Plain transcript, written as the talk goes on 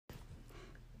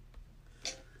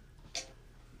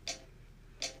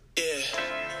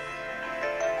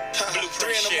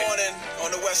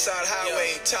on the West Side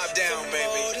Highway, top down,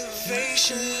 baby.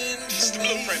 Motivation, it's the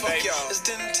blueprint, baby. It's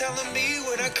them telling me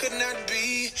what I could not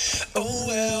be. Oh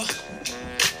well.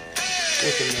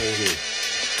 What's the name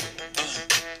here?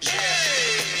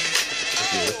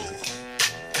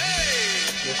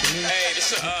 Hey,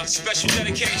 this is a special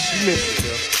dedication. You missed it,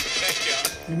 yo. Thank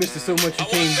you. You missed it so much you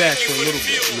came back for a little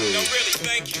bit. No, really,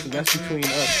 thank you. So that's between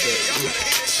us, though.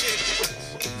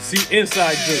 See,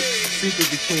 inside joke. Secret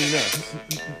between us.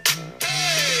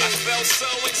 I felt so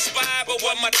inspired by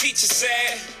what my teacher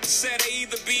said. Said I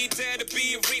either be dead or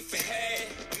be a reefer head.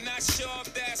 I'm not sure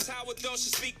if that's how adults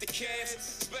should speak to kids.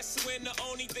 Especially when the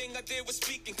only thing I did was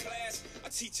speak in class. I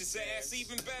teach his ass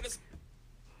even better.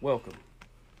 Welcome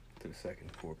to the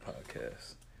Second Four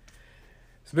Podcast.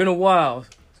 It's been a while.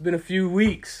 It's been a few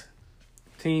weeks.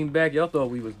 Team back. Y'all thought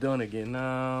we was done again.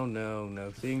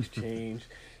 No. Things change.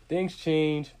 Things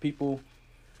change. People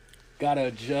gotta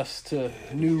adjust to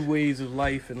new ways of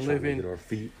life and living. Get our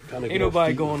feet. Ain't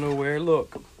nobody going nowhere.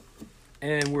 Look,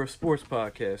 and we're a sports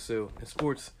podcast, so in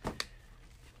sports,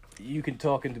 you can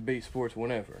talk and debate sports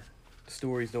whenever.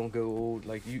 Stories don't go old.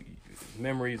 Like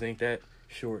memories ain't that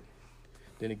short.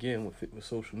 Then again, with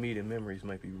social media, memories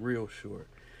might be real short.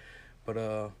 But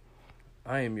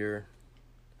I am your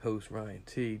host, Ryan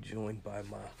T, joined by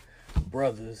my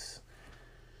brothers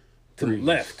to the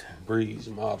left. Breeze,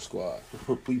 Mob Squad.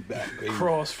 We back, baby.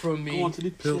 Across from me, Going to the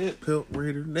Pilt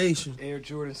Raider Nation. Air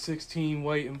Jordan 16,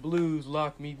 white and blues,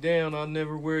 lock me down, I'll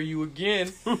never wear you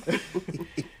again.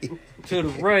 To the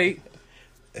right,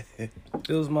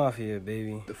 Bill's Mafia,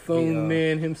 baby. the phone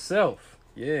man himself.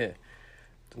 Yeah.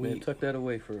 Man, tuck that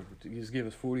away for. Just give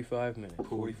us 45 minutes.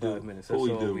 45 minutes. That's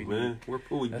Pulley all do, we man. need. Where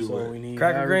Pulley do? That's all we need.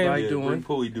 Cracker How Graham? everybody Yeah, doing? bring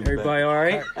Pulley do Everybody back. all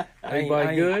right?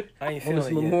 Everybody good? I ain't On feeling this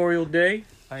it yet. Memorial Day?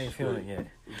 I ain't feeling it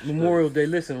yet. Memorial Day.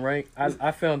 Listen, right?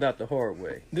 I found out the hard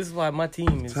way. This is why my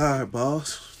team is. Tired,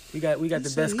 boss. We got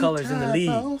the best colors in the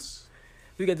league.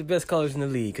 We got the best colors in the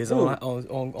league because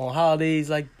on holidays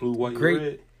like Blue, white,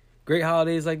 great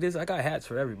holidays like this, I got hats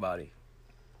for everybody.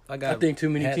 I think too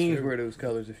many hats teams for wear those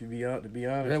colors. If you to be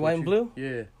honest, Red, white, and blue.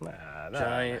 Yeah. Nah.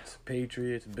 Giants,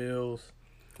 Patriots, Bills,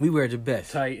 We wear the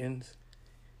best. Titans.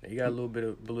 You got a little bit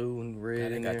of blue and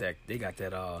red in there. They got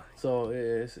that. So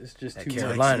it's just That too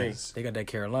Carolina. much. They got that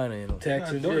Carolina in them.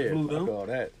 Texas, dark yeah, blue, fuck though. all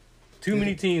that. Too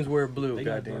many teams wear blue, They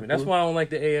got goddammit. dark That's blue. why I don't like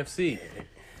the AFC.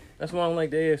 That's why I don't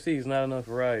like the AFC. There's not enough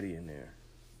variety in there.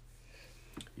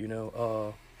 You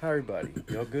know, how everybody?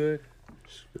 Y'all good?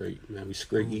 Great, man. We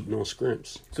straight eating on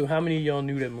scrimps. So how many of y'all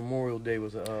knew that Memorial Day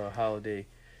was a holiday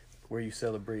where you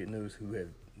celebrate those who have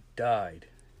died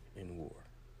in war?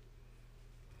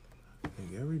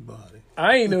 Everybody.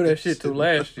 I ain't know that shit till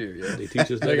last year. Yeah. They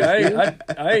teach us that.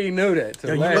 Like I ain't know that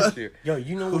till last year. Yo,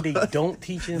 you know what they don't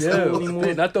teach in school Yeah, anymore?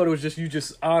 I thought it was just you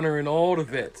just honoring all the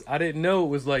vets. I didn't know it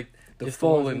was like the Just the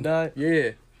ones who fallen. died?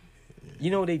 Yeah.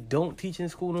 You know what they don't teach in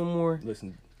school no more?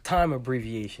 Listen, Time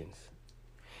abbreviations.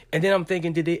 And then I'm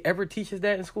thinking, did they ever teach us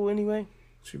that in school anyway?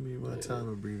 What you mean by time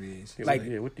abbreviation? Like-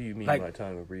 what do you mean like- by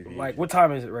time abbreviation? Like, what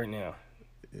time is it right now?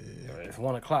 Yeah. It's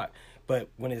 1 o'clock. But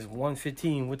when it's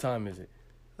 1:15, what time is it?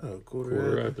 Oh,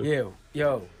 Quarter after.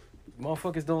 Yo,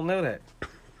 motherfuckers don't know that.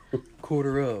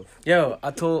 quarter of. Yo,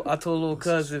 I told little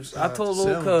cuz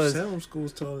Salem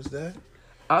schools taught us that.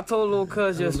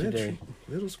 yesterday.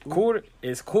 Middle school.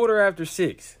 It's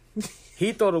 6:15.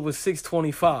 He thought it was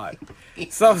 6:25.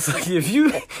 So I was like, if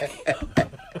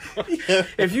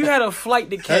you had a flight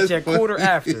to catch at quarter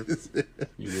after,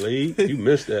 You late? You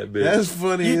missed that bitch. That's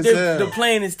funny as hell. the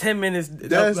plane is 10 minutes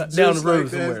That's down the just road like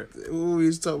somewhere. that. What we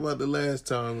was talking about the last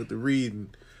time with the reading.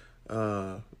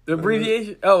 The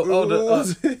abbreviation? What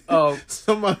was it?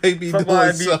 Somebody be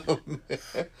doing something.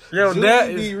 Yo, Julie that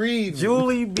be is reading.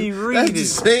 Julie be reading. the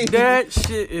same. That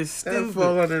shit is That stupid.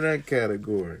 fall under that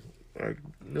category. Like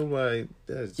nobody.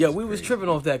 That's Yeah, just we was crazy. tripping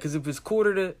off that because if it's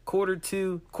quarter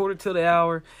to the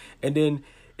hour, and then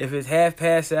if it's half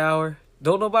past the hour,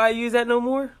 don't nobody use that no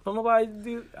more. Don't nobody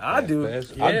do. I do.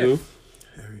 Fast. Yeah. I do.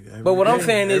 Every But what I'm day,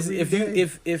 saying is, every if you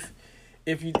day.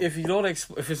 if you don't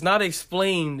if it's not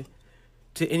explained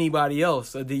to anybody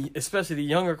else, especially the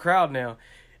younger crowd now,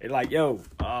 it's like, yo,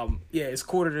 it's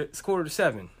quarter to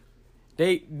 7.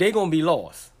 They gonna be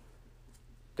lost.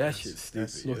 That shit's stupid.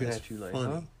 That's Looking that's at you like,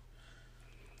 funny. huh?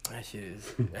 That shit is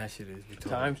retarded.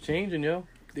 Time's changing, yo.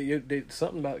 They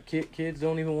something about kids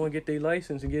don't even want to get their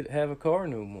license and have a car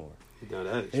no more. Now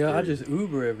that is Yeah, I crazy. just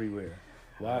Uber everywhere.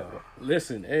 Wow.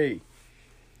 Listen, hey.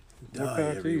 More Die power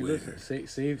to you. everywhere.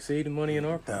 Listen, save the money in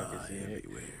our pockets. Die Yeah.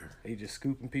 everywhere. They just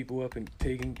scooping people up and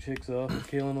taking chicks off and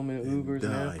killing them in And Ubers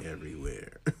now. die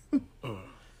everywhere. Yeah.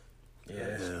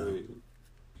 That's Yeah. crazy.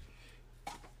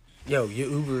 Yo, your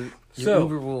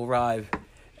Uber will arrive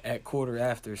at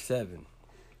 7:15.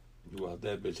 You out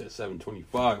that bitch at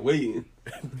 7:25 waiting.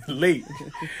 Late.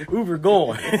 Uber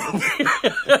gone.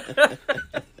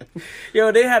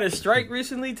 Yo, they had a strike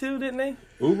recently too, didn't they?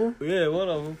 Uber? Yeah, one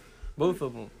of them. Both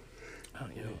of them. I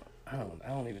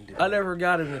don't even do I that. never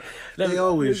got in the... They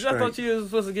always I thought strike. you was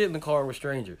supposed to get in the car with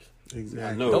strangers. Exactly.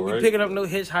 I know, Don't be right? picking up no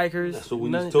hitchhikers. That's what we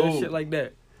none was of told. that shit like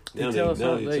that. They Now tell us now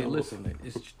something. they Hey, tell us.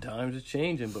 listen, times are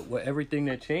changing, but everything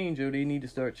that changed, yo, they need to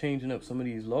start changing up some of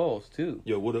these laws too.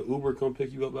 Yo, would an Uber come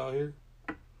pick you up out here?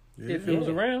 Yeah. If it was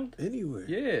around, Anywhere.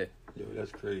 yeah. Yo,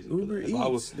 that's crazy. Uber if Eats, I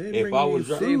was, they if bring I you was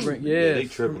food. driving, They bring- yeah, yeah, they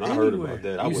tripping. from I heard anywhere. about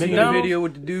that. I You was seen the McDonald's? video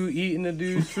with the dude eating the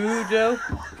dude's food, Joe?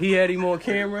 He had him on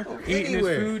camera eating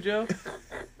Anywhere. his food, Joe.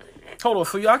 Hold on,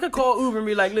 so I could call Uber and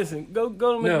be like, listen, go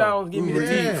to McDonald's, give me the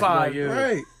Uber Eats. T5 Like, yeah.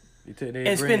 Right.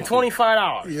 and spend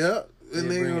 $25. Yep. And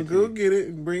They they bring gonna it to go you. get it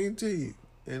and bring it to you.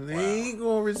 And they ain't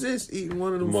gonna resist eating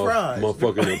one of them fries.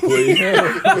 Motherfucking employee.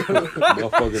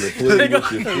 Motherfucking employee with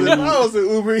your If food. I was an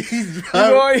Uber Eats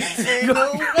driver, ain't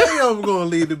no way I'm gonna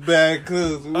leave the bag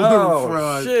cause one of them Oh,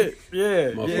 fries. shit.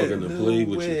 Yeah. Motherfucking no employee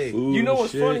with way. your food. You know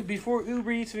what's shit. funny? Before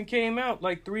Uber Eats even came out,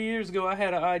 like 3 years ago, I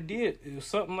had an idea. It was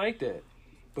something like that.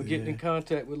 But getting in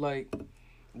contact with like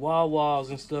Wawa's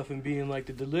and stuff and being like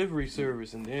the delivery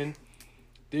service, and then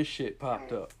this shit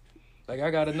popped up. Like I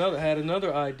had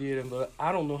another idea, but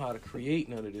I don't know how to create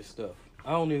none of this stuff.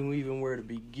 I don't even where to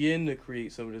begin to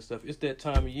create some of this stuff. It's that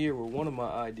time of year where one of my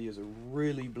ideas will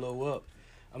really blow up.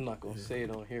 I'm not gonna say it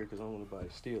on here because I don't want nobody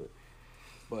to steal it.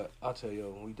 But I'll tell you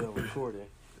when we done recording.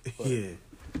 But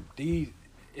Yeah.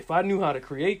 if I knew how to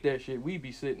create that shit, we'd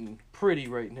be sitting pretty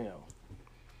right now,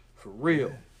 for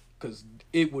real. Because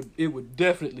it would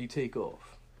definitely take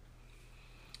off.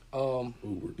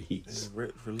 Uber Eats.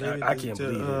 Related I can't to,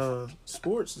 believe this.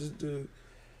 Sports, the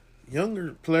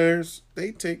younger players,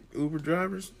 they take Uber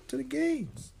drivers to the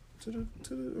games, to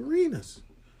the arenas.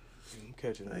 I'm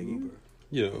catching an Like Uber.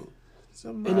 Yo,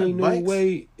 Some it ain't no bikes.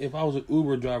 way if I was an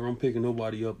Uber driver, I'm picking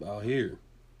nobody up out here.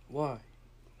 Why?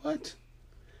 What?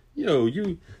 Yo,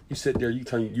 you sit there, you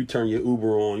turn your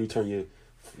Uber on, you know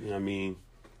what I mean,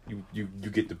 you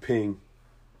get the ping,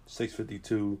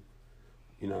 652,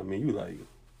 you know what I mean, you like.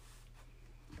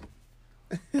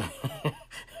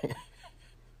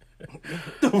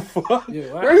 The fuck?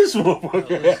 Yeah, Where this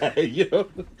motherfucker at, yo?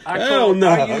 Hell no.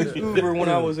 I used Uber when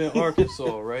I was in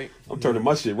Arkansas, right? I'm turning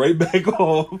my shit right back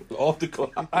off the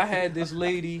clock. I had this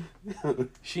lady,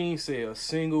 she ain't say a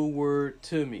single word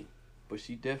to me, but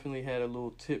she definitely had a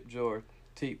little tip jar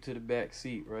taped to the back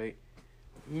seat, right?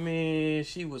 Man,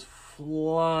 she was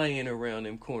flying around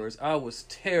them corners. I was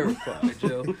terrified,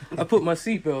 Joe. I put my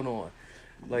seatbelt on.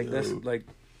 Like, that's, like,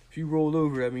 if you roll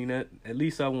over, I mean, that at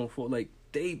least I won't fall. Like,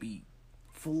 they be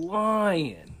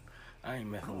flying. I ain't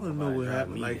messing I with want to know nobody what driving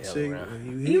happened. me Like, the hell say, around. when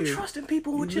you You hear, trusting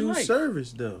people with you your lose life.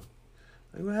 service, though.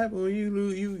 Like, what happened when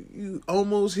you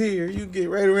almost here, you get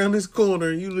right around this corner,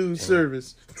 and you lose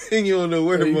service, and you don't know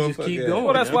where the You just motherfucker keep at. going.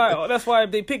 Well, that's why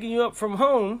if they picking you up from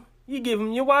home, you give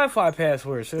them your Wi-Fi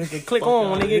password so they can click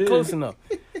on when they get close enough.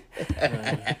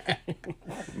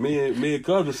 Me and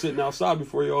Cuz was sitting outside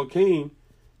before y'all came,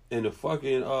 and the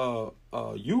fucking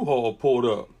U-Haul pulled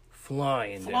up,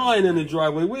 Flying in the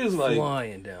driveway. We was like,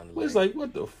 flying down the we was lane. like,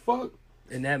 what the fuck?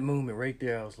 In that moment right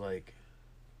there, I was like,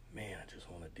 man, I just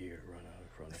want a deer to run out in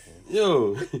front of him.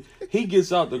 Yo, he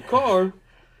gets out the car.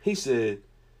 He said,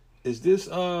 "Is this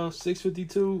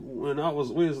 652?" When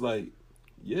we was like,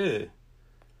 "Yeah."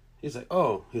 He's like,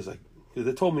 "Oh." He's like, "Cause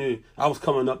they told me I was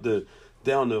coming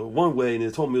down the one way, and they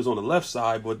told me it was on the left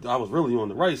side, but I was really on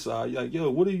the right side." Like, yo,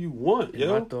 what do you want,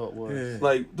 yo? My thought was,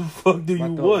 Like, the fuck do my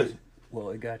you thought want? was, well,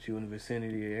 it got you in the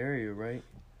vicinity of the area, right?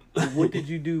 What did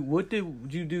you do? What did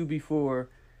you do before?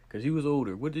 Because you was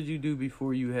older. What did you do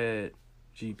before you had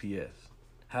GPS?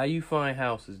 How you find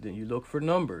houses? Then you look for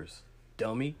numbers,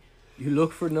 dummy. You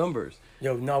look for numbers.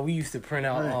 Yo, no, we used to print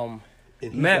out And he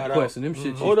Map got quest and them shit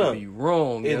used to be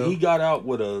wrong, And yo. he got out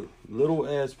with a little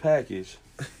ass package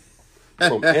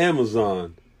from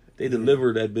Amazon. They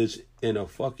delivered that bitch in a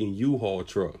fucking U-Haul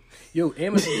truck. Yo,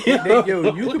 Amazon.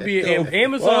 You could be at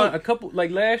Amazon. A couple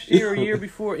like last year or year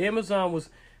before, Amazon was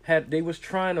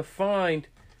trying to find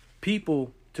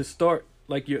people to start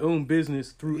like your own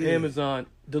business through Amazon,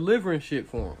 delivering shit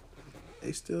for them.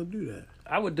 They still do that.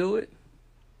 I would do it.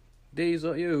 Days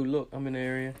up, yo, look, I'm in the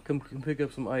area. Come pick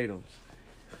up some items,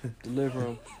 deliver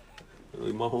them.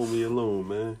 Leave my homie alone,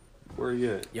 man. Where he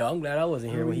at? Yo, I'm glad I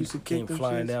wasn't here Remember when he we used to kick came them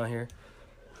flying shits? down here.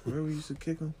 Where we used to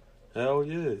kick them? Hell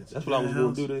yeah. That's what I was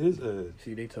going to do to his ass.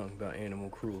 See, they talking about animal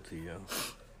cruelty, yo.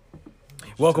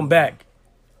 Welcome back.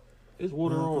 It's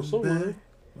water on somewhere.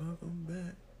 Welcome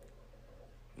back.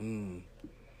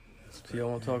 So y'all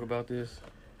want to talk about this?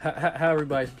 How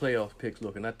everybody's playoff picks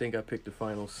looking? I think I picked the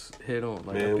finals head on.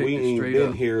 Like, Man, I picked we it ain't straight been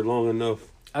up. here long enough.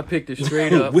 I picked it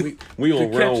straight up. we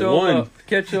on round one.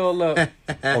 Catch y'all up.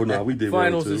 Oh no, we did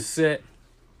Finals round two. is set.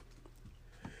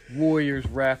 Warriors,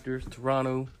 Raptors,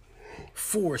 Toronto.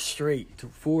 Four straight.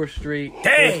 Dang!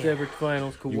 First ever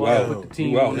finals. You out. Kawhi put the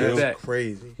team You out, on yo. his back.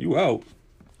 Crazy. You out.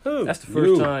 Who? That's the first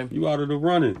you, time. You out of the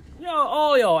running.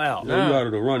 All y'all out. No, you out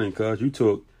of the running, cuz you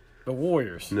took. The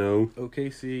Warriors. No,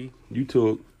 OKC. you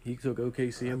took. He took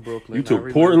OKC in Brooklyn. You I took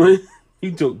remember. Portland.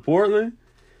 You took Portland,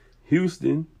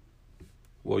 Houston.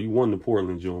 Well, you won the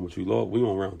Portland joint, but you lost. We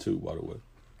on round two, by the way.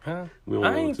 Huh? We on I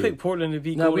round ain't two. picked Portland to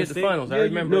beat No, Golden we had the State. finals. I Yeah,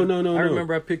 remember. no. I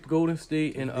remember I picked Golden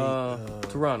State and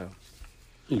Toronto.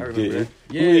 You I remember didn't.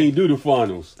 that. We Yeah. ain't do the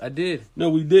finals. I did. No,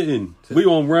 we didn't. We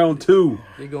on round two.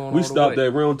 They going We all stopped the way.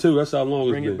 at round two. That's how long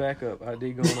Bring it's it been. back up.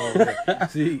 They going all the way.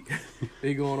 See,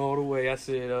 they going all the way. I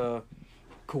said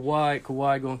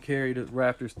Kawhi gonna carry the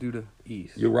Raptors through the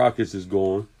East. Your Rockets is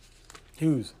gone.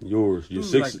 Who's? Yours. Your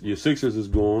Who's Your Sixers is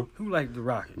gone. Who like the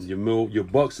Rockets? Your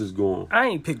Bucks is gone. I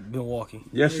ain't picked Milwaukee.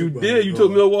 Yes, you Everybody did. You gone.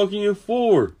 took Milwaukee in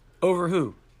 4. Over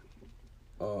who?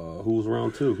 Who was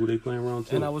round 2? Who they playing round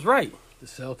 2? And I was right. The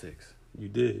Celtics. You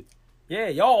did. Yeah,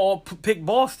 y'all all picked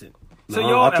Boston. So Nah,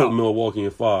 y'all I took out. Milwaukee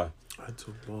in 5. I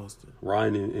took Boston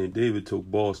Ryan and David took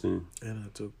Boston. and I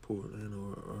took Portland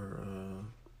or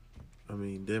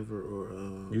Denver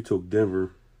or You took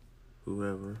Denver,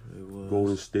 whoever it was.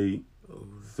 Golden State, Over.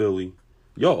 Philly.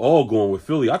 Y'all all going with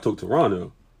Philly. I took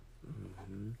Toronto.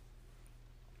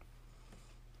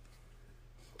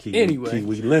 Anyway.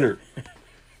 Kiwi Leonard.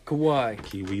 Kawhi,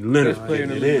 Kiwi Leonard. Best player in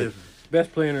the Getting it in. Liver.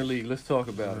 best player in the league. Let's talk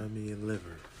about it. Miami and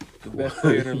liver. The best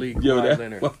player in the league, Yo, Kawhi that-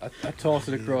 Leonard. I tossed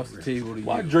it across the table to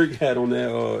Why you. Drake had on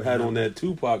that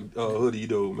Tupac hoodie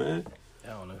though, man? I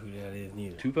don't know who that is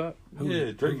neither. Tupac?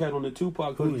 Yeah, Drake had on the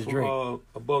Tupac who hoodie is from Drake?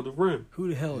 Above the Rim. Who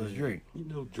the hell is Drake? You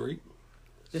know Drake.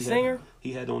 The He singer?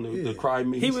 He had on the Yeah. Cry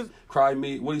Me. He was- Cry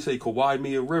Me. What do you say? Kawhi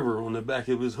Me a River on the back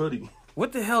of his hoodie.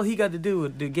 What the hell he got to do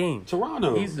with the game?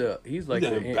 Toronto. He's like He's the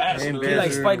the ambassador. He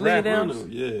like Spike Lee rapper. now? Toronto,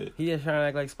 yeah. He just trying to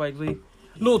act like Spike Lee.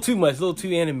 A little too much, a little too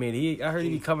animated. I heard he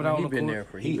be coming out He on the been court. there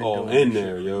for He been all doing in this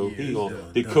there, shit yo. for He years. all, done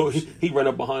the dumb coach. shit. He ran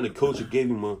up behind the coach and gave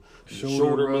him a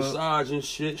shoulder rub. massage and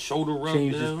shit. Shoulder rub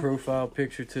Changed his down. profile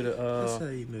picture to That's how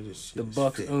the you know this shit. the is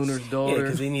Bucks fixed. owner's Yeah, daughter.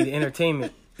 because they need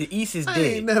entertainment. The East is I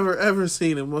ain't dead. never ever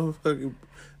seen a motherfucking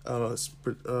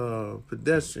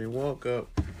pedestrian walk up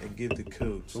and give the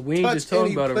coach. But we ain't Touch just talking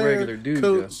any about a player, regular dude,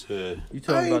 coach. Yeah. You I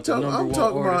talking ain't about the talking. number I'm one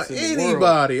talking about artist in the world.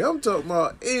 anybody. I'm talking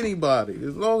about anybody.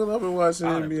 As long as I've been watching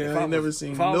If NBA, I I ain't never was-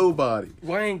 seen if I was- nobody.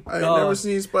 Why ain't I ain't never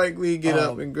seen Spike Lee get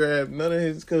up and grab none of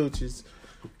his coaches.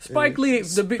 Spike Lee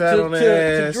to Pat on the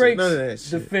ass, to Drake's none of that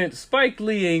shit. defense? Spike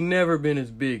Lee ain't never been as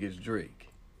big as Drake.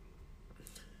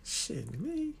 Shit,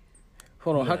 me.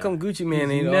 Hold on, how come Gucci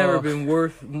Man He's ain't never all- been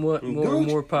worth more Gucci.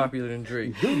 more popular than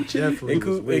Drake? Definitely And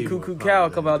was way more Cuckoo popular Cow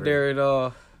than come out Drake. there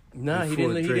and Nah, he Before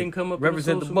didn't. He Drake. didn't come up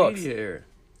Represent in the social Bucks. media era.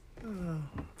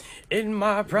 in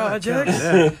my projects.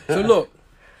 So look,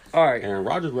 all right. Aaron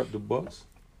Rodgers repped the Bucks.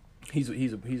 He's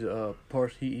a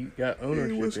part. He got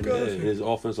ownership in Yeah, that. his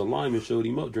offensive lineman showed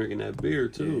him up drinking that beer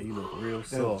Yeah, too. he looked real was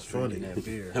soft funny. drinking that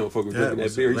beer. That motherfucker That drinking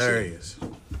was that beer. He said, hilarious.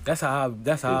 That's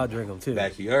how I drink them too.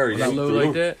 backyard. Was I low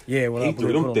like that? Yeah, when He I threw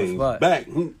put them on the things spot. back.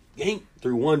 He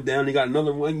threw one down. He got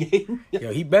another one game.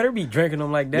 Yo, he better be drinking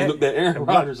them like They that. looked at Aaron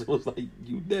Rodgers and was like,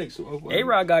 "You next."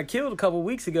 A-Rod got killed a couple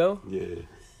weeks ago. Yeah,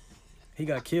 He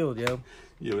got killed, yo.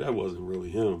 yeah, that wasn't really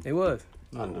him. It was.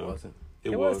 I know. It wasn't.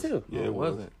 It was too. Yeah, No, it it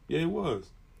was. wasn't. Yeah, it was.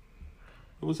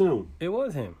 It was him. It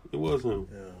was him. It was him.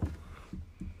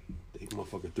 Yeah. They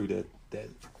motherfucker threw that.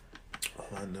 All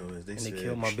I know is they And said they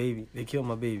killed my baby. They killed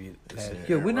my baby. said-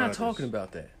 Yo, Aaron we're not Rodgers. talking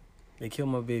about that. They killed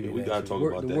my baby. Yeah, we last gotta year.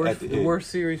 talk about The that worst, at the the end. worst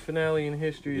series finale in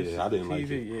history is Yeah, I didn't TV. like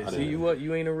it. Yeah, I see didn't you like what?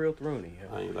 You ain't a real throny.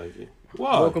 I ain't like it.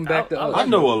 Wow. Welcome back to us. I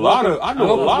know a lot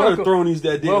of thronies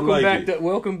that didn't Welcome like back it. to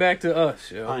welcome back to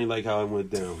us, yo. I ain't like how it went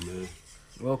down, man.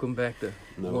 Welcome back to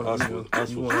No, one- us you was know,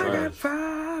 us you was want- I got trash.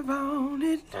 5 on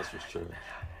it. Us was trash.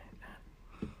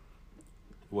 It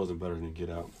wasn't better than Get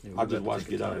Out. Yeah, we I about just to watched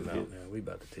take a Get Out timeout again. now. We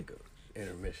about to take a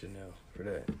intermission now for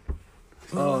that.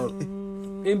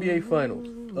 NBA Finals.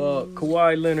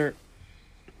 Kawhi Leonard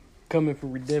coming for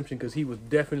redemption because he was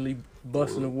definitely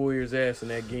busting the Warriors' ass in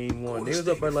that game one. They was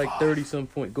up by like 30-some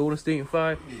point. Golden State in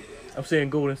 5. I'm saying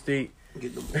Golden State.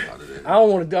 Get them out of there. I don't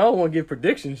want to give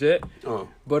predictions yet, Oh,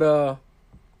 but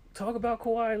talk about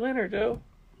Kawhi Leonard, though.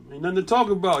 ain't nothing to talk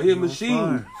about. He a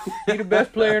machine. He the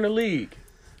best player in the league.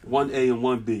 1A and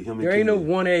 1B. Him and There ain't no KD.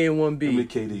 1A and Him and 1B.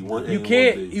 KD. 1A You and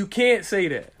can't 1B. you can't say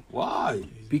that Why?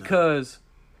 because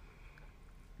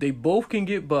They both can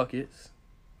get buckets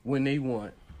when they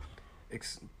want.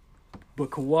 But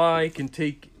Kawhi can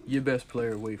take your best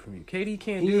player away from you. KD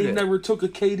can't do that. He never took a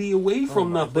KD away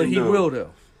from nothing. But he will,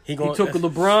 though. He took a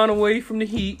LeBron away from the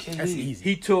Heat. That's easy.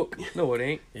 He took... No, it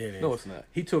ain't. Yeah, it No, is. it's not.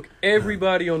 He took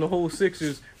everybody on the whole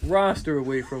Sixers roster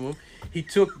away from him. He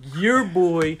took your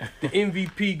boy, the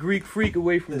MVP Greek Freak,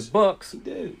 away from the Bucks. He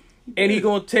did. And he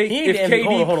gonna take... He ain't If the MVP.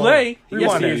 Hold KD on. play... Yes,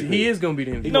 Rewind he that. is. He is gonna be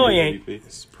the MVP. No, he ain't.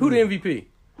 Who the MVP?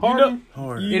 Harden?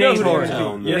 Harden. It know ain't who the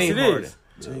Harden. MVP is. It Yes, ain't it Harden. is.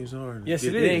 James Harden. Yes,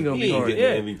 it It ain't is. gonna He be ain't Harden.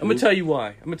 getting the I'm MVP. gonna tell you why.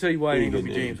 I'm gonna tell you why it ain't gonna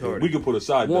be James Harden. We could put a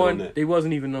side bet on One, that. they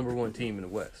wasn't even number one team in the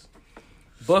West.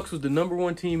 Bucks was the number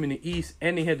one team in the East,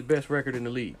 and they had the best record in the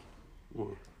league.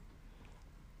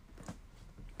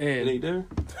 It And ain't there?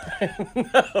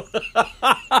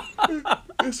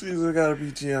 This season gotta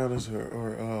be Giannis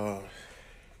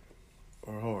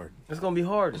or Harden. it's gonna be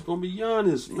hard. It's going to be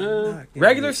Giannis, man. Not giving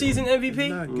Regular it to- season MVP? he's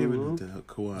Not giving it to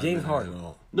Kawhi. James Leonard Harden. at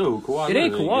all. No, Kawhi. It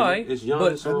ain't Leonard Kawhi, getting it. It's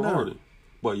Giannis but- or I know. Harden.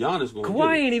 But Giannis going to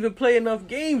Kawhi get it. ain't even play enough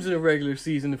games in the regular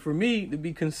season for me to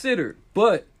be considered.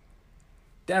 But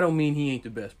that don't mean he ain't the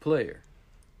best player.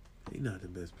 He's not the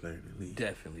best player in the league.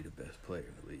 Definitely the best player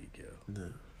in the league, yo. No.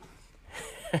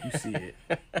 You see it.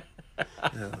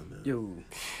 Hell no. Yo,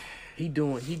 he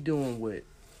doing what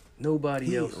nobody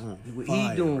He else. on He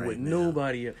fire doing right what now.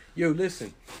 nobody else. Yo,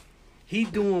 listen. He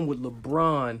doing what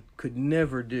LeBron could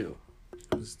never do.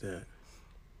 What's that?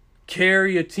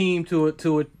 Carry a team to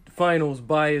a finals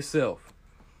by itself.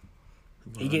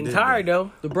 He getting did tired,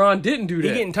 though. LeBron didn't do He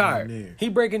that. getting tired. there. He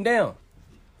breaking down.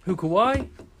 Who, Kawhi?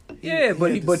 Yeah,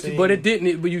 but had the same- but it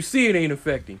didn't. But you see, it ain't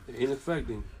affecting It ain't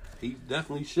affecting. He's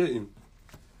definitely shitting.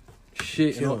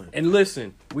 shit. Killing. And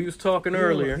listen, we was talking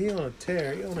earlier. He on a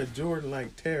tear. He on a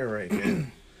Jordan-like tear right now.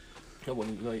 I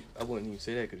wouldn't even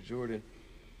say that because Jordan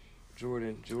He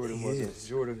wasn't. is.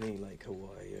 Jordan ain't like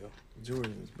Kawhi, yo.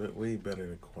 Jordan is way better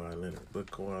than Kawhi Leonard, but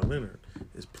Kawhi Leonard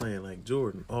is playing like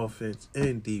Jordan, offense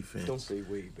and defense, Don't say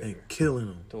way better. and killing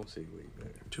them. Don't say way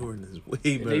better. Jordan is way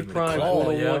And better they than prime Kawhi.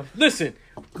 on, yeah. 101. Listen.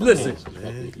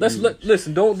 Man,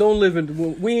 Listen. Don't live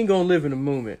in. We ain't gonna live in the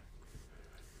moment.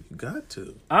 you got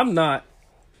to. I'm not.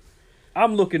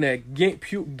 I'm looking at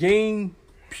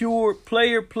pure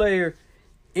player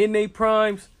in their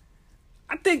primes.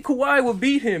 I think Kawhi would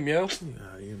beat him, yo.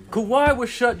 Kawhi would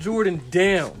shut Jordan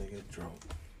down. Nigga drunk.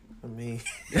 I mean,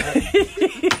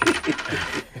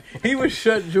 He would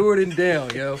shut Jordan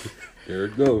down, yo. There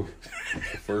it go.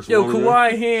 First Yo, one of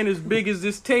Kawhi hand as big as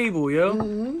this table,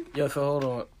 yo. Yo, so hold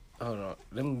on.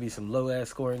 Them gonna be some low ass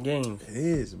scoring games. it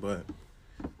is, but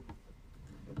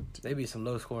They be some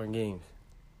low scoring games.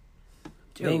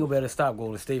 They ain't gonna better stop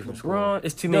Golden State from scoring. LeBron.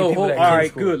 It's too many No, people hold, that all can right,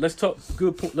 score. good. Let's talk.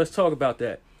 Good point. Let's talk about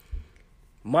that.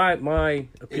 My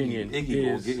opinion Iggy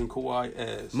gonna is get in Kawhi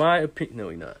ass. my opinion. No,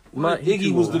 he not. My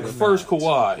Iggy was the first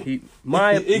Kawhi.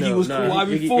 Iggy was Kawhi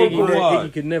before Kawhi.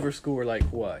 Iggy could never score like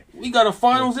Kawhi. We got a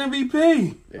Finals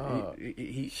MVP.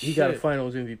 He got a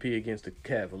Finals MVP against the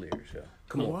Cavaliers. Yo.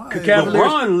 Come on, Kawhi- Cavaliers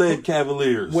LeBron led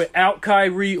Cavaliers. without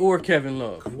Kyrie or Kevin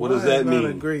Love. What does Kawhi that is not a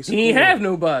mean? great He ain't scorer. have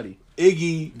nobody.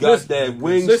 Iggy got Listen, that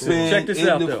wingspan Listen, check this in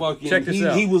out the though. fucking. Check this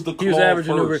out. He was the He was claw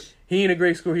averaging over. first. He ain't a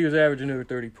great scorer. He was averaging over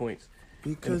 30 points.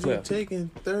 Because in the he's playoffs. taking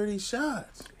 30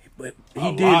 shots. But A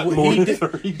he lot did. more He than did.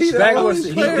 30 He's the Back only was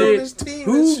he player on did. this team that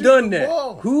Who shoot done the that?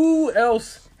 ball. Who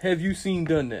else have you seen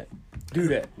done that? Do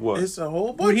that. What? It's a whole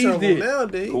What bunch he of them did.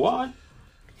 nowadays. Kawhi?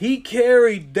 He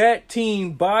carried that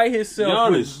team by himself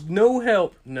Giannis. with no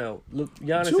help. No, look,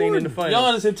 Giannis ain't in the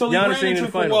finals. Giannis until he Giannis ran ain't in into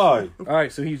the finals. Kawhi. All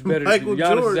right, so he's better. Michael Giannis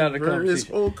Jordan is out of the for his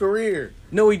conversation. whole career.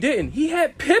 No, he didn't. He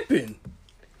had Pippen.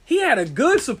 He had a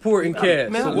good supporting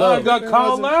cast. man, Kawhi got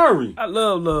Kyle Lowry. I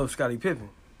love Scottie Pippen.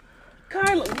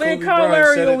 Kyle Bryant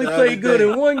Lowry said it only the other played good day.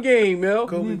 in one game, yo.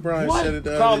 Kobe Bryant What? said it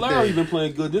the Kyle other Lowry day. been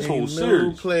playing good this whole Ain't series.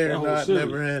 no player That whole not series.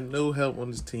 never had no help on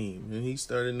his team, and he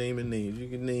started naming names. You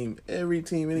can name every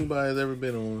team anybody's ever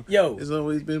been on. Yo. There's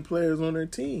always been players on their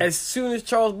team. As soon as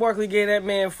Charles Barkley gave that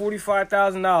man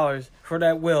 $45,000 for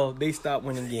that will, they stopped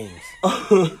winning games.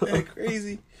 Isn't that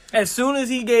crazy? As soon as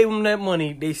he gave him that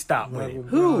money, they stopped winning.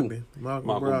 Who? Malcolm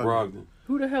Malcolm Brogdon. Brogdon.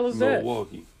 Who the hell is that?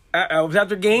 Milwaukee. I was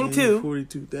after game 2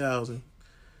 $42,000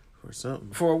 for something.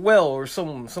 for a well or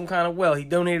some kind of well. He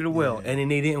donated a well, and then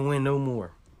they didn't win no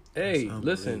more. Hey, That's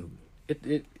listen,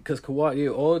 because Kawhi, yeah,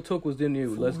 all it took was them.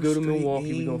 Let's go to straight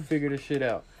Milwaukee. We gonna games. figure this shit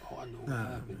out. Oh, I know what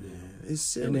happened there. It's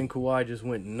silly. And then Kawhi just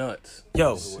went nuts,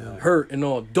 Yo, hurt and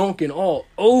all, dunking all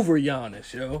over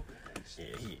Giannis, yo.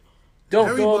 Dunked all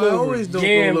Everybody over, always dunk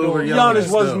jammed all over over Giannis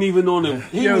Giannis, wasn't though. even on him.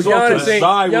 He Yo, was off Giannis to the ain't,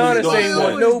 side when he Giannis dunked. ain't want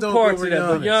Always no dunk parts over of that,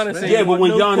 but Giannis, Giannis man. ain't Yeah, but want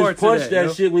when no Giannis parts of punched that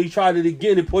yo. shit, when he tried it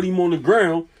again and put him on the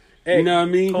ground, Hey, you know what I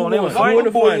mean? oh, they were My fighting in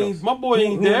the boy finals. ain't, my boy Who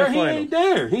ain't in the there. He finals? ain't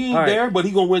there. He ain't All right. there, but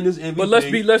he gonna win this MVP. But let's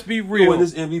be He gonna real. win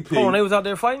this MVP. Oh, they was out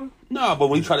there fighting? Nah, but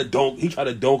when he tried to dunk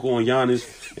on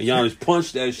Giannis, and Giannis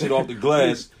punched that shit off the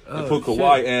glass and put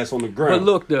Kawhi ass on the ground. But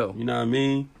look though. You know what I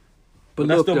mean? But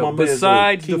that's look still though. my man's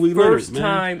Besides the Kiwi first Leonard,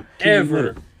 man. time Kiwi ever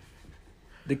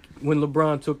Leonard. when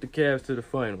LeBron took the Cavs to the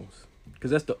finals,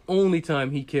 because that's the only time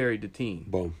he carried the team.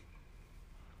 Boom.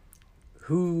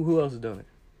 Who else has done it?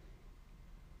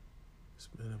 It's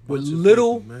been a With bunch of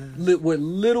little, people, man. with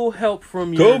little help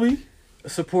from your Kobe.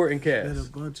 supporting Been a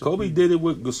cast. bunch of Kobe people. did it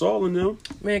with Gasol and them.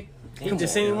 Man, Ain't the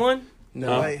same one? no.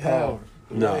 Dwight Howard.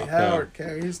 Nah, Dwight Howard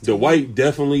carried his team. Dwight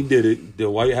definitely did it.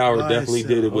 Dwight Howard By definitely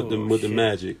did it with the himself. the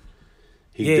Magic.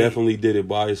 He Yeah. definitely did it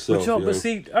by himself. But, yo. but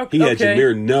see, He had okay.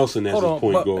 Jameer Nelson as Hold his on,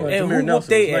 point but- guard. Jameer And who Nelson whooped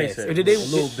they was nice ass? at Or it. did they? A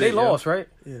little They bit, yeah. lost, right?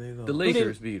 Yeah, they lost. The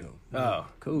Lakers beat him. Oh,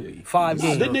 Kobe. 5 Nah,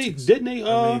 games. didn't they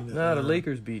Nah, the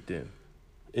Lakers beat them.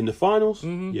 in the finals?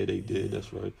 Mhm. Yeah, they did.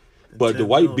 That's right. But Jeff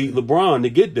Dwight Nolan. beat LeBron to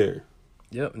get there.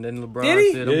 Yep, and then LeBron Did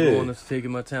he? said, "I'm Yeah. going to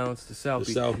taking my talents to South The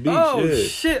Beach." South Beach. Oh yeah.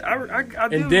 shit! I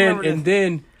do And then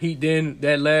remember then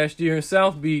that last year in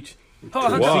South Beach, Hold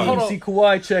on, Kawhi. hold you on. see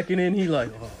Kawhi checking in. He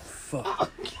like, oh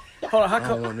fuck, Hold on, how I don't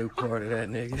come? want no part of that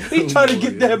nigga. He tried to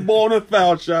get that ball in a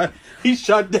foul shot. He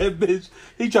shot that bitch.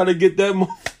 He tried to get that.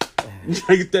 He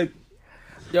tried to get that.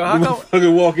 Yo, how come?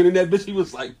 Motherfucker walking in that bitch. He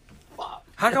was like,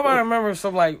 How come I remember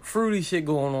some like fruity shit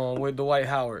going on with Dwight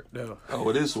Howard though? "Oh,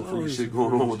 it is some freak shit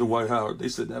going on with the Dwight Howard." They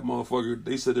said that motherfucker.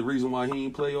 They said the reason why he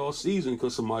ain't play all season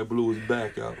because somebody blew his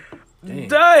back out. Damn.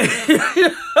 Dang, Yeah.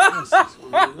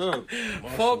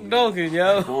 fuck Duncan,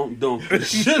 yo. Funk dunked the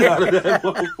shit out of that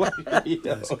motherfucker.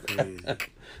 That's Yo. crazy.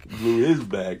 Blew his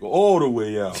back all the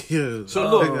way out. Yeah, So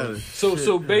I look, gotta so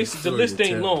shit basically the story list to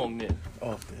ain't tell. long then.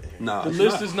 Off the air. Nah, The it's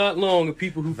list not. is not long of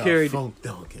people who About carried. Funk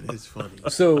Duncan. It's funny.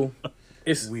 So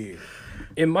it's Weird.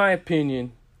 in my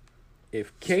opinion,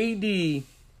 if KD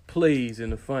plays in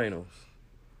the finals,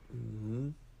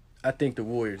 I think the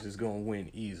Warriors is going to win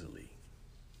easily.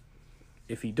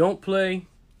 If he don't play,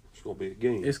 It's gonna be a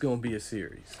game. it's going to be a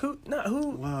series. Who? Not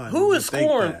who? Why Who would is you think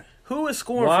scoring? that? Who is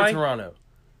scoring Why? for Toronto?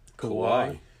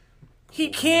 Kawhi. He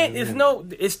can't.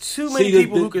 It's too many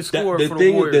people who can score for the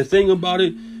thing, Warriors. The thing about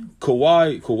it,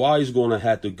 Kawhi's gonna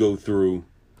have to go through.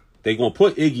 They're gonna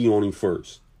put Iggy on him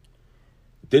first.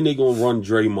 Then they're gonna run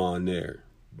Draymond there.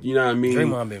 You know what I mean?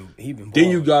 Draymond been Then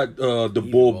you balling. got the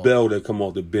Bull Bell that come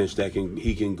off the bench that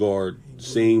he can guard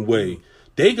same way.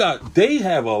 They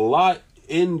have a lot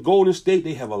in Golden State.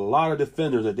 They have a lot of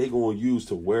defenders that they're going to use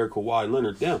to wear Kawhi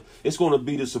Leonard down. It's going to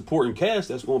be the supporting cast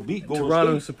that's going to beat Golden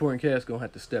Toronto's State. supporting cast going to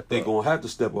have to step They're up. going to have to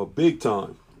step up big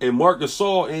time. And Marc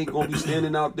Gasol ain't going to be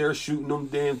standing out there shooting them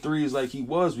damn threes like he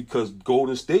was because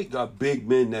Golden State got big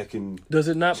men that can. Does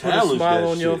it not put a challenge smile that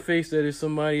on your shit. face that it's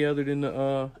somebody other than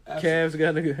the Cavs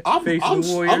got to face I'm the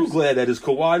Warriors? I'm glad that it's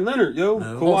Kawhi Leonard, yo.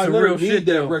 No. Kawhi some real Leonard shit, need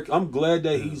that. though. I'm glad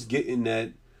that he's getting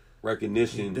that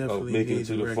recognition of Definitely making it needs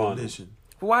to the finals. recognition.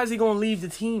 But why is he going to leave the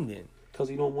team then? Because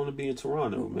he don't want to be in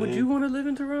Toronto, man. Would you want to live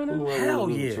in Who Toronto? would Hell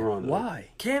wanna live in yeah. Toronto? Why?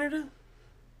 Canada?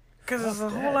 Because there's a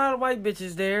Fuck whole that. lot of white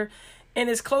bitches there, and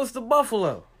it's close to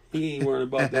Buffalo. He ain't worried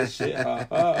about that shit.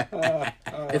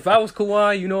 If I was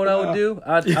Kawhi, you know what I would do?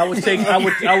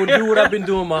 I would do what I've been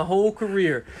doing my whole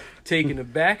career, taking the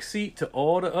back seat to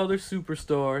all the other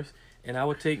superstars, and I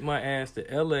would take my ass to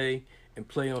LA and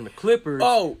play on the Clippers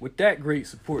with that great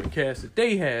supporting cast that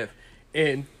they have,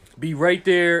 and be right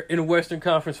there in the Western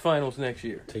Conference Finals next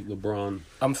year. Take LeBron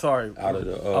I'm sorry. out of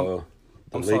the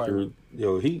I'm Lakers. sorry.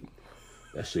 Yo,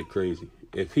 that shit crazy.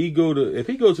 If he go to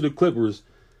the Clippers,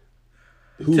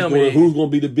 who's Tell me- going to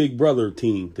be the big brother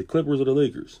team? The Clippers or the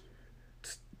Lakers?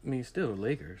 I mean, still the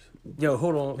Lakers. Yo,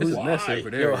 hold on. It's a Who's, mess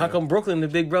over there. yo, how come Brooklyn the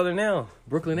big brother now?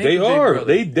 Brooklyn ain't They the big are. brother.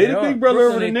 They the are. big brother over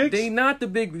the Brooklyn ain't- Knicks. They not the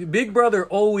big brother.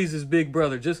 Always is big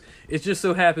brother. It just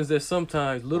so happens that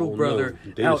sometimes little Oh, no. brother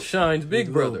They outshines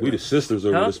big brother. We the sisters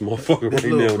over Huh? this motherfucker right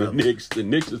Little now. The brother. Knicks. The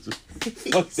Knicks is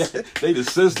fuck that. They the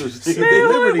sisters. Man,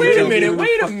 They wait a jumped minute. in.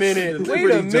 Wait a minute. Wait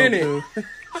a minute.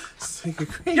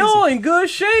 Crazy. Y'all in good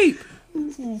shape.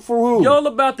 For who? Y'all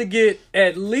about to get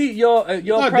at least y'all They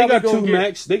probably got gonna two get.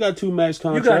 max. They got two max You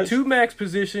contracts. got two max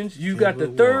positions. You got the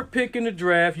but third what? pick in the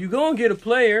draft. You gonna get a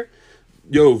player.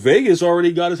 Yo, Vegas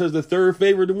already got us as the third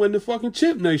favorite to win the fucking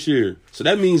chip next year. So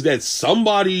that means that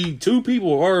two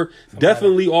people are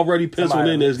definitely already penciled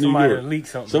in as New somebody York. leaked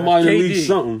something. Somebody done KD. leaked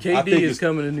something. KD I think is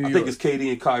coming to New I think York. it's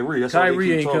KD and Kyrie. That's all Kyrie they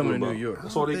keep ain't talking coming to about. New York.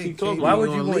 That's all they I keep think talking KD Why about. would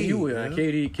you gonna want you leave, in?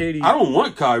 man. KD. I don't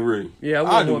want Kyrie. Yeah, I I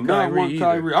wouldn't do want not Kyrie want either.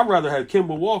 Kyrie. I'd rather have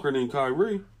Kemba Walker than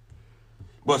Kyrie.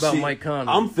 But About see, Mike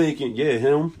Conley? I'm thinking,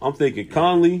 him. I'm thinking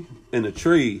Conley. in a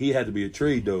trade, he had to be a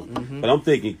trade though. But I'm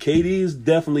thinking KD is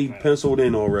definitely penciled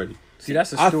in already. See,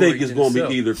 that's a I story think it's in going to itself.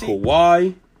 be either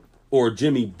Kawhi or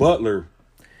Jimmy Butler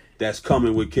that's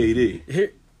coming with KD.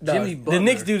 Here, Jimmy the Butler.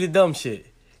 Knicks do the dumb shit.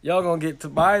 Y'all gonna get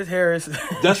Tobias Harris.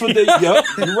 That's what they. Yep,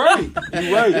 you're right.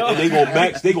 You're right. And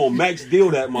they gonna max deal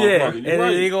that Yeah, motherfucker. and You're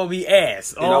right. they gonna be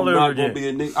ass And all I'm over not again. gonna be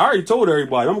a Knicks. I already told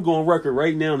everybody. I'm going on record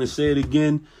right now and say it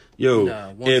again. Yo,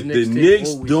 Nah, once if Knicks the tape, Knicks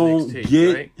always don't Knicks tape,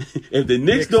 get, right? if the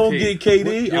Knicks don't get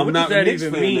KD, I'm what not does a that Knicks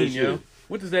even fan mean, this yo? year.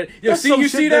 What does that? Yo, That's see, some you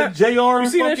shit see that? JR You and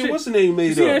see that fucking shit? what's the name made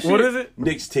You see that up? shit? What is it?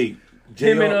 Knicks tape.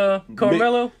 Him and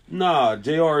Carmelo? Nah,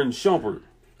 JR and Shumpert.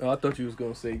 Oh, I thought you was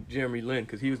gonna say Jeremy Lin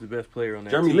because he was the best player on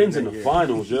that Jeremy team Lin's that in the year.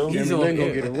 finals, yo. He's Jeremy Lin on-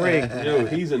 gonna get a ring. Yo,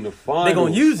 he's in the finals. They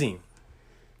gonna use him.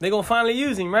 They gonna finally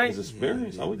use him, right? his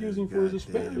experience. I would use him for his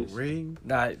experience. Ring.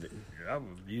 Nah, I was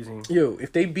using. Yo,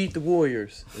 if they beat the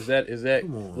Warriors, is that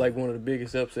Come on. like one of the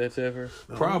biggest upsets ever?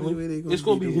 Probably. The only way they It's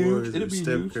gonna be beat the huge. Warriors It'll if be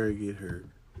Steph huge. Curry get hurt.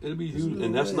 It'll be huge, no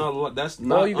and that's way. not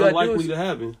All you gotta do unlikely is- to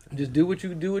happen. Just do what you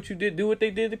did. Do what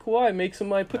they did to Kawhi. Make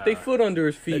somebody put their foot under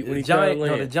his feet when The he tried to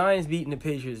land. the Giants beating the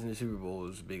Patriots in the Super Bowl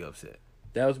was a big upset.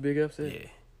 That was a big upset.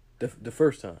 Yeah, The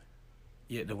first time.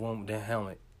 yeah, the one with the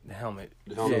helmet. The helmet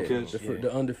Yeah, catch.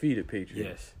 the undefeated Patriots.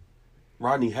 Yes.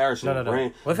 Rodney Harrison No.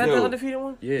 ran. Was that Yo, the undefeated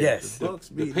one? Yeah. Yes. Bucks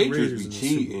the beat Patriots Raiders be in the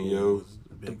cheating, Super yo. Bowl was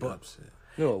a big Bucks. upset.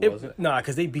 No, it wasn't. Nah,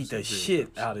 because they beat the It's a big shit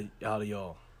upset. out of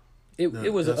y'all. It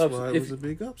was an that's why upset. it was a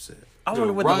big upset. I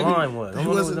wonder what Rodney- the line was. I He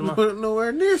wonder what the line. wasn't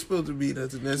nowhere near supposed to be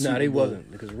that. Nah, they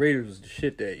wasn't because Raiders was the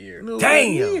shit that year. Nowhere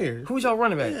Damn. near. Who's y'all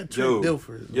running back? Yeah, Yo, Trent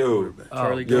Dilfer. is the yo. quarterback.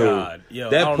 Charlie Oh, Yo, God. Yo,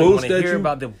 that I don't post even want to that hear you-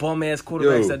 about the bum ass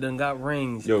quarterbacks Yo. that done got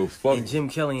rings. Yo, fuck, and Jim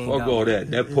Kelly ain't fuck got all one. that.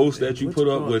 That post that you What's put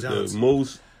it up called, with Johnson? the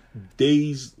most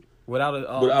days without a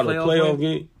without a playoff win?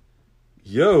 game.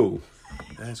 Yo,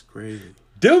 That's crazy.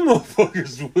 them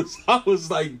motherfuckers was. I was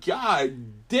like, God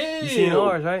damn. You seen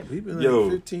ours, right? We've been Yo.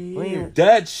 like 15 We ain't- years.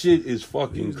 That shit is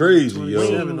fucking He's crazy, like We yo.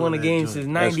 27. ain't won a on game that since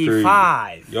joint. That's crazy.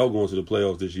 '95. Y'all going to the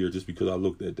playoffs this year just because I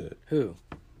looked at that. Who?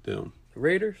 Them.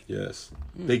 Raiders? Yes.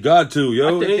 They got to, yo.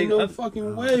 I think Ain't they- no I- fucking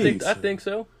I way. think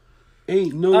so.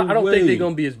 Ain't no I don't way. think they're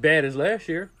gonna be as bad as last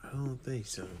year. I don't think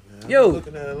so, man. Yo. I'm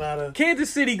looking at a lot of. Kansas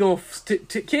City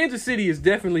Kansas City is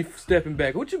definitely stepping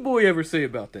back. What your boy ever say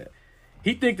about that?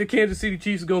 He think the Kansas City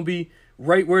Chiefs is gonna be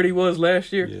right where they was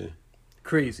last year. Yeah,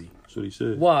 Crazy. that's what he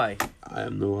said. Why? I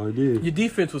have no idea. Your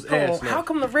defense was Come ass. on, now. how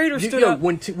come the Raiders stood Yo, up?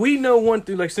 when we know one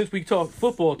thing, like since we talk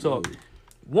football talk,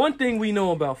 one thing we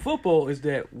know about football is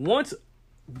that once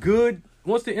the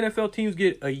NFL teams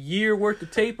get a year worth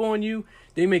of tape on you,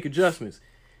 they make adjustments.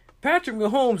 Patrick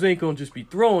Mahomes ain't gonna just be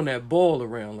throwing that ball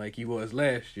around like he was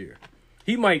last year.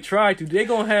 He might try to. They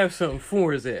gonna have something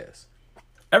for his ass.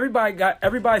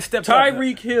 Everybody stepped up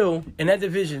Tyreek Hill, in that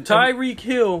division. Tyreek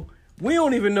Hill. We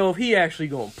don't even know if he actually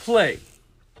gonna play.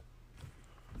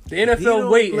 The NFL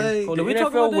don't waiting. play- The Did we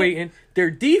talk about NFL that? waiting.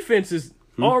 Their defense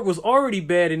was already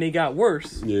bad and they got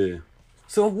worse. Yeah.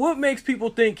 So what makes people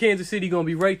think Kansas City gonna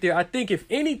be right there? I think if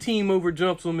any team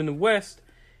overjumps them in the West,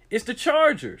 it's the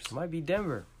Chargers. might be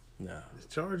Denver. No, The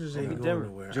Chargers ain't going Denver.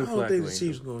 nowhere. Joe I don't Flacco think the ain't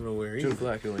Chiefs going nowhere Joe either.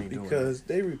 Flacco ain't doing Because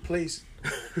they replaced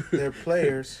their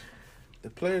players. The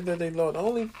players that they lost, the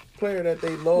only player that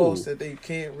they lost that they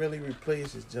can't really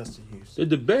replace is Justin Houston. Did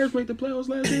the Bears make the playoffs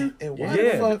last year? And why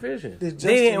Yeah, the fuck division. did Justin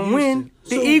They didn't win. Houston-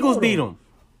 The So, Eagles hold beat on. them.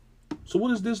 So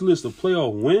what is this list? A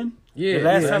playoff win? Yeah, The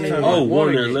last time they won. Oh, Won one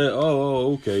a there. game.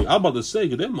 Okay. I'm about to say,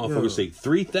 because that motherfucker Yo. say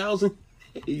 3,000.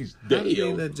 He's How do you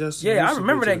damn. let Justin Yeah, I Houston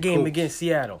remember go to that the game Colts? against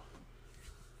Seattle.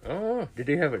 Oh, did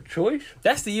they have a choice?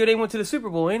 That's the year they went to the Super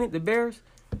Bowl, ain't it? The Bears.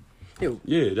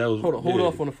 Yeah, that was. Hold yeah.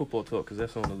 off on the football talk because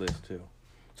that's on the list too.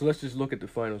 So let's just look at the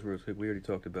finals real quick. We already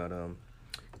talked about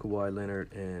Kawhi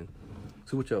Leonard and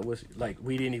so what y'all what's like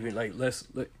we didn't even like let's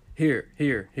look here's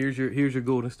your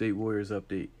Golden State Warriors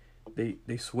update.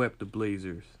 They swept the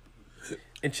Blazers.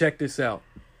 And check this out.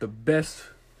 The best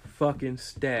fucking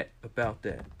stat about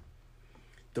that.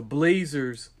 The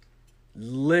Blazers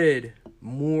led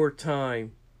more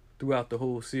time throughout the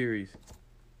whole series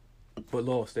but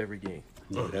lost every game.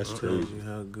 Yeah, that's Tells crazy. you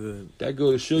how good That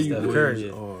go to show you Steph Warriors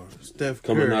Curry. are. Steph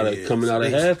coming Curry out of is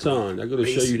halftime. That go to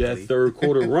show you that basically- third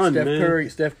quarter run, man.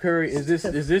 Steph Curry, is this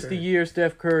the year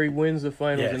Steph Curry wins the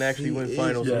finals Yes. and actually He wins is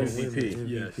finals gonna MVP? win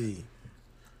the MVP.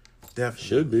 Definitely.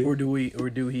 Should be. Or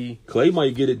do he Clay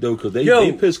might get it though, because they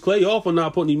Yo. pissed Clay off for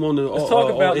not putting him on the Let's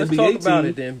talk about NBA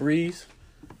it then, Breeze.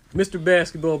 Mr.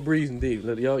 Basketball, Breeze and Dave.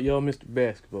 Y'all Mr.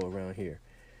 Basketball around here.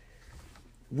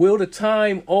 Will the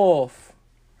time off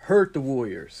hurt the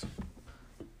Warriors?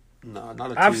 Nah,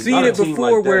 not a I've team- seen not a it team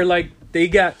before like that. where like they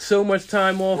got so much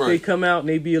time off. Right. They come out and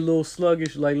they be a little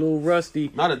sluggish, like a little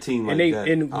rusty. Not a team like And that.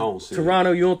 and I don't see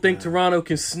Toronto, it. you don't think Toronto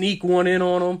can sneak one in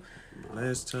on them?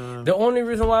 Last time. The only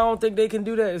reason why I don't think they can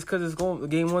do that is because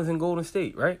game one's in Golden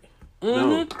State, right?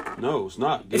 No, it's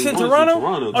not. It's Game in one's Toronto.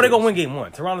 Toronto. Oh, they're gonna win game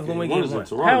one. Toronto's gonna win Game game one one.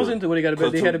 is in Toronto. How's into what they got a better?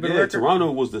 They had a better record.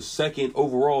 Toronto was the second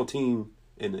overall team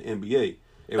in the NBA.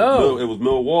 It Oh. was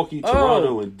Milwaukee,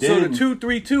 Toronto, and so then the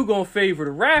 2-3-2 gonna favor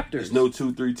the Raptors. there's no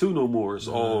 2-3-2 no more. It's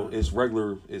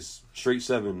regular. It's straight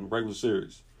 7 regular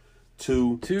series.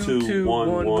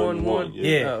 2-2-1-1-1.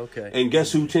 Yeah. Oh, okay. And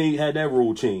guess who had that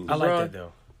rule change? I like that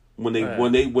though. When I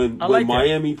when like that.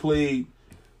 Miami played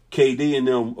KD and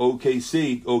them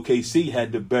OKC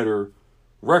had the better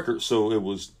record, so it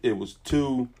was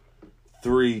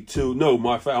 2-3-2. No,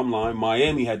 I'm lying.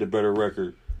 Miami had the better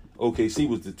record. OKC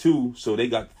was the 2, so they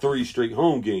got 3 straight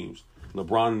home games.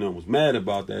 LeBron and them was mad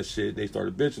about that shit. They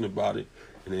started bitching about it,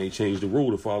 and then they changed the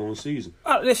rule the following season.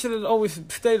 They should have always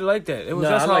stayed like that. It was Nah,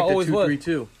 that's I how like it the always was.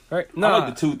 2-3-2. Right? I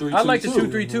like the 2-3-2 I like the too.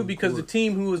 2-3-2 because the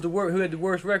team who had the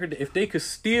worst record, if they could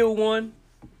steal one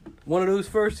of those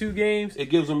first 2 games, It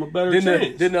gives them a better then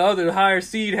chance. the other higher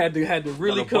seed had to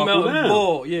really Gotta come out buckle and down.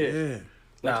 ball. Yeah. Yeah.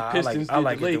 Like Nah, the Pistons I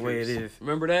like did it the the way it Lakers. is.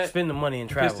 Remember that? Spend the money and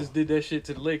travel. Pistons did that shit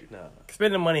to the Lakers. Nah.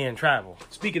 Spend the money and travel.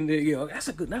 Speaking of,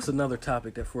 that's another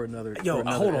topic that for another Hold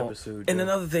on. episode. And yo.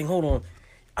 another thing, hold on.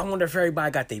 I wonder if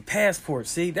everybody got their passport.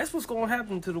 See, that's what's gonna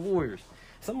happen to the Warriors.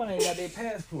 Somebody ain't got their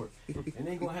passport, and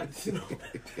they gonna have to sit on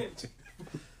that bench.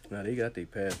 Nah, they got their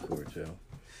passports, yo.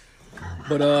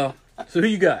 But so who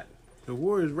you got? The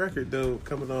Warriors' record, though,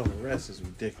 coming off a rest is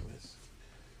ridiculous.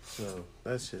 So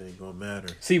that shit ain't gonna matter.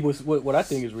 See, what I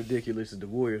think is ridiculous is the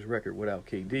Warriors' record without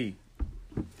KD.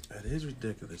 That is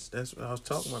ridiculous. That's what I was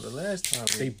talking about the last time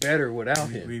They better without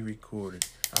we him. recorded.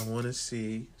 I want to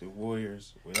see the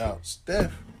Warriors without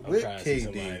Steph I'm with trying to see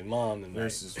somebody's KD mom tonight.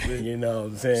 versus with You know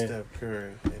what I'm saying? Steph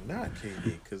Curry and not KD.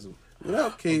 Because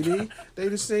without KD, they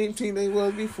the same team they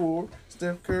was before.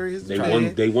 Steph Curry is the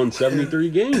man. They won 73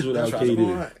 games without That's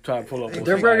KD. right. Try to pull up. They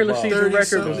Their like regular about season 30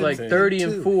 record was like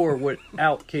something 30-4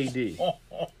 without KD.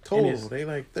 Total, his- they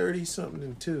like 30 something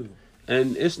and 2.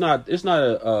 And it's not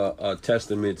a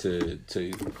testament to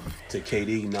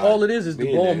KD. Not All it is the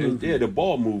being ball there. movement. Yeah, the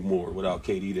ball move more without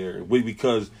KD there.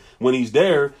 Because when he's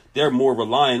there, they're more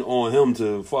relying on him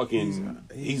to fucking.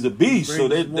 He's a beast, so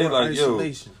they more like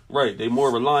isolation. right. They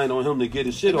more relying on him to get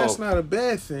his shit And off. that's not a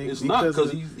bad thing. It's not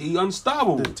because of he's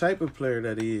unstoppable. the type of player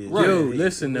that he is. Right. Yo, He-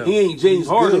 listen though. He ain't James He's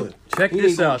Harden. good. Check He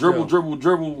this ain't gonna out,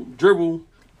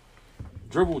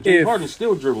 dribble. James If- Harden's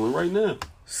still dribbling right now.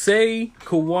 Say And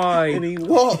Kawhi. he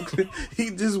walked. He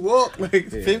just walked like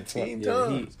 15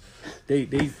 times.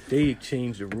 They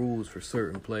changed the rules for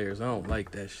certain players. I don't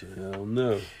like that shit. Hell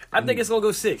no. I think it's gonna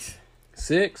go 6.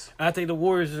 6? I think the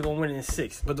Warriors are gonna win in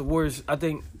 6. But the Warriors, I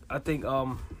think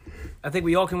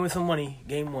we all can win some money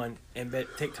game 1 and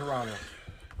take Toronto.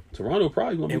 Toronto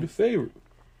probably gonna be the favorite.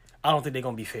 I don't think they're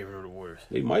gonna be favorite of the Warriors.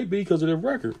 They might be because of their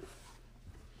record.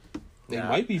 They Nah.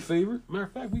 might be favored. Matter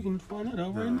of fact, we can find that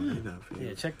out right now. He not fair.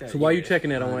 Yeah, check that. So while you Yeah. checking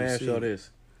that, I want to I ask see. y'all this.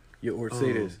 Or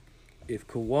say this. If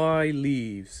Kawhi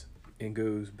leaves and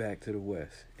goes back to the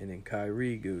West, and then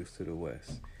Kyrie goes to the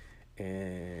West,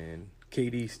 and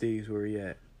KD stays where he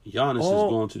at, Giannis All- is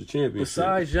going to the championship.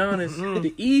 besides Giannis,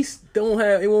 the East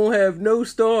won't have no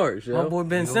stars. My Yo. boy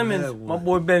Ben don't Simmons. have My one.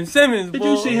 boy Ben Simmons. Did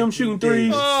boy. you see him shooting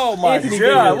threes? Oh my Anthony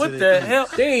God! Davis. What the hell?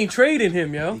 They ain't trading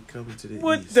him, yo. He coming to the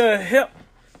What East. the hell?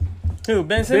 Who?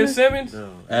 Ben Ben Simmons? Simmons? No.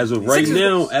 As of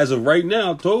right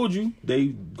now, I told you they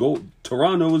go.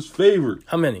 Toronto is favored.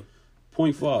 How many?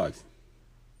 0.5.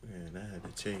 Man, that had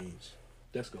to change.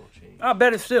 That's gonna change. I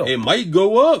bet it's still. It might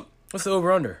go up. What's the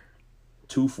over under?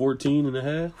 214 and a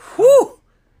half. Whew!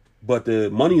 But the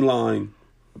money line,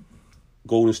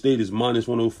 Golden State is minus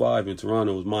 105 and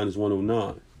Toronto is minus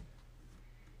 109.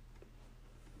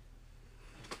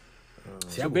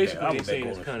 See, So basically, they saying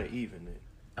it's kind of even.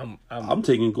 Then. I'm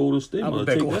taking Golden State. I'm I'm about a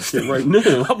to bet take Golden that shit State. right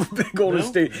now. I'm a big Golden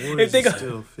State. If Warriors they are got,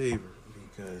 still favored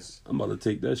because I'm about to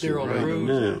take that shit They're on the right road.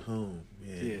 now. at home.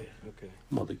 Yeah. yeah, okay.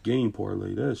 I'm about to game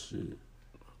parlay that shit.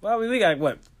 Well, we got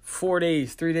what? 4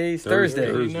 days, 3 days,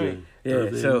 Thursday. Thursday. Yeah,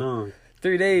 Thursday so- at 9.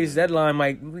 3 days. That line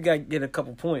we got to get a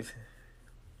couple points.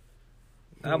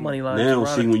 Our money line. Now,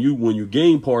 Toronto. see when you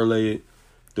game parlay it,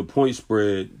 the point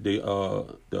spread,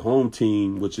 the home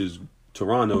team, which is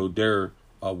Toronto, they're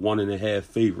a 1.5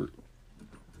 favorite.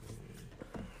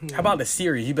 How about the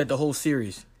series? You bet the whole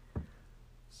series.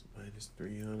 It's minus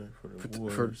 300 for the For-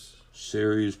 Warriors.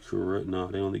 Series correct? No,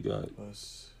 they only got.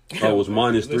 Plus, Oh, it was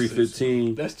minus Listen,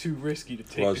 315. That's too risky to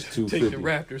take. Plus Take the 250.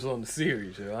 Raptors on the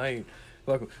series. Yo. I ain't.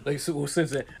 Fuck 'em. Like so, well,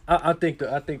 since then, I think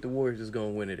the Warriors is gonna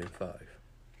win it in 5.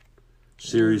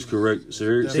 Series correct.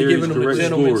 Series They're giving them a correct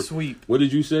gentleman's score. sweep. What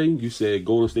did you say? You said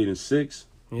Golden State in 6.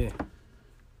 Yeah.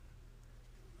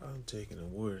 I'm taking the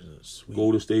Warriors in a sweep.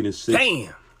 Golden State in 6.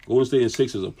 Damn. Golden State in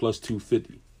 6 is a plus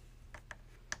 250.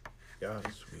 Y'all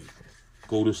sweep.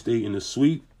 Golden State in the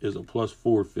sweep is a plus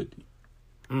 450.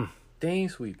 They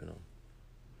ain't sweeping them.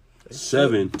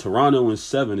 7. Toronto in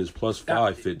 7 is plus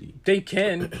 550. They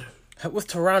can. What's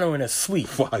Toronto in a sweep?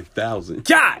 5,000.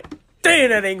 God damn,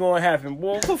 that ain't gonna happen,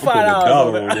 boy. Put Put a $5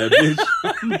 dollar on on that. that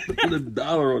bitch. Put a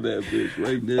dollar on that bitch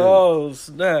right now. Oh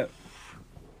snap!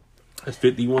 That's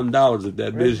 $51 if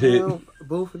that bitch hit. Now,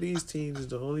 both of these teams is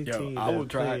the only Yo, team I that will are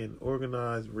try. playing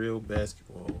organized real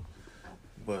basketball.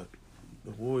 But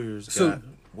the Warriors So- got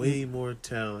way more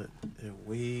talent and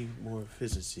way more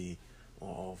efficiency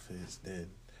on offense than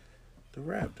the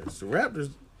Raptors. The Raptors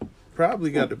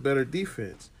probably got the better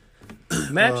defense.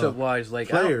 Matchup wise, like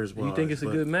players you think it's a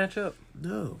wise, good matchup?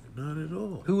 No, not at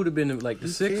all. Who would have been like the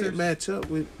You Sixers? can't match up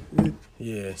with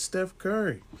Yeah. Steph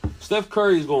Curry. Steph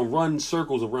Curry is going to run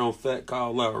circles around fat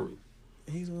Kyle Lowry.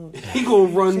 He's gonna, He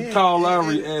going to run can't- Kyle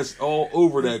Lowry and- ass all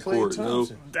over that Klay court, yo.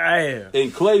 Thompson. Damn.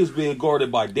 And Clay is being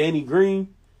guarded by Danny Green.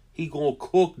 He going to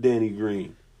cook Danny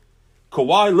Green.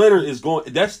 Kawhi Leonard is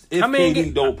going. That's if How many KD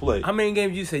ga- don't play. How many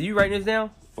games you say? You writing this down?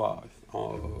 5.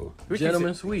 Oh,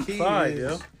 Gentlemen sweep He 5, is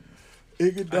yo. I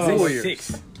Iguodala, say Warriors.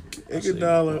 6.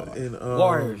 Iguodala and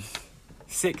Warriors.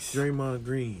 6. Draymond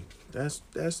Green. That's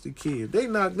the key. If they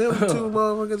knock them two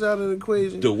motherfuckers out of the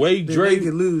equation, the way then Dray, they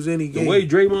could lose any game. the way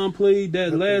Draymond played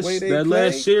that But the last way they that play-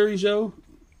 last series, yo.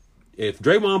 If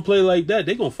Draymond play like that,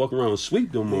 they gonna fuck around and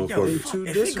sweep them Yo, motherfuckers. too if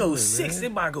it disciplined, goes 6, man. they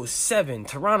might go 7.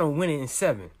 Toronto winning in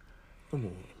 7. Come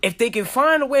on, If they can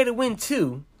find a way to win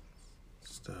 2,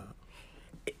 stop.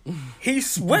 he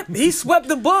swept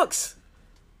the Bucks.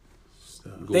 They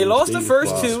Golden lost the State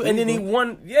first is 2, and then he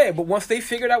won. Yeah, but once they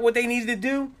figured out what they needed to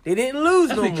do, they didn't lose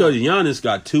That's no because more. Giannis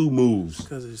got 2 moves.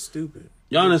 Because it's stupid.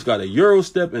 Giannis got a Euro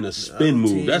step and a spin Other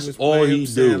move. team That's was all playing he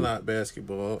do. Sandlot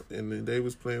basketball, and then they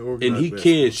was playing organized. And he basketball.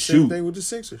 can't Same shoot. thing with the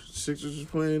Sixers. Sixers was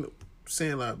playing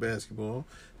sandlot basketball.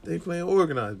 They playing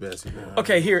organized basketball.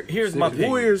 Okay, here's my pick.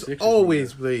 Warriors Sixers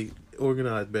always played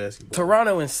organized basketball.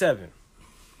 Toronto in 7.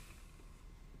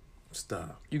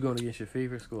 Stop. You going against your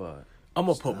favorite squad? I'm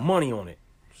gonna put money on it.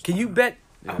 Can you bet?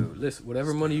 Yo, listen,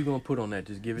 whatever money you gonna put on that,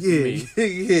 just give it to Yeah, me. yeah.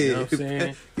 You know what I'm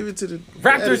saying? Give it to the Raptors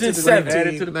add it to in the 7. 19 Add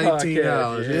it to the $19.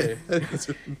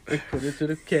 podcast, Yeah. Put it to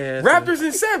the cast. Raptors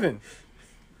in 7.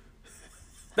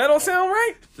 That don't sound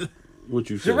right. What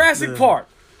you say? Jurassic No. Park.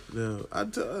 No,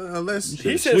 unless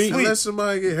He said sweet. sweet. unless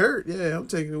somebody get hurt, yeah, I'm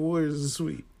taking the Warriors in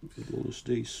sweep. Golden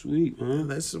State sweet, huh?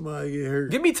 Unless somebody get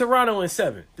hurt, Give me Toronto in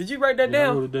 7. Did you write that Yeah, I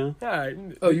down? wrote it down. All right.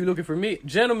 Oh, you looking for me?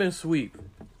 Gentlemen sweep.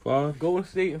 5. Golden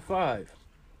State in 5.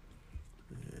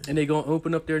 And they gonna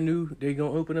open up their new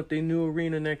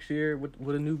arena next year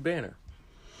with a new banner.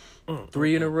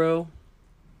 3 in a row.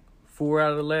 4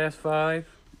 out of the last 5.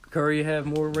 Curry have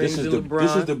more rings than LeBron.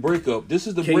 This is the breakup. This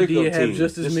is the KD breakup have team.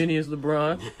 just as This- many as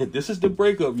LeBron. This is the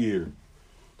breakup year.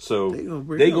 So They gonna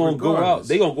break they up gonna go out. regardless.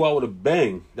 They gonna go out with a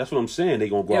bang. That's what I'm saying. They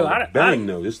gonna go Yo, out with a bang.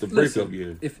 Though this is the breakup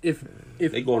year. If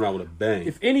They going out with a bang.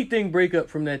 if anything break up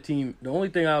from that team, the only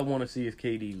thing I want to see is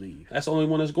KD leave. That's the only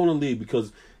one that's going to leave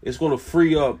because it's going to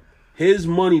free up his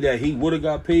money that he would have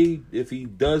got paid if he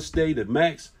does stay to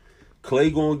max. Clay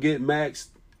going to get maxed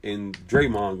and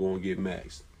Draymond going to get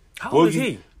maxed. How old is Boogie-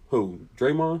 he? Who?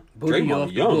 Draymond? Boogie Draymond off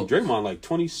the young. books. Draymond like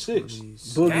 26.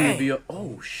 Boogie Dang. would be a,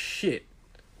 oh shit.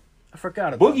 I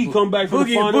forgot about Boogie come back from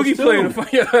the finals Boogie too. playing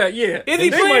the yeah. Is he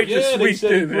they playing? might just Yeah, they sweep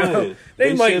said them. he yo. playing.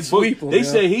 They might said sweep him. They yo.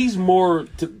 say he's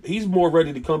more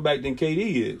ready to come back than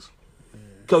KD is.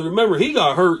 Because remember, he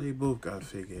got hurt. they both got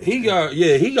fake. He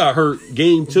got hurt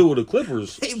game 2 of the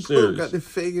Clippers They both series. got the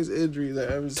fakest injuries I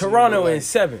ever seen. Toronto in in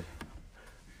 7.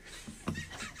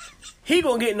 He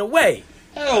gonna get in the way.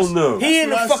 Hell no. He in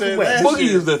the what I fucking said way. last Boogie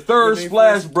year. is the third When they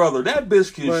splash first- brother. That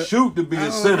bitch can But shoot to be I a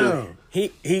don't center. know.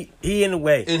 He in the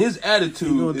way. And his He gonna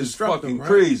attitude is disrupt fucking them, right?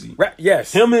 crazy.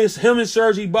 Yes. Him and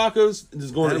Serge Ibaka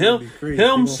is going to That would him. be crazy. Him,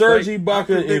 He gonna Serge fight. I Ibaka, and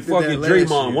predicted fucking that last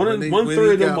Draymond. year One when they- third when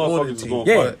of he them got on the motherfuckers is team. going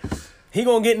to Yeah. fight. He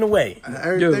gonna get in the way.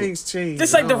 Everything's changed.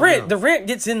 Just like the I don't rent. know. The rent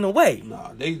gets in the way. Nah,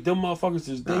 them motherfuckers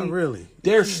is Not really.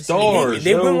 They're stars.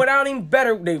 They yo. win without him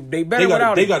better. They better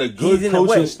without They him. got a He's good in the way.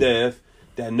 coaching staff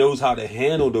that knows how to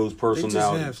handle those They just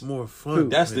personalities. have more fun.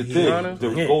 That's the when he- thing. The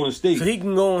Yeah. Golden State. So he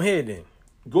can go on ahead then.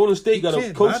 Golden State got He a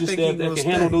can, but I coaching think staff he that gonna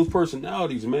can handle stay. those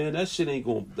personalities, man. That shit ain't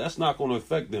going. That's not going to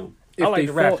affect them. If I like they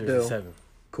the fought, Raptors though, in 7.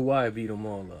 Kawhi beat them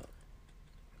all up.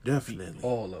 Definitely.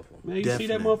 All of them. Man, you see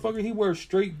that Definitely. motherfucker? He wears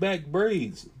straight back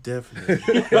braids. Definitely.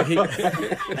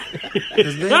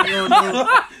 Because they ain't gonna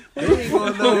know. They ain't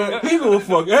gonna know. He gonna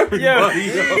fuck everybody.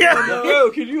 Yo,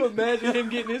 can you imagine him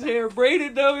getting his hair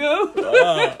braided though, yo?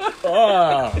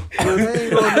 They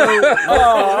ain't gonna know.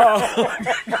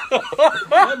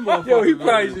 That motherfucker Yo, he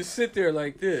probably like- just sit there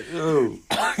like this. Yo,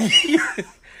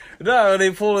 No, they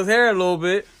pull his hair a little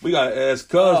bit. we gotta ask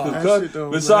Cuz, that because shit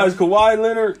don't besides Kawhi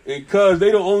Leonard and Cuz,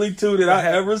 they the only two that I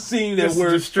ever seen that Just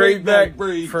wear the straight back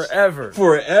braids forever.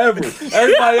 forever.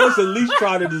 Everybody else at least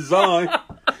try to design.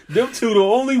 Them two the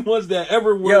only ones that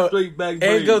ever wear Yo, straight back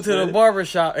braids. And go to the man. barber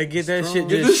shop and get that shit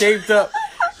just shaped up.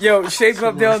 Yo, shaped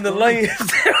up down the lanes,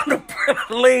 down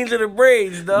the lanes of the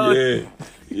braids, dog.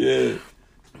 Yeah.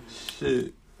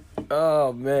 Shit.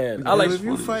 Oh man, I I like. if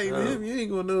you fighting him, you ain't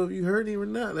gonna know if you hurt him or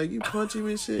not. Like you punch him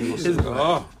and shit. He gonna say,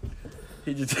 oh.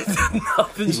 He just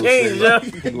nothing He gonna changed. say, Yo.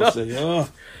 he gonna say, oh.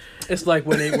 It's like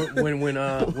when they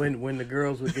when the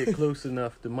girls would get close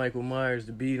enough to Michael Myers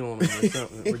to beat on them or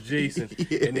something or Jason,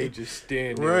 and they just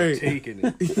stand there taking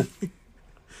it.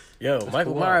 Yo,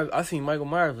 Michael Myers. I seen Michael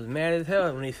Myers was mad as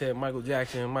hell when they said Michael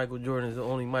Jackson and Michael Jordan is the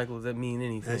only Michaels that mean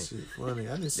anything. That shit funny.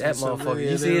 I just That motherfucker.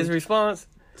 You see his response?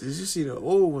 Did you see the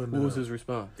old one? What was his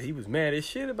response? He was mad as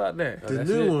shit about that. The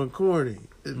new one, corny.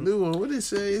 The new one. What did it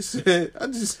say? It said. I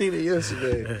just seen it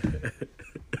yesterday.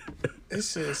 It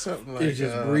said something like, It's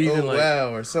just breathing oh, like-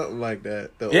 wow, or something like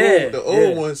that. The Yeah,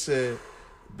 old one said,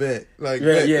 bet. Like, Yeah,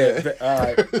 bet yeah. that.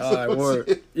 All right,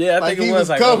 word. Yeah, I Like think he it was was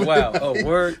like, coming. oh, wow. Oh,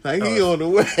 word. Like, he on the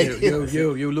way.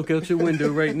 Yo, look out your window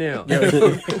right now.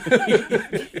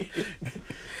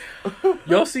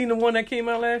 Y'all seen the one that came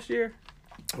out last year?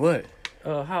 What?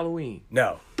 Halloween.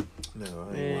 No. No, I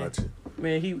ain't Man. watching.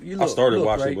 Man, you look, started look,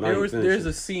 watching right? it, but I ain't There's finished it.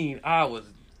 a scene I was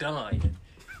dying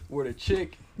where the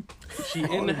chick, she in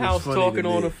the it was house funny to talking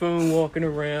on me. the phone, walking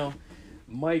around.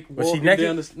 Mike Was she walking naked?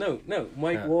 down the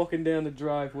Mike Yeah. walking down the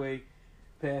driveway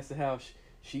past the house.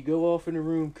 She go off in the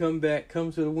room, come back,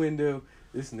 come to the window.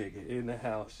 This nigga in the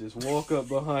house just walk up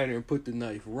behind her and put the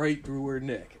knife right through her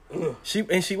neck. Ugh.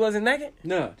 She wasn't naked?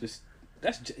 No, just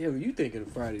yo. You thinking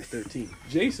of Friday the 13th?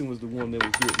 Jason was the one that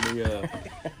was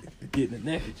getting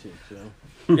the naked chick. So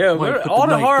Yo, Mike put the all the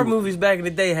knife horror through- movies back in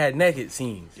the day had naked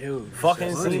scenes. yo, Fucking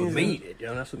that's what scenes. made it.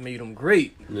 Yo, that's what made them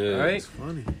great. Yeah. All right, It's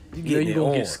funny.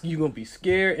 you gonna be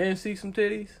scared and see some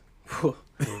titties.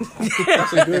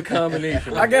 That's a good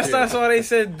combination. I guess right that's why they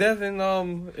said death and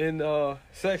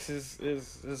sex is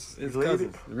Related?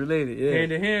 cousins. Related, there. yeah. Hand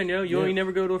to hand, yo. You Yeah. ain't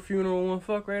never go to a funeral and one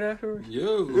fuck right afterwards.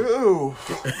 Yo. Ew.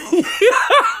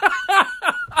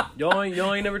 Y'all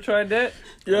ain't never tried that,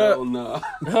 Yeah. Oh, nah.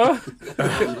 huh?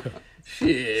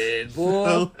 Shit,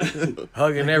 boy.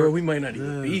 Hugging Bro, every, we might not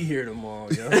even be here tomorrow,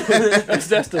 yo.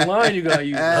 that's the line you gotta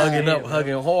use. hugging up, Damn,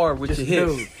 hugging hard with Just your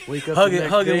know, hips. wake up Hugging, the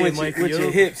next hugging day, with, Mikey, with yo.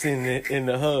 your hips in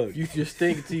the hug. You just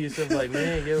thinking to yourself like,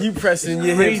 man, yo, You pressing it's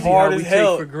your crazy hips hard how as we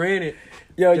hell. take for granted.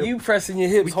 Yo, Yo, you pressing your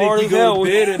We hips think hard you as hell go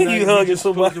to bed at when night, you and hugging you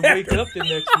supposed to somebody. wake up the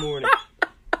next morning.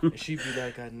 And she'd be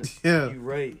like, I know. Yeah. You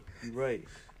right.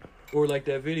 Or like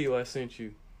that video I sent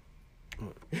you.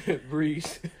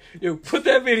 Breeze. Yo, put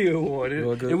that video on. You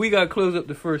wanna go- And we gotta close up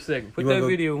the first segment. Put You wanna that go-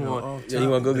 video No, on. off Yeah, you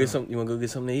want to go topic, get some? You want to go get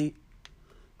something to eat?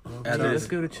 Off Yeah, topic. let's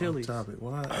go to Off Chili's. topic.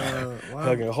 Why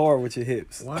Hugging hard with your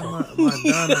hips. why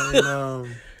Madonna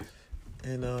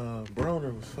and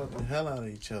Broner was fucking the hell out of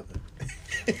each other?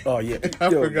 Oh yeah, I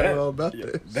Yo, forgot that, all about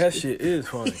that. that shit is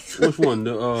funny. Which one?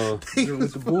 The Girl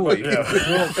with the boy.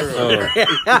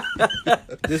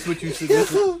 This what you say.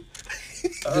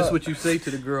 This what you say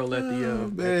to the girl at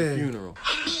the man. funeral.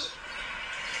 And me.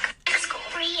 Let's go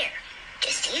over here.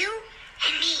 Just you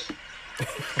and me.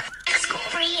 Let's go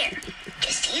over here.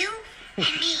 Just you and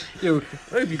me. Yo,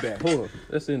 let me be back. Hold on.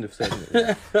 Let's end the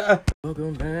segment.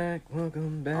 Welcome back. I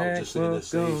was just saying that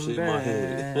same shit in my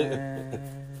head.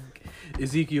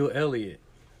 Ezekiel Elliott.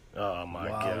 Oh my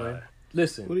god. What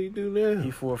Listen, do you do now? He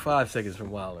 4 or 5 seconds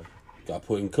from wilding. Got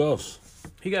put in cuffs.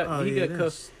 he got that's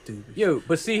cuffed. stupid. Yo,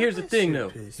 but see, here's the thing, though.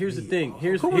 pissed Here's the me thing. off.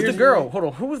 Here's Who was the here's girl? Hold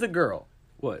on. Who was the girl?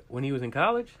 What? When he was in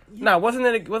college? Nah, wasn't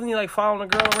he like following a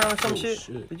girl around or some Oh, shit?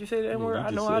 shit. Did you say the N word? you I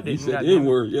just know said- I you didn't. said the Goddamn.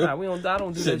 N-word, yeah. Nah, I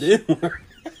don't do Said that shit. the N-word.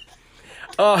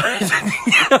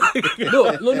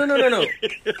 No.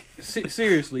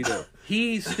 Seriously though,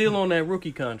 he's still on that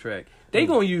rookie contract. They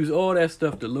gonna use all that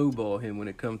stuff to lowball him when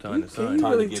it come time to Can sign. you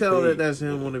Time to really get tell paid. that that's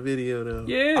him on the video though?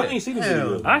 Yeah, I ain't seen the Hell.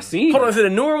 video. I seen. Hold on, it. is it a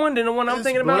newer one than the one I'm It's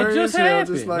thinking about? blurry It just as hell,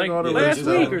 happened, just like like all the last rest of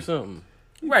week them. or something.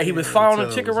 Right, he was can't following a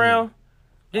tell chick it's around.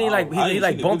 Then he I didn't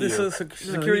like see the bumped video. into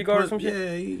security guard or some shit.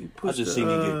 Yeah, he I pushed just seen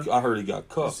he get. I heard he got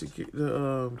cuffed.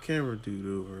 the camera dude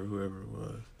over, whoever it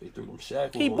was. They threw them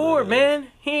shackles. He on bored, their ass. man.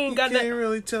 He ain't got Can't that.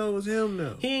 really tell it was him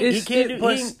though. He can't do.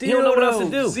 He don't know what else to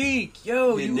do. Zeke,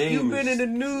 yo, Your you've name been is-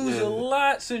 in the news yeah. a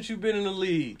lot since you've been in the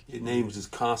league. Your name is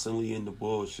just constantly in the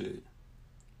bullshit.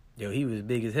 Yo, he was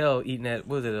big as hell eating that.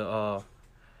 What was it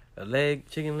a leg,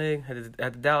 chicken leg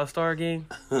at the Dallas Star game?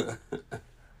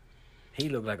 He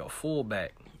looked like a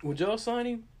fullback. Would y'all sign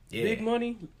him? Yeah. Big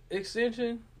money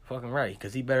extension. Fucking right,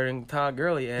 because he better than Todd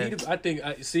Gurley. I think he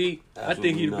the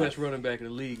Absolutely not. best running back in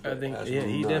the league. I think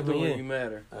Absolutely he not. That definitely don't is. even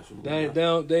matter. Absolutely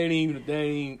not. They ain't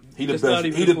even. He the that's not best.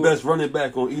 even He the for- best running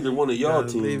back on either one of y'all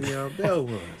teams. Le'Veon Bell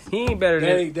was. He ain't better That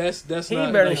than ain't, that's he not.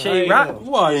 ain't better than like, Shady I Rock. ain't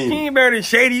know. Why He ain't ain't better than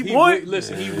Shady He boy.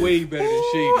 listen, he way better than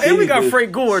Shady. And we got been-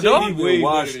 Frank Gore, Shady dog. been Way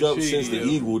washed better up than since Shady, the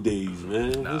yo. Eagle days,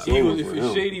 man. It's Eagles, over if for it's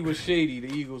him. Shady was Shady,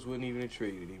 the Eagles wouldn't even have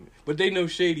traded him. But they know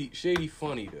Shady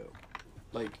funny though,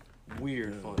 like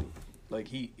weird funny. Like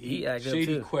he act up, Shady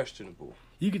too. questionable.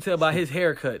 You can tell by his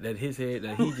haircut that his hair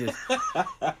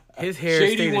his hair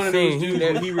Shady stayed one the of those same. dudes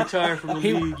when he retired from the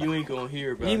league, you ain't gonna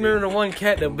hear about You him. remember the one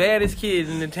cat, the baddest kid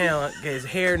in the town? His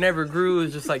hair never grew. It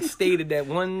was just like stayed at that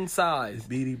one size.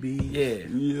 BDB. Yeah.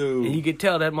 Yo. And you could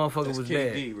tell that motherfucker That's was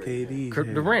KD bad. right KD. Kirk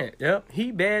yeah. Durant, yep.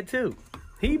 He bad too.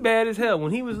 He bad as hell.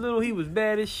 When he was little, he was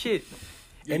bad as shit.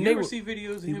 Yo, And you they ever were- see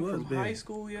videos of he him was from bad. high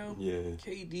school, yo? Yeah.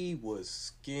 KD was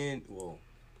skinned. Well,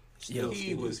 Still he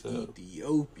skinny was as hell.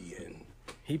 Ethiopian.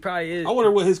 He probably is. I wonder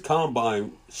what his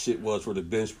combine shit was for the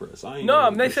bench press. I ain't No,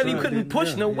 know. they said he right. couldn't push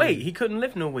Yeah, no yeah. weight. He couldn't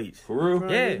lift no weights. For real?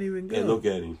 Probably Yeah. didn't even go. Yeah, look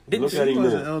at him. Didn't Look you- at He him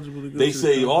wasn't now. eligible to go They to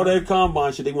say the all combine. that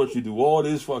combine shit, they want you to do all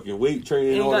this fucking weight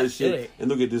training, Ain't all got- that shit, yeah. and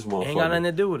look at this motherfucker. Ain't got nothing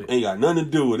to do with it. Ain't got nothing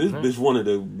to do with it. This bitch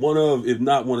one of, if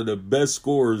not one of the best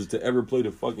scorers to ever play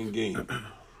the fucking game.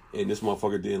 And this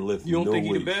motherfucker didn't lift. You don't no think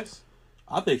he the weights. best?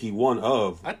 I think he one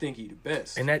of. I think he the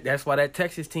best. And that's why that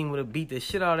Texas team would have beat the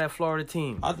shit out of that Florida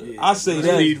team. I say Let's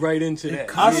that. lead right into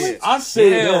that. I, Yeah. I say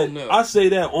Hell that. no. I say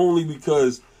that only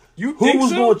because You who think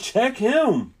was so? gonna check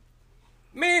him?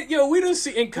 Man, yo, we done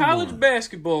see in college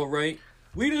basketball, right?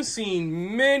 We done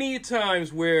seen many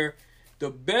times where the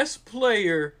best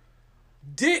player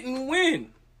didn't win.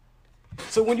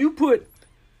 So when you put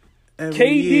Every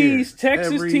KD's year.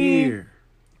 Texas Every team- year.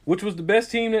 which was the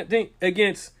best team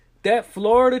against that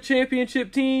Florida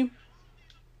championship team,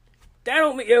 that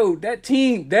don't mean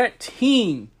that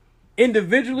team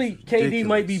individually KD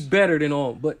might be Ridiculous. better than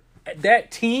all, but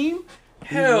that team,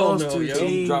 hell lost no, to a yo. He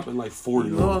team. dropping like 40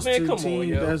 He on him. lost Man, to come a on, team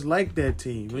yo. that's like that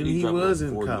team when he dropping was like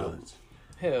in 40 on college. him.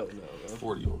 Hell no, yo.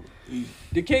 40 on him.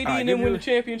 Did KD Alright, and them give win me- the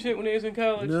championship when they was in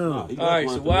college? No. He All right, left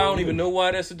so one why I after don't one. even know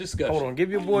why that's a discussion. Hold on,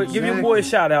 give your boy a Exactly.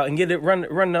 shout out and get it run the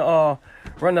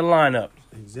lineup.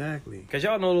 Exactly. Cause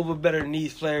y'all know a little bit better than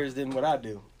these players than what I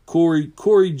do.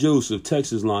 Corey Joseph,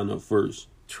 Texas lineup first.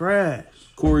 Trash.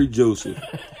 Corey Joseph.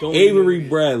 Don't Avery even-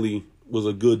 Bradley was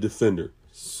a good defender.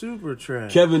 Super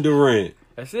trash. Kevin Durant.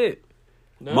 That's it.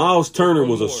 No, Miles Turner there's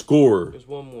was one a more. scorer. There's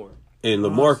one more. And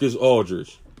LaMarcus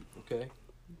Aldridge. Okay.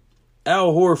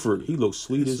 Al Horford. He looks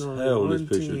sweet It's as only hell in this one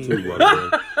picture, team. too, by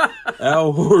the way.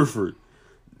 Al Horford.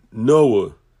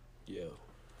 Noah. Yo.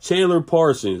 Chandler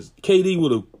Parsons. KD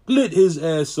would have lit his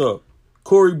ass up.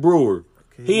 Corey Brewer.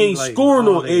 He ain't like scoring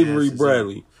all on their Avery asses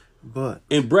Bradley. But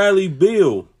And Bradley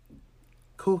Beal.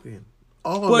 cooking.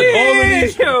 All But of all it. of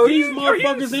these, yo, these are you motherfuckers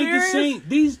ain't the serious? same.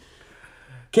 These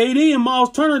KD and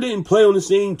Miles Turner didn't play on the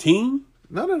same team.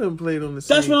 None of them played on the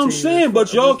same That's what I'm team. saying.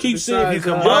 But y'all keep saying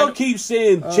Besides, y'all keep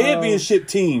saying championship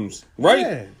teams, right?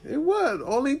 Yeah, it was.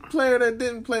 Only player that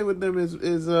didn't play with them is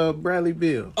Bradley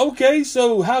Beal. Okay,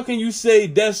 so how can you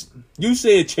say you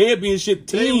said championship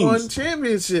They won teams?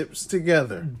 championships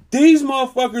together. These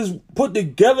motherfuckers put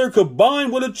together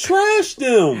combined would have trashed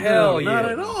them. Hell Not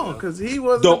yeah. at all, because he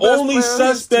wasn't The the best only player on his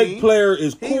suspect team. player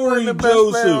is He Corey wasn't the best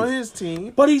player on Joseph. his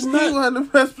team. But he's He not. wasn't the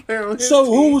best player on his So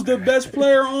team. who was the best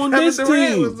player on Kevin this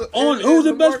Durant team? was and Who's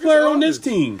the best LaMarcus player on this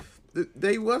Aldridge. team?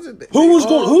 They wasn't. Who's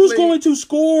they going to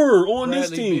score on this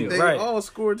Bradley team? Beal. They Right. all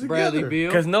scored Bradley together.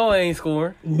 Beal. Cause Noah ain't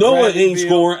scoring. Noah Bradley ain't Beal.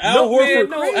 scoring. Al No, Horford. man,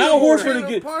 no, Al he's Horford scoring.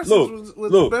 again. Parsons Look,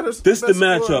 was the better- this the best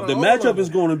scorer matchup. The of all matchup of is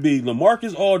them. going to be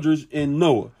LaMarcus Aldridge and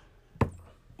Noah.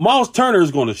 Miles Turner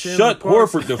is going to shut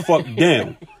Parsons. Horford the fuck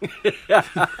down.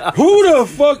 Who the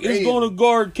fuck is going to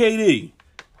guard KD?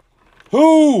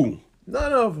 Who?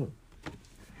 None of them.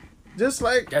 Just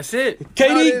like That's it. How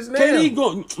it is now. KD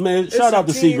going, man, shout a out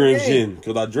to team Seagram's game. Gin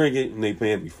because I drink it and they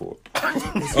paying me for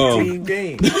it. team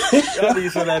game. Y'all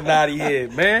need some of that naughty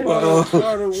head, man.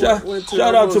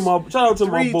 Shout out to my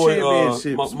three boy,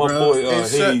 championships, my bro, boy and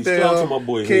shut Hayes. Shout out to down my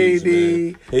boy KD Hayes,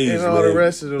 man. Hayes, and all the man.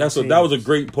 rest of them That was a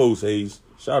great post, Hayes.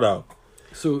 Shout out.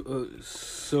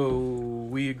 So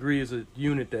we agree as a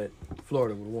unit that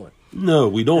Florida would have won. No,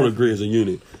 we don't agree as a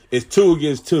unit. It's 2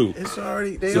 against 2. It's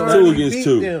already they So already 2 against beat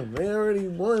 2. them. They already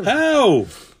won. How?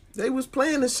 They was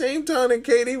playing the same time that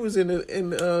KD was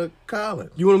in college.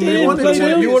 You want to They move on to didn't the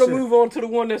play one? You want to championship. move on to the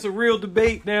one that's a real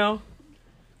debate now?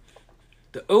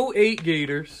 The 08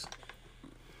 Gators,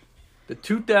 the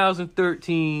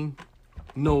 2013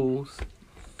 Noles,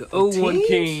 the 01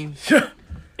 Kings,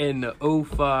 and the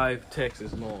 05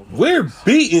 Texas Longhorns. We're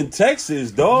beating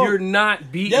Texas, dog. You're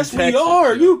not beating Yes, Texas. we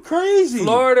are. yo. You crazy.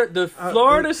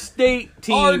 Florida State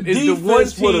Our team is the one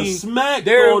defense would've team. smacked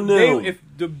on them.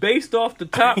 Based off the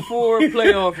top 4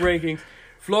 playoff rankings,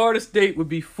 Florida State would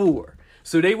be 4.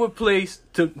 So they would place,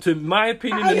 to my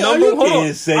opinion, the number. You Hold can't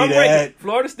on, say I'm that. ranking.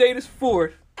 Florida State is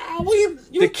 4th.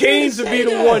 The Canes would be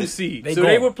the 1 seed. So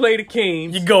they would play the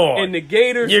Canes. You're gone. And the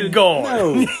Gators. You're gone.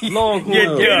 No. Longhorns.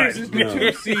 You're Gators done. is the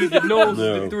 2 seed. The Noles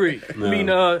is the 3. No. I mean,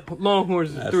 Longhorns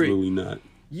is the 3. Absolutely not.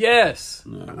 Yes.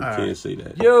 No, we can't say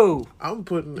that. Yo. I'm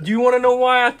putting. Do you want to know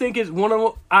why I think it's one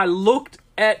of? I looked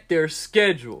at their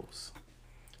schedules,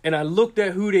 and I looked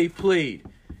at who they played.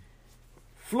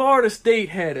 Florida State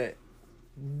had a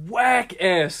whack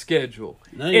ass schedule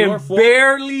That ain't our and fault.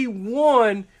 barely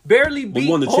beat.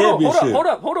 won the hold championship.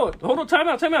 on.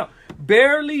 Time out.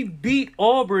 Barely beat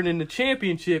Auburn in the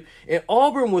championship, and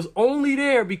Auburn was only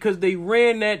there because they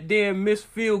ran that damn missed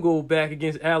field goal back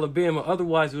against Alabama.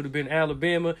 Otherwise, it would have been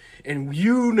Alabama, and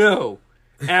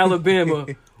Alabama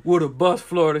would have bust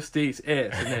Florida State's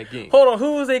ass in that game. Hold on,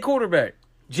 who was their quarterback?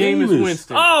 Jameis Jameis.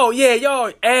 Winston. Oh yeah, y'all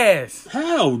ass.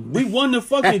 How? We won the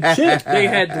fucking chip. They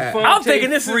had I'm thinking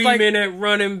Devontae this is Freeman at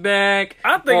running back.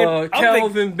 I'm thinking-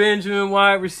 Calvin Benjamin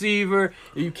wide receiver.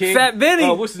 You can't. Fat Benny.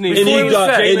 What's his name? And he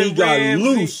got Jalen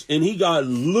Ramsey.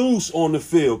 loose on the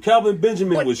field. Calvin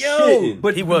Benjamin was shitting.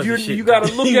 But He was shitting. you got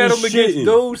to look He at was him against shitting.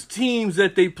 those teams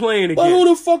that they playing But who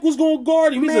against. the fuck was gonna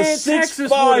guard him? He's a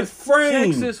 6'5"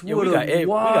 frame. Texas Yo, we would got have Ed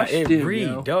washed him. Reed,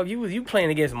 yo. dog. You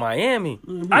playing against Miami?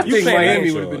 I You think playing Miami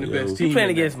against would have been the y'all, best yo. team. You playing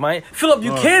against Miami? Philip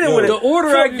Buchanan yo. would The have. order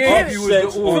I gave you was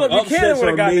Upsets the order. Philip Buchanan upsets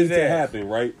would've are got made his to ass. happen,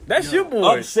 right? That's your boy.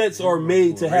 Upsets are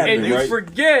made to happen, And you right?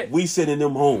 forget. We sending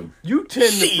them home. You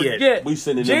tend to Shit. forget. We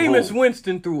sending them Jameis home.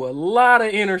 Winston threw a lot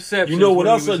of interceptions. You know what when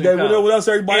else? He was in You know college. what else?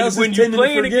 Everybody And else when is you tending to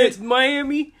playing forget. against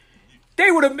Miami, they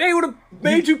would have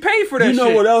made you pay for that. You know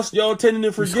shit. what else y'all tending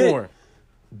to forget? Scoring.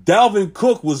 Dalvin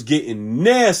Cook was getting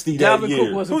nasty that Dalvin year.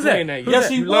 Cook wasn't Who's that? playing that year. Yes,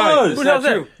 he You lied. was. That's Who not the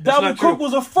hell's true. that? That's Dalvin not Cook true.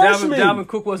 was a freshman. Dalvin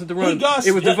Cook wasn't the runner. He got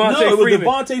It was no, Devontae it was Freeman.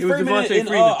 Devontae It was Freeman. Devontae And,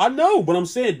 Freeman. I know, but I'm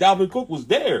saying Dalvin Cook was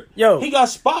there. Yo. He got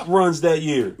spot runs that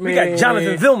year. We got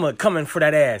Jonathan Vilma coming for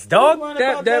that ass, dog.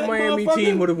 That Miami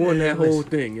team would have won that whole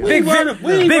thing. yo. Big Vince,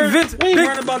 Big Vince, We ain't Big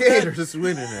running about that. Gators is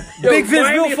winning that. Yo, Big Vince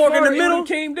Miami and Wilfork in the Florida, it middle. would've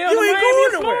came down You to ain't Miami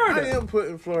going and nowhere. I Florida. am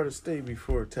putting Florida State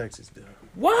before Texas, though.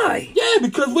 Why? Yeah,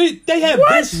 because they had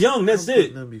Vince Young. That's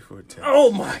it. None before Texas.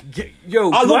 Oh my god, yo!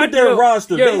 I look at their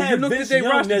roster. Yo, They you had looked Vince at their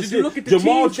Young. roster. That's Did you it. look at the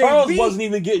Jamal teams they Charles beat? wasn't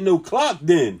even getting no clock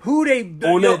then. Who they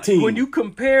on that team. When you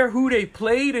compare who they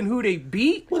played and who they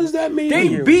beat, What does that mean?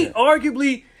 they beat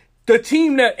arguably the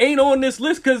team that ain't on this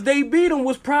list because they beat them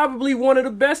was probably one of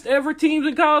the best ever teams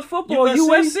in college football.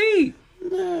 USC.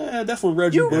 Nah, that's when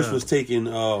Reggie Bush was taking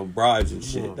bribes and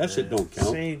shit. That shit don't count.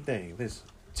 Same thing. Listen,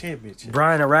 championship.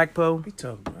 Brian Arakpo. We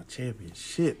talking about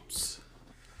championships.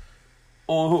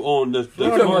 On the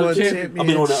Florida won on the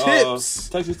championships.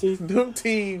 Texas team. Them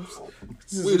teams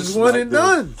We'd is have one smacked and them.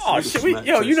 done. Oh We'd shit, have smacked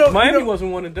yo, you Texas. know, Miami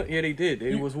wasn't one and done. Yeah, they did.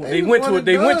 They went was to one and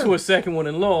they went done. to a second one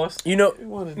and lost. you know.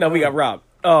 won it No, we got robbed.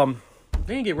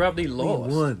 They didn't get robbed. They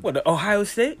lost. Won. What? The Ohio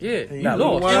State? Yeah, you they know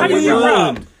lost. why How we you get won?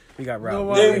 robbed? We got You know robbed.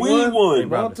 why And we won.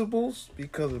 Multiples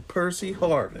because of Percy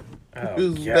Harvin. Oh,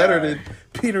 Who's God. better than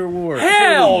Peter Ward.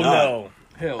 Hell not. no.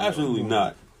 Hell, no. Absolutely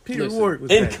not. Peter Listen, Ward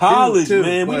was In that college, dude, too,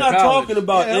 man. We're but- not college. talking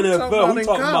about Yeah, I'm NFL. talking about We're in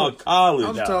talking about college.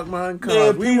 I'm talking about in Man,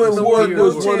 college. We Peter wouldn't have Ward won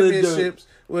those was one of the- championships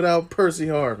without Percy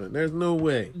Harvin. There's no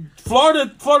way.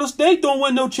 Florida State don't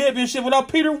win no championship without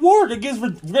Peter Ward against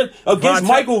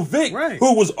Michael Vick, Right.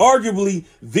 who was arguably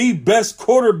the best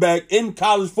quarterback in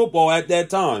college football at that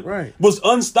time. Right. Was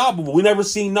unstoppable. We never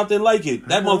seen nothing like it.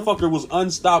 That motherfucker was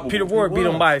unstoppable. Peter Ward beat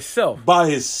him by himself. by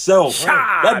himself.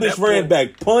 Right. That bitch That ran boy.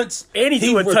 back punts. And he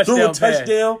threw a threw touchdown a pass.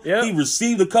 touchdown. Yep. He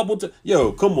received a couple.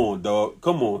 Yo, come on, dog.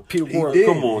 Come on. Peter He Ward. did.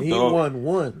 Come on, he dog. won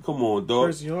one. Come on, dog.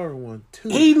 Percy Harvin won two.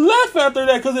 He left after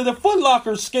that because of the Foot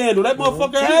Locker scandal. That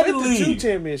motherfucker had to He went to two leave.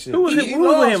 championships. Who was it? He Who was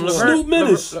with lost him? one. Laverne? Snoop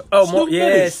Minnis. Oh, Snoop yeah,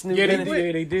 Minnis. Snoop Yeah, Minnis.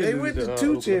 they did. They lose went to to, two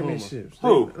Oklahoma. championships.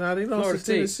 Who? Now they Florida lost to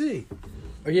State. Tennessee.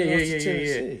 Oh, yeah. Lost to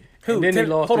Tennessee. Who? And then they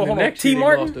lost Hold in on, the hold on. next T. year, they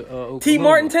Martin? lost to, T. Oklahoma.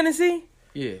 Martin, Tennessee?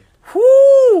 Yeah.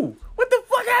 Whoo! What the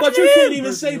fuck happened But to you him? can't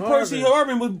even say Percy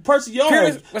Harvin was Percy. Y'all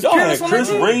had Was Pierce on Chris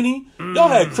that team? Rainey. Y'all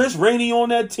had Chris Rainey on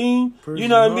that team. Percy You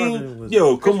know what I Harvin mean? was-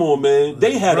 Yo, come on, man.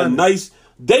 They had a running. nice.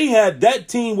 They had that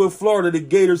team with Florida. The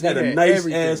Gators had They a had nice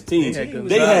everything. ass team. They had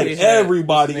They had Gonzalez,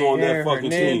 everybody Aaron on that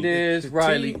fucking team. Hernandez,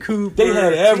 Riley team- Cooper. They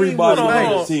had everybody Hold on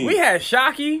on. that team. We had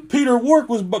Shockey. Peter Warwick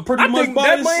was pretty I much think by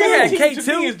that Miami had himself. team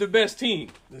to K2. me is the best team.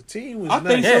 The team was I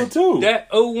think nice. so too. That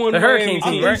 01 The Hurricane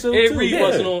Miami team, right? so, Ed too, Reed yeah.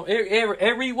 wasn't on.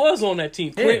 Ed Reed was on that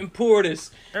team. Yeah. Clinton Portis.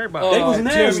 Everybody. They was Tim-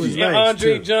 nasty. was yeah, nice,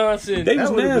 Andre too. Johnson. They That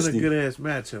was would have been nasty. a good ass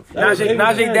matchup. That was- Najee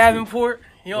nasty. Davenport.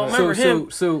 You don't remember him?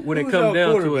 So when Who it was come y'all down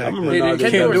to it, quarterback? I remember it- Najee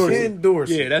Ken Davenport. Ken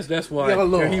Dorsey. Yeah, that's why Y'all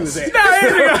where lost. he was at.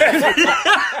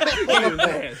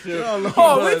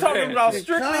 Oh, we're talking about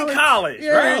strictly college,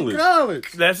 Yeah, right? College. college.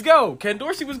 Let's go. Ken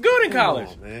Dorsey was good in college.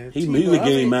 Come on, man. He Tebow, was a how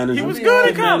game many- manager. He was good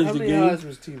in college. How Managed the many game.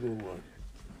 Heisman's Tebow won?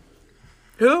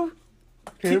 Who?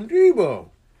 Tim Tebow.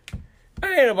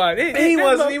 Ain't nobody. He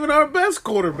wasn't even our best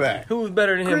quarterback. Who was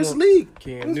better than him? Chris Leak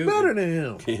Cam was Newton. better than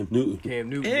him. Cam Newton. Cam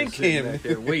Newton And was sitting Cam back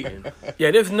there waiting. Yeah,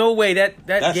 there's no way that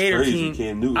That's Gator crazy. team.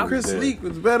 Cam Newton. was Chris there. Leak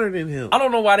was better than him. I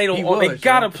don't know why they don't. He They was,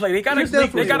 gotta yeah. play. They gotta. He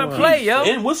definitely They gotta was. play, yo.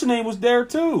 And what's the name was there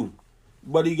too,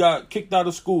 but he got kicked out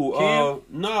of school. Cam?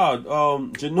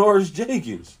 Janoris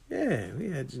Jenkins, Yeah, we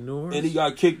had Janoris. and he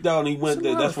got kicked out. and he went Some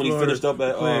there. other That's when he Florida finished up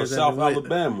at players that South went-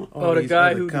 Alabama. Oh, the these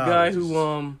guy other who colleges.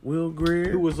 Will Greer.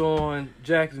 who was on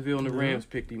Jacksonville and the Rams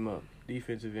picked him up,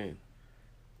 defensive end.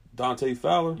 Dante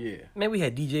Fowler. Yeah. Man, we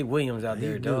had DJ Williams out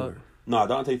there, dog. Nah,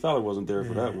 Dante Fowler wasn't there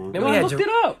for that one. Man, No, we I had looked Jer-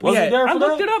 it up. Was he there I for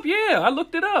looked that? it up. Yeah, I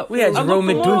looked it up. We had I Jerome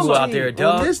looked along. McDougal out there, on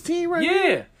dog. this team right here.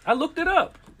 Yeah, I looked it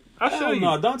up. I'll show Hell you.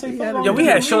 no, Dante Fowler. Yo, we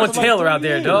had Sean Taylor out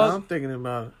there, years. dog. I'm thinking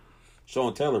about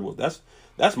Sean Taylor was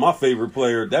that's my favorite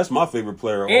player. That's my favorite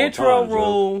player of all Antrell time. Joe.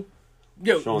 Roll.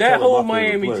 Yo, Sean that Taylor, whole my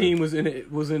favorite Miami player. team was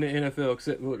in the NFL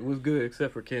except was good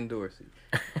except for Ken Dorsey.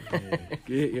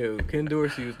 Yo, Ken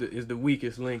Dorsey is the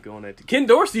weakest link on that team. Ken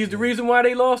Dorsey is the reason why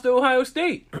they lost to Ohio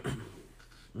State.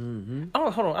 Hold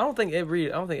on. I don't think Ed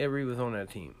Reed was on that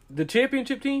team. The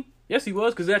championship team? Yes, he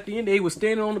was, because at the end they was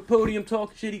standing on the podium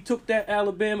talking shit. He took that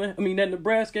that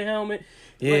Nebraska helmet.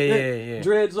 Yeah, yeah.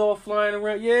 Dreads all flying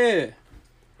around. Yeah.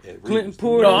 Yeah, Reed Clinton was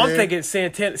Porter. No, I'm man. thinking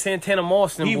Santana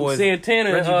Moss and He boys. was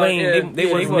Santana. Reggie Wayne, they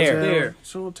wasn't wasn't there. there.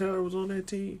 Sean Taylor was on that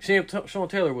team. Sean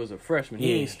Taylor was a freshman.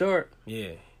 He Yeah. didn't start. Yeah,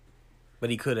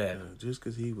 but he could have. Just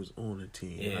because he was on the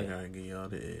team, Yeah. I gotta give y'all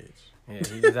the edge. Yeah,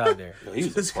 he was out there. Yo, he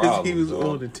was Just a 'cause problem, he was dog.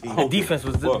 on the team. I don't Defense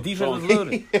give was a fuck. defense was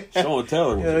loaded. Sean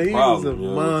Taylor was Yeah, a he problem. was a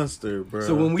yo. monster, bro.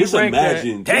 So when we Just rank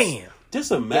imagine. Damn. Just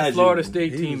that imagine. Florida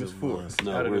State He team was is a fourth. monster.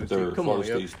 No, out of we're the third. team. Come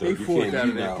Florida on, yo. State's They third. You fourth can't out beat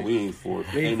of that now. team. We ain't fourth.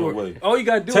 They Ain't no fourth. way. All you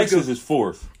gotta do Texas is is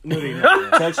fourth. no, they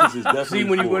not. Texas is definitely See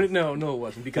when you fourth. went it? No, it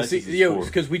wasn't because Texas is yo, fourth.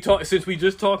 because since we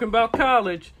just talking about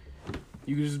college,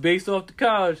 you just based off the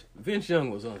college. Vince Young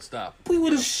was unstoppable. We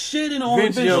would have shitting on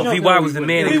Vince Vince Young. Young. VY was the man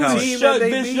We in would have college. Team shut that they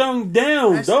Vince beat? Young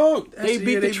down, dog. They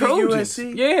beat the beat Trojans.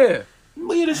 USC? Yeah,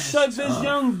 We would have shut Vince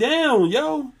Young down,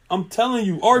 yo. I'm telling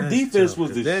you, our That's defense tough, was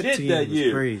 'cause the that shit team that was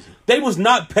year. crazy. They was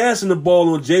not passing the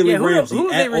ball on Jalen Yeah, Ramsey who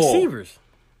was at their all. receivers?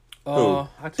 I tell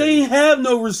They you, ain't have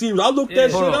no receivers. I looked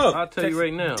that shit hold on. up. I'll tell you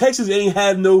right now. Texas ain't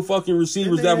have no fucking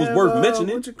receivers They that was have, worth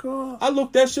mentioning. What you call? I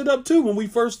looked that shit up too when we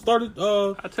first started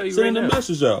tell you sending right the now.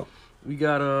 message out. We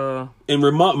got And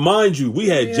mind you, we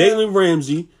had Yeah. Jalen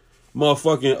Ramsey,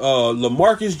 motherfucking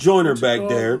LaMarcus Joyner back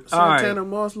there. Santana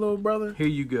Moss, little brother. Here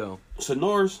you go.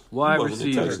 Sonoris, Wide he wasn't in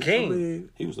receiver. Texas. King.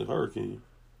 He was a Hurricane.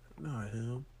 Not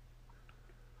him.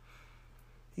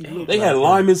 He looked They like had him.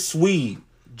 Lyman Swede.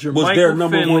 Was their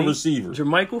number one receiver.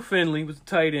 Jermichael Finley was the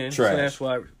tight end. Trash. /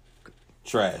 wide.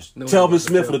 Trash. No, he Telvin wasn't.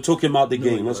 Smith would have took him out the No,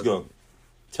 game. he Let's go.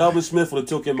 Telvin Smith would have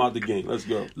took him out the game. Let's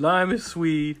go. Lyman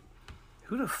Swede.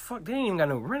 Who the fuck? They ain't even got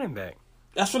no running back.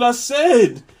 That's what I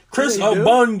said. Chris Yeah, they do.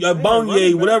 Abonye, They had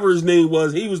running whatever his name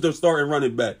was, he was the starting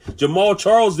running back. Jamal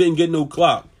Charles didn't get no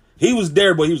clock. He was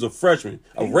there, but he was a freshman,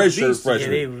 a redshirt beast. Yeah, freshman.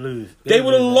 they would lose. They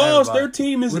would have lose lost. everybody. Their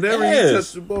team is Whenever he ass.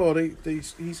 touched the ball,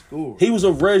 he scored. He was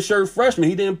a redshirt freshman.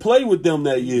 He didn't play with them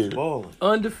that year. balling.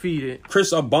 Undefeated.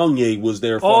 Chris Abonye was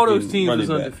their All fucking those teams running was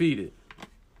back. undefeated.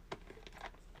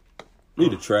 We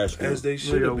the trash them. As they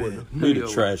should have been. We the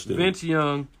trash them. Vince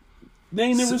Young. They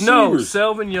ain't the receivers. No,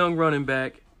 Selvin Young running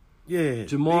back. Yeah.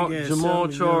 Jamal big ass Jamal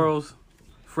Selma Charles,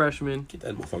 freshman. Get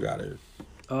that motherfucker out of here.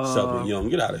 Selvin Young,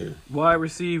 get out of here. Wide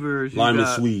receivers. You Lyman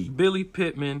got Swede. Billy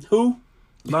Pittman. Who?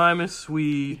 Lyman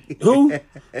Swede. Who?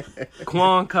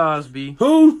 Quan Cosby.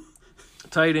 Who?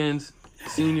 Tight ends.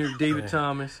 Senior David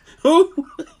Thomas. Who?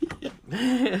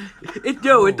 It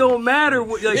don't matter.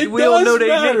 Like, It we don't know does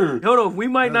their matter. name. Hold on, we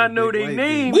might not know big their white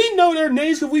names. We know their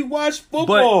names because we watch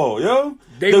football, yo.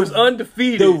 They was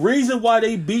undefeated. The reason why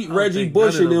they beat Reggie think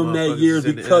Bush none and of them them that year is motherfuckers is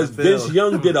in the because NFL. Vince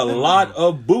Young did a lot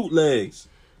of bootlegs.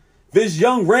 Vince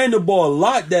Young ran the ball a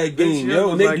lot that game, Young yo.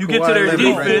 was And they, like you get to Kawhi their Leonard they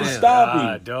right couldn't defense. now.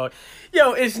 stop him. Dog.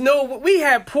 Yo, it's no. We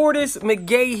had Portis,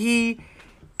 McGahee,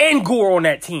 and Gore on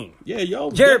that team. Yeah,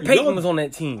 y'all. Jared y'all- Payton was on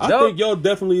that team. I dog. think y'all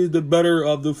definitely is the better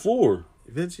of the four.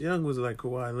 Vince Young was like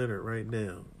Kawhi Leonard right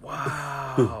now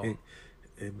Wow.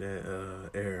 in that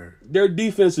era. Their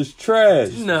defense is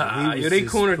trash. Nah, He was yo, they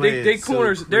just corners. playing They so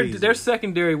corners. crazy. Their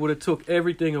secondary would have took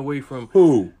everything away from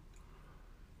Who?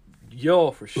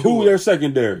 y'all for sure. Who their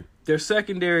secondary? Their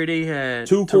secondary, they had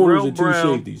Two corners Terrell and two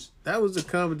Brown. safeties. That was the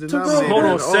common Hold denominator. Hold on,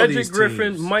 in all Cedric these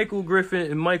Griffin, teams. Michael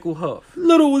Griffin, and Michael Huff.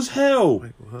 Little as hell.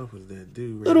 Michael Huff was that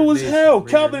dude. Little as Raider hell. Nation,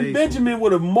 Calvin Raider Nation. Benjamin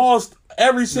would have mossed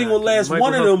every single last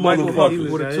one of them Michael Huff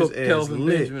motherfuckers. would have His took ass Kelvin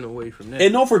lit. Benjamin away from that.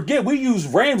 And don't forget, we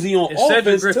used Ramsey on And Cedric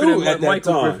offense Griffin too and at that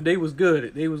Michael time. Griffin, they was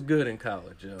good. They was good in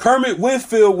college. Yo. Kermit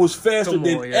Winfield was faster Come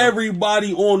than on, yo.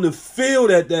 everybody on the field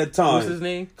at that time. What's his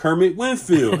name? Kermit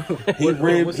Winfield.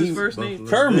 What's his first name?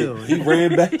 Kermit. He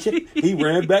ran back. He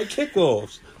ran back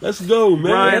kickoffs. Let's go, man.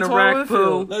 Brian That's all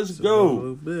Let's Arakpo.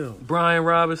 Buffalo go. Bill. Brian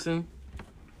Robinson.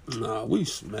 Nah, we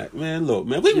smack, man. Look,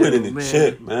 man, we winning the man.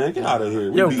 chip, man. Get out of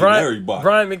here. We Yo, beating Brian, everybody.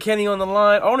 Brian McKinney on the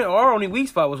line. Our only weak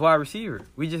spot was wide receiver.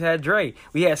 We just had Dre.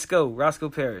 We had Roscoe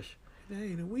Parrish. That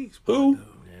ain't a weak spot, Who?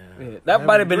 though. Yeah, that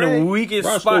might have been Dre. the weakest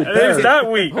Roscoe spot. Parrish. It's that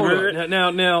weak. Hold Hold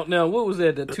on. Now, what was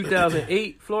that? The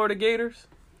 2008 Florida Gators.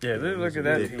 Yeah, look at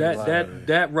that.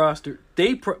 That roster.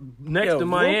 Next Yo, to look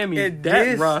Miami, at that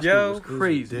this, roster yo. was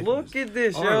crazy. Ridiculous. Look at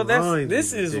this, Our yo. lines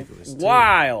This was is ridiculous, too.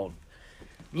 wild.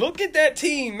 Look at that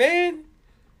team, man.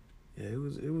 Yeah, it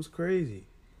was crazy.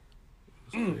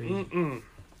 It was crazy.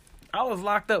 I was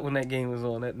locked up when that game was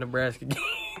on, that Nebraska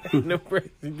game.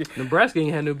 Nebraska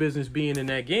ain't had no business being in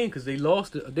that game because they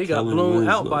lost. They got Kellen blown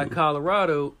out Winslow. by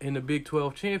Colorado in the Big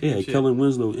 12 Yeah, championship. Kellen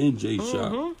Winslow and Jay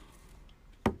Shot.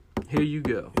 Here you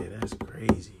go. Yeah, that's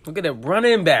crazy. Look at that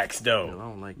running backs, I though.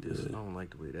 don't like this. I don't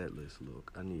like the way that list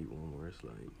look. I need one where it's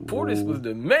like Portis was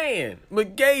the man.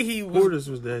 McGahee was. Portis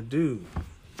was that dude.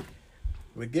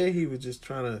 McGahee was just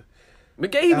trying to.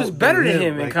 McGahee was outdo better than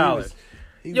him Like, in college.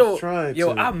 He Yo, was trying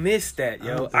yo, to. I missed that,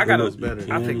 yo. I I gotta. was better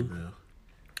than I him think. now.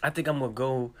 I think I'm gonna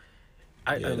go.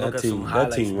 I Yeah, look that at some team,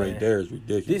 highlights, that team man. right there is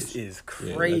ridiculous. This is Yeah,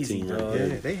 that crazy, team right dog. there.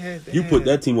 Yeah, they had. You put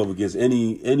that team up against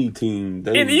any team.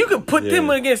 And you could put them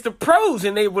yeah. against the pros,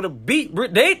 and they would have beat.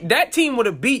 That team would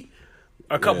have beat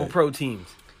a couple Yeah. pro teams.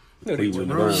 Cleveland Jerome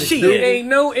Browns. Shit, Dude. it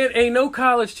ain't no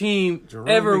college team Jerome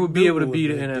ever would be able to McDougal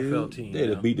beat was an that NFL dude. team. They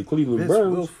yo. beat the Cleveland Vince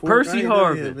Browns. Wilfork. Percy I ain't never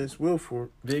Harvin. had Vince Wilfork.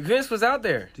 Big Vince was out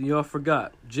there. Y'all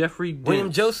forgot Jeffrey William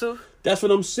Dents. Joseph. That's what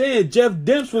I'm saying. Jeff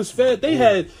Demps was fat. They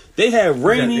had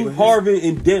Rainey, Harvin,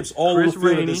 and Demps all Chris on the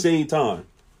field at Rainey. the same time.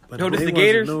 But Yo, this they the wasn't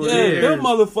Gators? nowhere Yeah, near them as-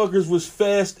 motherfuckers was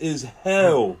fast as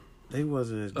hell. They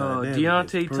wasn't as dynamic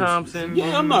Deontay as Percy. Thompson.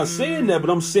 Yeah, I'm not saying that, but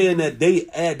I'm saying that they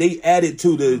added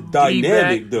to the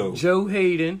dynamic D-back, though. Joe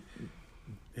Hayden.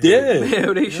 Yeah.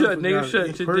 Yeah, they I shut forgot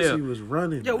shit Percy down. was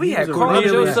running. Yo, we He had was a Carl running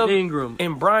Cornelius back. Joseph. Ingram.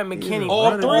 And Brian McKinney. All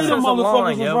three of them Offensive motherfuckers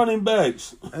line, was yo. running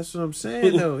backs. That's what I'm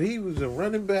saying though. He was a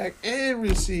running back and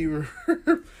receiver,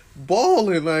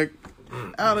 balling like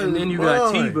out of And his then you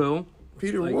got mind. Tebow.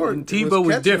 Peter Like, Ward. and Tebow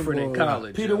was catching different the in ball.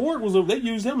 college. Peter Ward they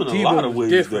used him in a Tebow lot of was ways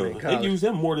different though. in They college. used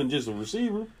him more than just a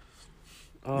receiver.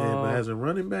 Yeah, but as a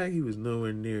running back, he was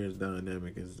nowhere near as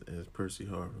dynamic as Percy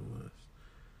Harvin was.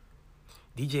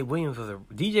 DJ Williams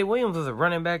was a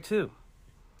running back too.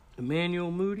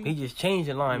 Emmanuel Moody. He just changed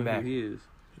the I don't know who linebacker. he is.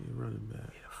 He a running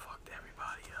back. Fucked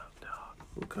everybody up, dog.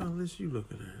 What kind of list you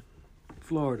looking at?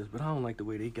 Florida's, but I don't like the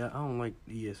way they got. I don't like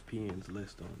ESPN's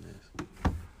list on this.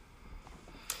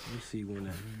 Let me see when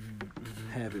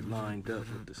I have it lined up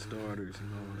with the starters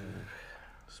and all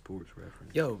that. Sports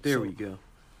reference. Yo, There so- we go.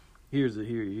 Here.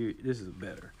 This is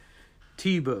better.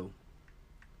 Tebow,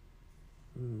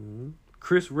 Mm-hmm.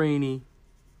 Chris Rainey,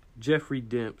 Jeffrey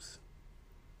Demps,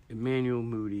 Emmanuel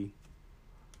Moody,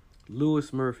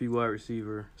 Lewis Murphy, wide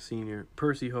receiver, senior,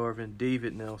 Percy Harvin,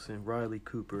 David Nelson, Riley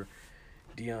Cooper,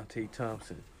 Deontay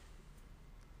Thompson.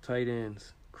 Tight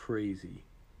ends, crazy.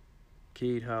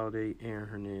 Cade Holiday, Aaron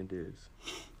Hernandez.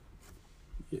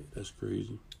 Yeah, that's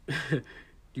crazy.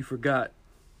 You forgot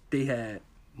they had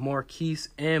Marquise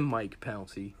and Mike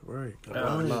Pouncey. Right. The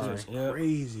Oh, line line. is just Yep.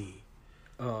 crazy.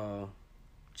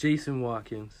 Jason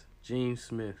Watkins, James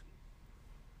Smith,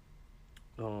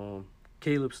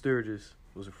 Caleb Sturgis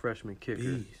was a freshman kicker.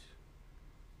 Beast.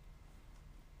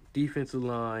 Defensive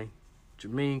line,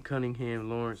 Jermaine Cunningham,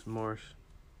 Lawrence Marsh,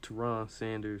 Teron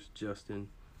Sanders, Justin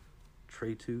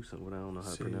Tretus, and what I don't know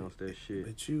how to pronounce that shit.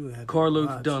 But you had to Carlos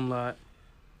watch. Dunlop.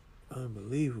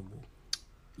 Unbelievable.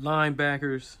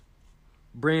 Linebackers,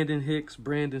 Brandon Hicks,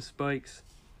 Brandon Spikes.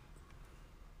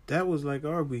 That was like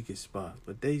our weakest spot,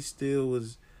 but they still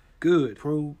was Good.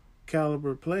 pro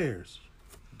caliber players.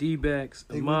 D-backs,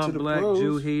 They went to Ahmad the Black, pros.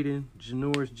 Joe Hayden,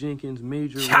 Janoris Jenkins,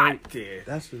 Major Shot White. there.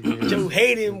 That's what made Joe us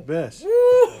Hayden. the best. Woo!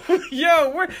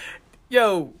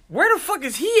 Where the fuck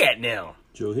is he at now?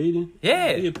 Joe Hayden?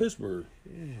 Yeah. He in Pittsburgh.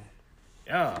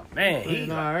 Oh man, He's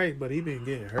he all right, but he been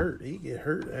getting hurt. He get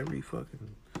hurt every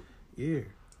fucking year.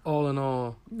 All in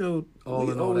all, You know, all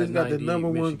we in all, always that got the 98 number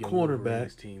one Michigan Wolverines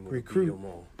cornerback team would recruit beat 'em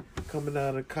all. coming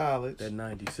out of college. That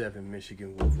 97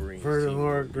 Michigan Wolverines Vernon team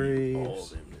would beat Hargreaves. all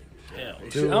them niggas. hell, They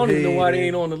Joe should- I don't even know why they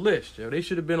Hayden. ain't on the list, Joe. They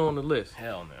should have been on the list.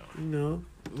 hell no, You know,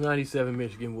 97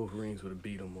 Michigan Wolverines would have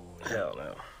beat them all. hell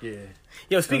no. Yeah.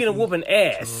 Yo, speaking of whooping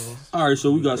ass, All right,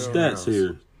 so we got Girl stats House.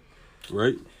 here,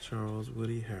 right? Charles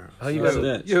Woody Harris. how you What's got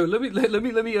that? Yo, let me it's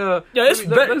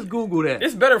let's Google that.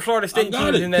 it's better Florida State I got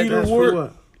teams it. than that. Peter That's Ward. for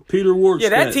what? Peter Ward Yeah,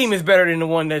 that stats. team is better than the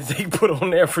one that they put on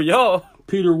there for y'all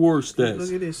Peter Ward Look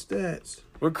stats. at his stats.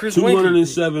 with Chris Winky.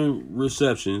 207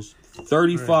 receptions,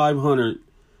 3,500,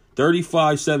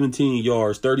 3,517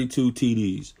 yards, 32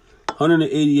 TDs,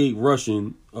 188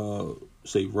 rushing,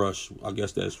 I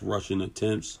guess that's rushing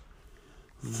attempts,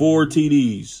 4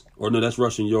 TDs, or no, that's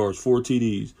rushing yards, 4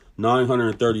 TDs,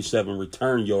 937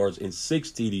 return yards, and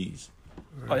 6 TDs.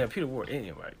 Oh yeah, Peter Ward.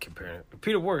 Anybody comparing it?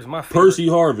 Peter Ward is my favorite. Percy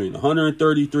Harvin,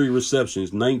 133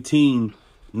 receptions,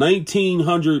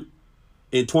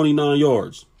 1,929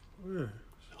 yards.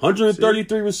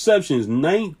 133 receptions,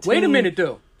 19. Wait a minute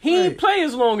though. He ain't Right. play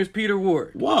as long as Peter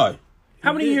Ward. Why?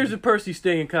 How many didn't. years did Percy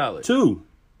stay in college? 2,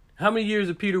 How many years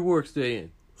did Peter Ward stay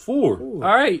in? 4. All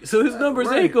right, so his numbers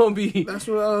Right. ain't gonna be. That's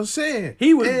what I was saying.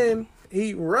 He was- and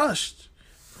he rushed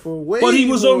for way. But he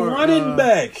was a more, running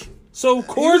back. So of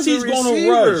course he was he's a going to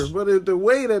receiver, rush. But the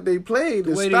way that they played,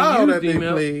 the way style used that they him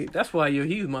out. played. That's why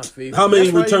he's my favorite. How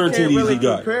many that's why you return can't TDs really he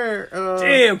got? compare,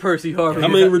 Damn, Percy Harvin. How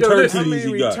many Yo, return listen, TDs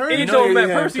he got? It He don't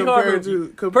matter. Percy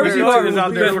Harvin. Percy Harvin's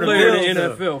out there for the player in the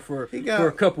NFL for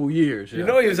a couple years. You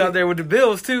know he was out there with the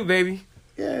Bills too, baby.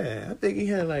 Yeah, I think he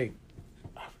had like.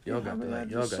 y'all got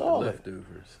the solid.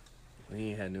 leftovers. We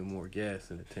ain't had no more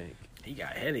gas in the tank. He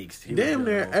got headaches. He Damn was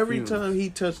near on every fumes. time he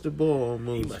touched the ball,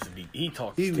 almost. must be. He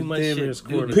talks He too was much damn near shit.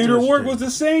 scored a Peter Ward touchdown. was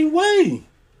the same way.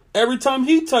 Every time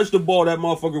he touched the ball, that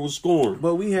motherfucker was scoring.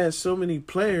 But we had so many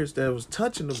players that was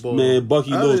touching the ball. Man,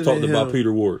 Bucky other Lewis than talked about him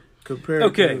Peter Ward. Compared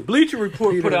Okay, to Bleacher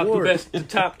Report Peter put out Ward. the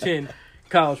top 10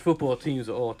 college football teams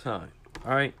of all time.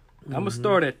 All right, I'm gonna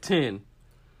start at 10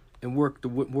 and work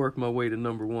my way to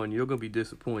number 1. You're gonna be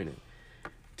disappointed.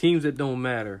 Teams that don't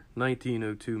matter: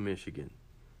 1902 Michigan,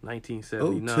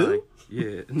 1979. 02?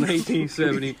 Yeah,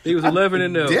 1970. They was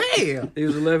 11-0. Damn. They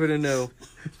was 11-0.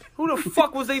 Who the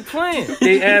fuck was they playing?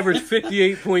 They averaged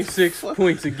 58.6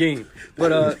 points a game. But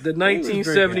the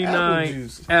 1979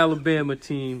 Alabama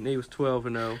team, they was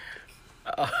 12-0.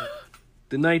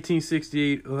 The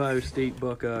 1968 Ohio State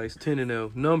Buckeyes,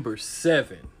 10-0. Number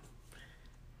 7.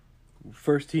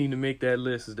 First team to make that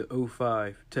list is the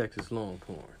 05 Texas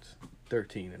Longhorns,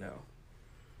 13-0.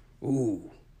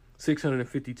 Ooh,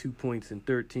 652 points in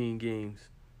 13 games.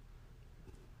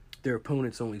 Their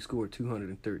opponents only scored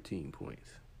 213 points.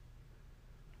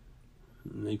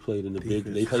 And they played in the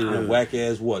They played in a whack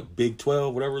ass Big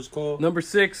 12, whatever it's called. Number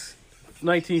 6,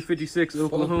 1956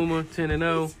 Oklahoma,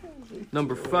 10-0.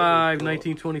 Number 5,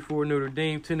 1924 Notre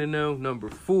Dame, 10-0. Number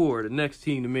 4, the next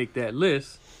team to make that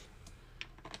list,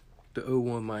 the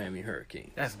 01 Miami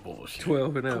Hurricanes, That's bullshit.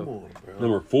 12-0. Come on, bro.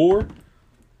 Number 4.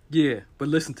 Yeah, but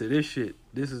listen to this shit.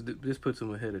 This puts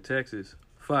them ahead of Texas.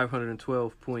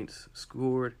 512 points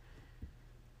scored.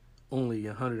 Only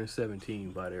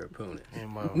 117 by their opponent.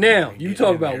 Now, you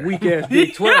talk about weak-ass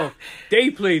Big 12. They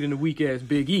played in the weak-ass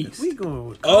Big East. We going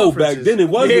with Oh, back conferences. then it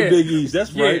was Yeah. the Big East.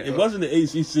 That's right. Yeah. It wasn't the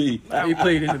ACC. They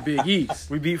played in the Big East.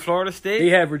 We beat Florida State.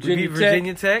 They had We Virginia beat Tech.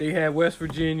 Virginia Tech. They had West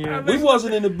Virginia. We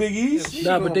wasn't in the Big East.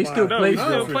 Nah, but they still No, played no,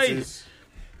 still. played. conferences.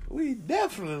 We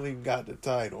definitely got the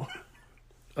title.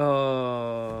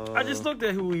 I just looked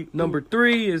at who we. Number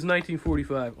 3 is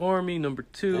 1945 Army. Number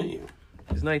 2 Damn.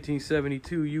 is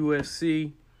 1972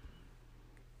 USC.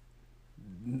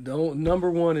 Number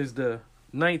 1 is the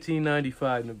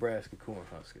 1995 Nebraska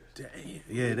Cornhuskers. Damn.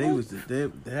 Yeah, they was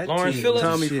that Lawrence team. Phillips?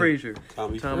 Tommy Shit. Frazier.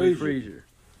 Tommy Frazier. Frazier.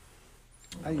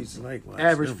 I used to like watching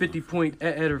Average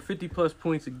them. 50 plus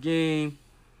points a game.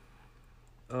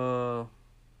 Yeah,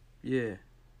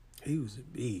 He was a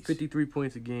beast. 53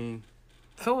 points a game.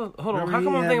 So hold on. Remember How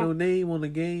come he I'm had thinking? no name on the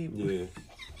game?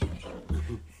 Yeah.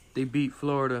 They beat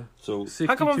Florida. So 62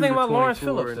 How come I'm thinking to about Lawrence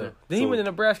 24 Phillips in though? Then he went to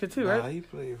Nebraska too, Nah, right? he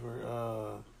played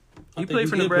for. He I think played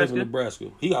for did play Nebraska. Nebraska.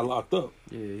 He got locked up.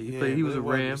 Yeah, he Yeah, played. He but was it a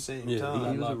wasn't Ram. the same Yeah, time. he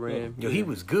He was a locked Ram. Yo, he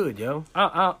was good, yo.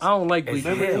 I don't like Bleak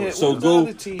Remember Hill. he had- So What was the other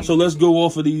go. team? So let's go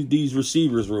off of these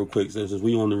receivers real quick, since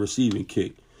we on the receiving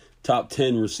kick. Top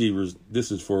 10 receivers.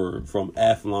 This is from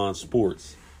Athlon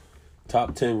Sports.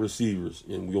 Top 10 receivers,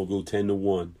 and we'll go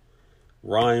 10-1.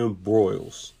 Ryan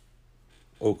Broyles,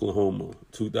 Oklahoma,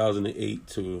 2008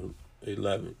 to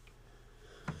 11.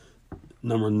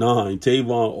 Number 9, Tavon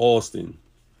Austin,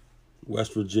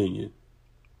 West Virginia.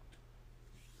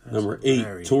 That's Number 8,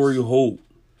 hilarious. Torrey Holt,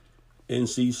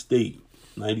 NC State,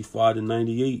 95 to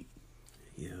 98.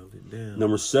 He held it down.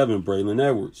 Number 7, Braylon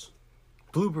Edwards.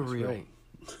 Blooper reel. Right.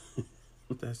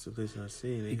 That's the list I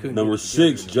seen. They couldn't had- Number get together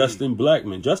 6, in the Justin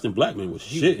Blackman. Justin Blackman was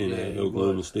shitting yeah, at he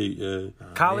Oklahoma was. State. Yeah.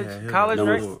 College, they had him college, at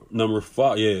right? Number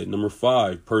 5, Number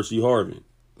 5, Percy Harvin.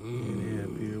 Yeah,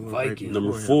 Peter Ward Vikings.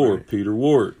 Number before him, 4, right? Peter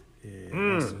Ward. Yeah,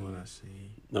 that's the one I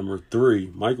seen. Number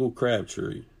 3, Michael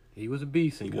Crabtree. He was a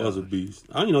beast. He In was a college. beast.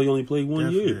 I didn't know he only played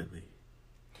 1 year. Definitely.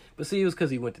 But see, it was because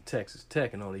he went to Texas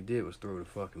Tech and all he did was throw the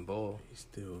fucking ball. He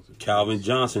still was a Calvin beast.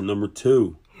 Johnson, number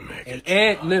 2.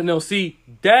 And no, see,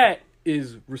 that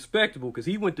is respectable because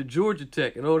he went to Georgia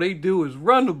Tech and all they do is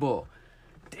run the ball.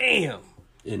 Damn.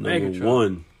 And number Megatron.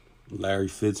 1, Larry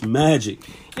Fitzmagic.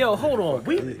 Yo, hold on.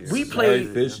 We Larry played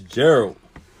Fitzgerald.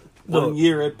 1 Look.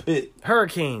 year at Pitt.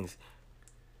 Hurricanes.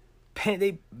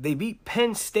 They beat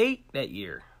Penn State that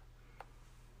year.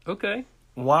 Okay.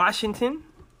 Washington,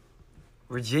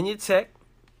 Virginia Tech,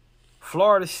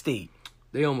 Florida State.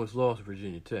 They almost lost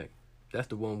Virginia Tech. That's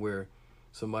the one where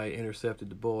somebody intercepted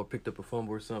the ball, picked up a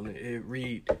fumble or something.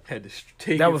 Reed had to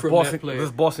take That it was from Boston. that player. It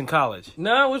was Boston College.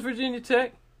 No, it was Virginia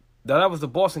Tech. No, that was the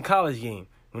Boston College game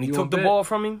when he You took want the bet? ball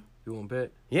from him. You want to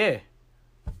bet? Yeah,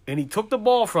 and he took the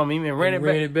ball from him and ran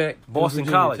it back. It was Boston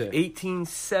Virginia College, Tech.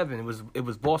 18-7. It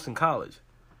was Boston College.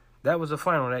 That was the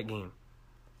final of that game.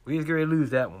 We was going to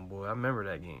lose that one, boy. I remember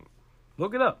that game.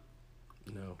 Look it up.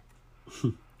 No.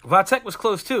 Vitek was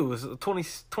close too. It was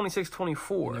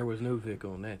 26-24. And there was no Vic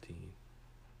on that team.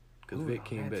 Because Vic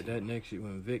came back that next year.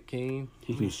 When Vic came,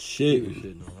 He was he was shitting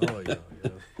shitting on all y'all,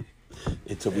 yo.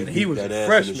 until we And beat he was that a ass in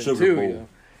freshman the Sugar too, Bowl. yo.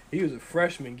 He was a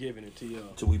freshman giving it to y'all.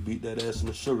 Until we beat that ass in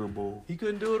the Sugar Bowl. He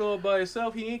couldn't do it all by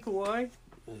himself. He ain't Kawhi.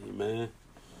 Hey, man.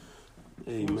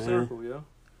 Hey, Full man. circle, yo.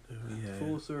 We had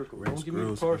Full circle. Rex Don't give me the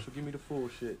Grossman. partial. Give me the full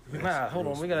shit. Nah, hold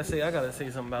on. I gotta say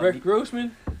something about. Rex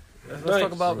Grossman.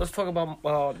 Let's talk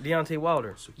about Deontay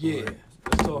Wilder. Yeah.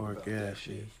 Let's talk Mark about that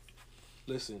Ashley. shit.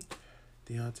 Listen,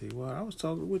 Deontay Wilder. I was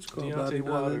talking with you about Deontay it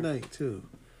the other Wilder. night too.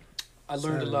 I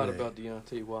learned a lot Saturday. about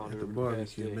Deontay Wilder At the over the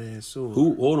past barbecue, day. man. Soon.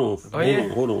 Who? Hold on.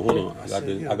 Hold on. I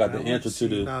said, got the man, answer to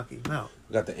the. knock him out.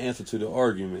 I got the answer to the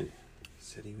argument. He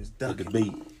said he was The ducking.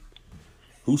 debate.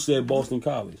 Who said Boston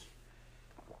College?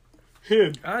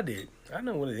 Him. I did. I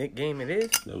know what game it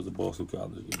is. That was the Boston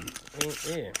College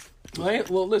game. Yeah.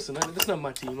 Well, listen, that's not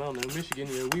my team. I don't know. Michigan,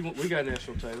 we got a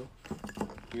national title.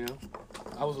 You know,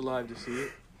 I was alive to see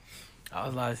it. I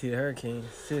was allowed to see the Hurricanes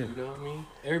too. You know what I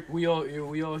mean? We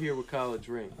all here with college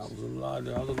rings. I was allowed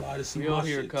to see We all my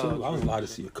here shit college too. I was allowed to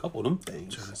rings. see a couple of them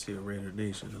things. Trying to see a Raider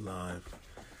Nation alive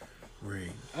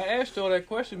ring. I asked y'all that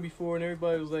question before, and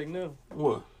everybody was like, "No."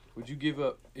 What? Would you give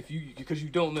up because you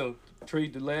don't know?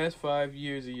 Trade the last 5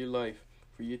 years of your life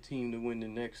for your team to win the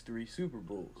next 3 Super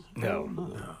Bowls? No.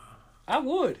 I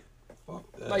would. Fuck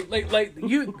that. Like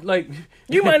you like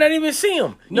You might not even see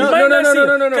him. No.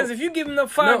 Because if you give him the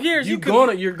 5 years, you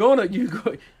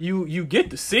get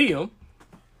to see them.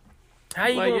 How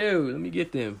you Like, gonna, yo, let me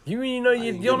get them. you know you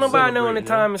ain't don't gonna nobody know when the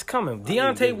celebrate, time is coming.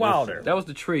 Deontay getting Wilder. That was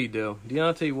the trade, though.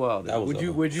 Deontay Wilder. That was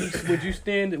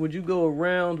Would you go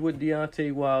around with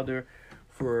Deontay Wilder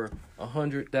for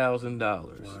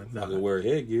 $100,000? I can wear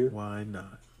headgear. Why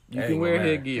not? You Hey, can wear man.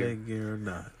 headgear. Headgear or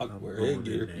not? I can I'm wear going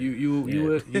headgear. in there.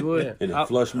 You would. And I- a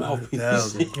flush mouthpiece.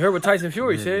 100,000. You heard what Tyson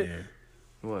Fury in said? there.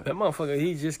 What? That motherfucker,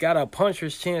 he just got a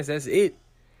puncher's chance. That's it.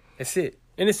 That's it.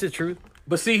 And it's the truth.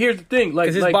 But see, here's the thing. Like,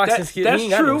 'Cause his like boxing that, skill- that's he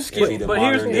ain't got no true. skill. Is he the But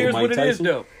here's modern day what Mike it is, Tyson?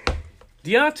 though.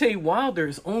 Deontay Wilder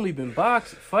has only been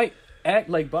act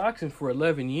like boxing for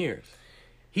 11 years.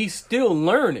 He's still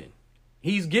learning.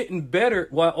 He's getting better.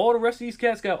 While all the rest of these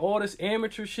cats got all this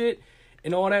amateur shit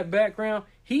and all that background,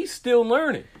 he's still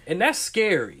learning. And that's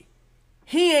scary.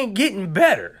 He ain't getting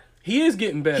better. He is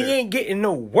getting better. He ain't getting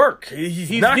no work. He's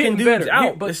He's knocking getting dudes better.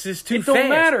 out. But It's just too it fast. don't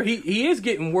matter. He is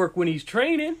getting work when he's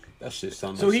training. That shit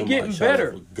sounds So like he somebody getting shot off better.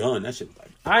 a gun. That shit was like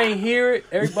I ain't hear it.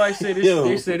 Everybody said this. Yo.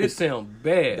 They said it sound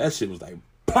bad. that shit was like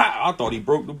pow. I thought he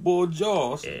broke the bull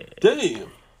jaws. Damn.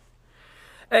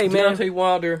 Hey man, Deontay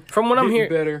Wilder. from what I'm getting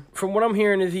hearing, better. from what I'm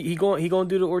hearing is he going to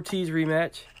do the Ortiz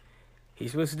rematch.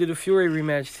 He's supposed to do the Fury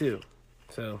rematch too.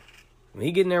 So when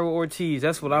he get in there with Ortiz,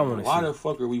 that's what I want to see. Why the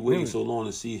fuck are we waiting so long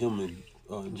to see him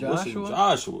and Joshua?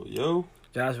 Joshua, yo.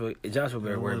 Joshua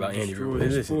better worry about Andy Destroy Ruiz. the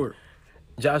Listen, sport.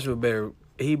 Joshua better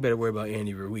worry about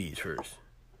Andy Ruiz first.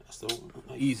 That's the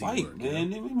Easy fight, work,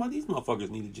 man. These motherfuckers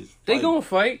need to just fight. They gonna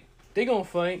fight. They gonna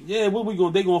fight. Yeah, what we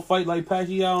gonna? They gonna fight like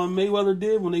Pacquiao and Mayweather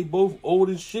did when they both old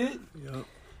as shit.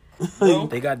 Yep.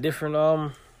 They got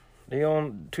different they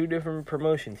on 2 different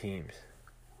promotion teams.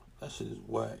 That shit is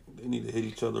whack. They need to hit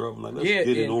each other up and like let's Yeah,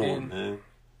 get it and- on, and- man.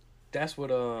 That's what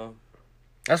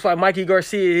That's why Mikey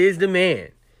Garcia is the man.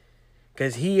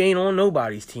 Cause he ain't on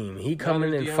nobody's team. He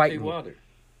coming and Deontay fighting. Wilder.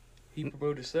 He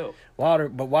promoted himself.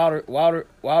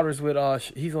 Wilder's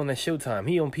with he's on that Showtime.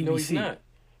 He on PBC. No, he's not.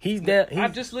 He's down. I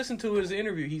just listened to his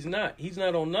interview. He's not. He's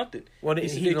not on nothing. Well, He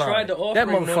said he they tried to offer that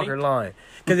him motherfucker money, lying.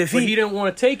 Because if but he didn't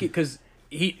want to take it because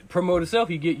he promote himself.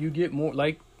 You get more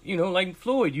like like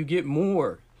Floyd. You get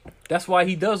more. That's why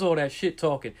he does all that shit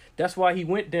talking. That's why he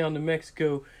went down to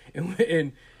Mexico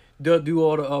and do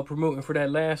all the promoting for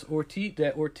that last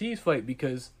Ortiz fight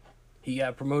because he got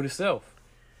to promote himself.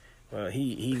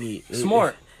 he need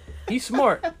Smart. He's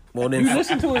smart. Well then, You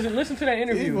listen to that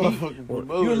interview. motherfucking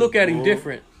promoters, You look at him boy.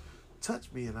 different.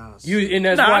 Touch me and I'll And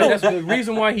that's the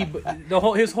reason why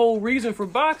his whole reason for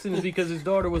boxing is because his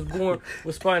daughter was born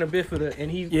with spina bifida and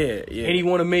he and he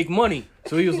want to make money.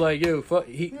 So he was like, yo, fuck.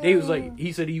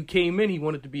 He said he came in, he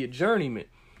wanted to be a journeyman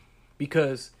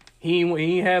because he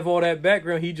ain't have all that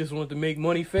background. He just wanted to make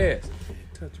money fast.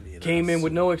 touch me and Came I'll in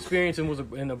with no experience and was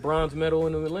in a bronze medal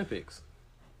in the Olympics.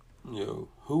 Yo,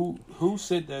 who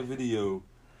sent that video?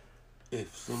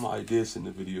 If somebody did send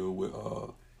the video with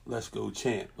Let's Go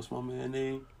Champ. What's my man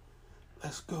name?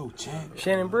 Let's Go Champ.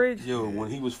 Shannon Briggs. Yo, when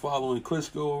he was following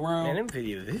Klitschko around. Man, them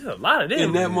videos. There's a lot of them.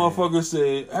 And that motherfucker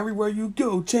said, everywhere you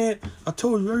go, champ. I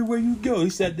told you, everywhere you go.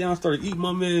 He sat down, started eating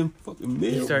my man fucking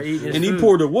meal. He started eating his and he food.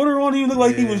 poured the water on him. Looked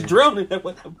like he was drowning. That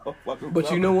motherfucker.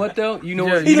 But you know what though? You know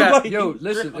Yeah, what? you got-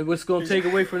 Listen. What's gonna take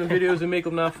away from the videos and make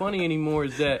them not funny anymore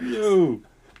is that Yo.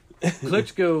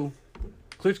 Klitschko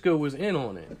was in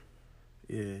on it.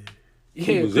 Yeah,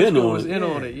 Yeah, was Klitschko in on was it. in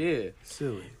on it. Yeah,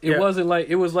 silly. it wasn't like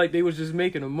it was like they was just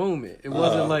making a moment. It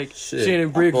wasn't like shit. Shannon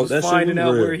Briggs I thought was that shit finding was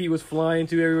out real. where he was flying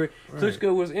to everywhere.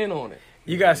 Klitschko was in on it.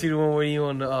 You gotta see the one where he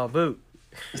on the boat.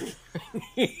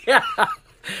 Yeah.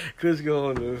 Klitschko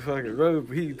on the fucking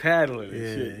rope. He paddling and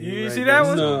Yeah, shit. he You right see that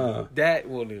one? Nah. That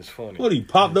one is funny. What, he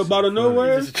popped up out of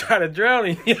nowhere? Just try to drown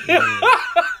him. Shit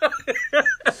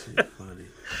funny.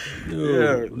 Yo,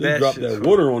 Yeah, they that dropped shit's that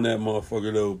water on that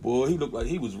motherfucker, though, boy. He looked like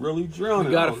he was really drowning.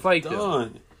 We gotta I was fight, though.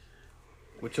 done.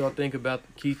 What y'all think about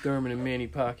Keith Thurman and Manny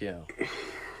Pacquiao?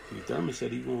 Keith Thurman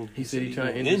said He said he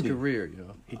trying to end his career.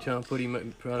 He trying to put him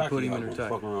in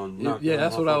retirement. Yeah,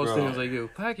 that's what I was saying. I was like, yo,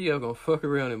 Pacquiao gonna fuck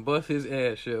around and bust his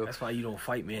ass, yo. That's why you don't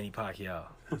fight Manny Pacquiao.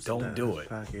 Don't do it.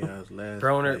 Pacquiao's last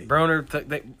Broner,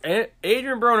 fight.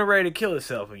 Adrian Broner ready to kill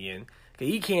himself again. Cause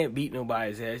he can't beat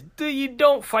nobody's ass. Dude, you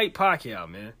don't fight Pacquiao,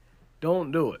 man.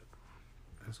 Don't do it.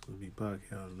 That's gonna be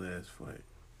Pacquiao's last fight.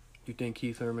 You think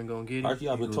Keith Thurman gonna get him?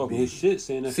 Pacquiao been talking his shit,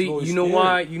 saying that See, Floyd's you know scared.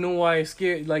 why? You know why it's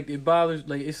scary? Like it bothers.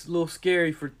 Like it's a little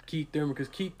scary for Keith Thurman because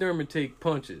Keith Thurman take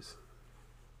punches.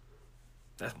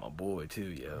 That's my boy too,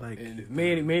 yo. Like And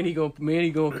Manny gonna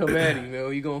come at him. Yo,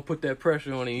 he gonna put that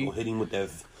pressure on him. Gonna hit him with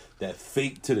that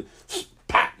fake to the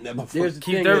pop. That There's motherfucker. the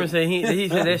Keith thing Thurman that- said he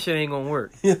said that shit ain't gonna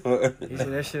work. He said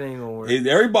that shit ain't gonna work.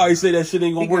 Everybody say that shit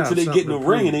ain't gonna He work got till they get in the something to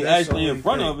ring and they prove. That's actually the in only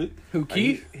front thing. of it. Who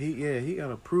Keith? he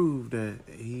gotta prove that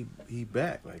he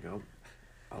back. Like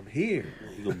I'm here.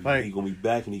 He gonna be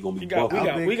back and he gonna be bucking.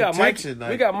 in contention,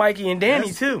 We got Mikey and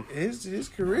Danny That's- too. His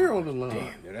career on the line.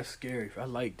 Damn, yo, that's scary. I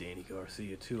like Danny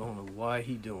Garcia too. I don't know why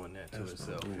he doing that to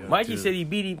himself. my boy. Yo. Mikey too. said he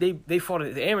beat him. They fought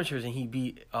at the amateurs and he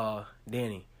beat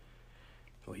Danny.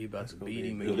 Oh, he about to beat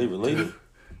him. Yo, they related.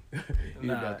 He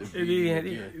about to If beat you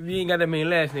him. ain't got that many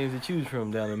last names to choose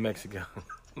from down in Mexico.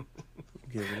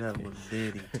 Giving that one to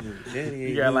Danny too. Danny You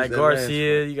ain't got lose like that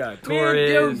Garcia, last you got Man,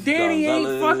 yo, Torres. Danny ain't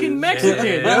Gonzalez. fucking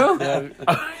Mexican, yo.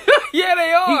 Yeah,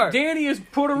 they are. Danny is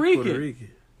Puerto fight. Rican. Puerto Rican.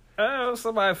 Oh,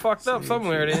 somebody fucked up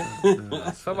somewhere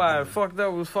then. Somebody fucked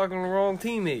up was fucking the wrong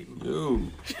teammate. Yo,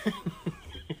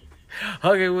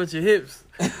 Hugging with your hips.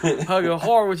 Hugging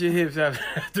hard with your hips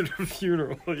after the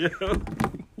funeral, yo.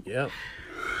 Yep.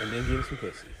 And then give him some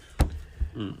pussy.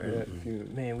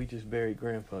 Man, we just buried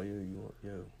Grandpa.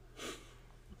 Yo.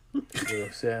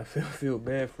 Say I feel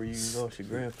bad for you. You lost your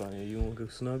grandpa. You want to go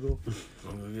snuggle?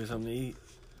 I'm gonna get something to eat.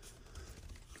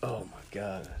 Oh my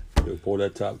God. yo, pull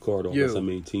that top card off. Yo. That's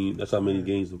how many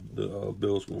games the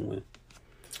Bills gonna win.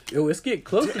 Yo, let's get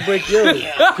close to break yo.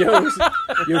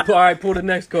 All right, pull the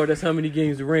next card. That's how many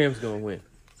games the Rams gonna win.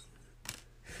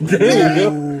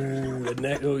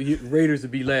 Raiders will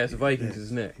be last. Vikings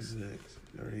is next. Next.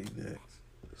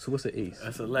 So what's the ace?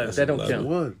 That's 11. That don't count.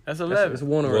 One. That's 11. It's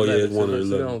 1 or Oh, yeah, 11. it's 1 or so 11.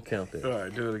 that don't count that. All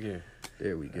right, do it again.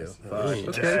 There we go. Five.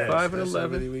 Okay, 5 and That's how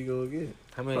 11. many we gonna get?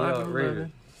 How many 5 y'all and Raiders?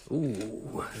 11.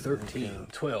 Ooh, 13,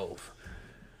 12.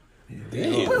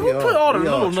 Damn. Who put all the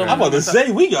little numbers? I'm about to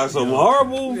say we got some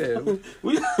horrible. Yeah.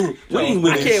 we ain't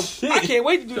winning shit. I can't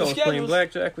wait to do the Y'all playing schedules.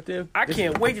 blackjack with them? I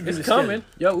can't wait to do It's the coming.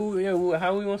 schedule. Yo,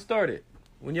 how we want to start it?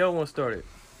 When y'all want to start it?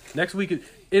 Next week,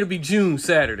 it'll be June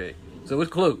Saturday. So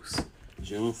it's close.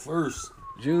 June 1st.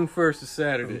 June 1st is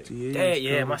Saturday.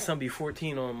 Yeah, my son be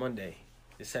 14 on Monday,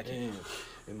 the 2nd. Damn.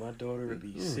 And my daughter will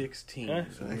be 16 Huh?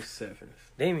 on the 7th.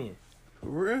 Damien. For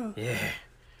real? Yeah.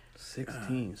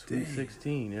 16, sweet damn.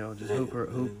 16. Yo, just hope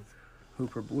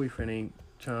her boyfriend ain't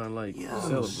trying to like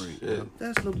celebrate. shit. You know?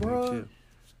 That's LeBron.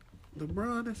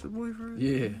 LeBron, that's the boyfriend?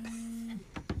 Yeah.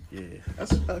 Yeah.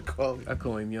 That's what I call him. I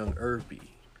call him Young Irby.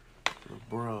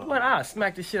 LeBron. What? I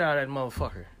smack the shit out of that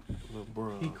motherfucker.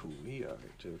 LeBron. He cool. He alright,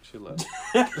 Joe. Chill out.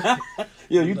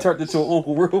 Yo, you turned into an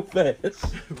uncle real fast.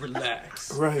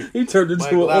 Relax. Right. He turned into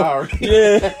Mike an Lowry. uncle.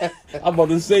 Yeah. I'm about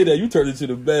to say that. You turned into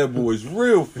the bad boys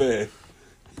real fast.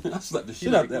 I slapped the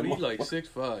shit out that He's like motherfucker.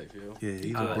 6'5", yo. Yeah,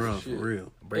 he's Ah, LeBron shit. for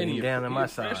real. Bring him down to my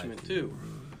side. Freshman too.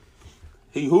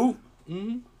 He who?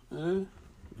 Mm-hmm. Yeah.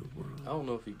 I don't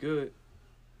know if he good.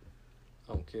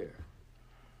 I don't care.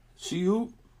 She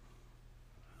who?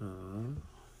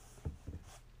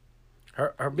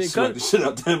 Her big Slapped the cousin. shit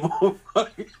out that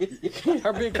motherfucker.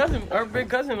 Her big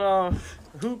cousin.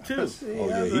 Hoop too. Oh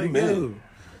yeah, he the man.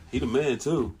 He the man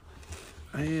too.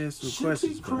 I asked some She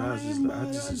questions, be but I crying,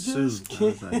 just I assumed. just I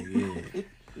was like, yeah.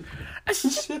 I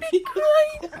should be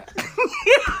crying.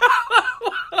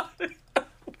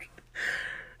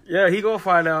 Yeah, he gonna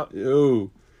find out.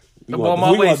 Yo. We I'm want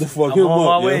on my way. to fuck I'm him on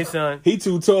my up, way, yo. son. He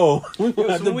too tall. We Yo,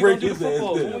 gonna have so to when we break gonna do his the ass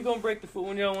football? When we down. gonna break the foot?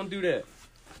 When y'all wanna do that?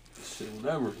 Shit,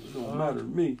 whatever. It don't matter to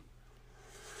me.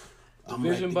 I'm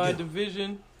Division ready by to go.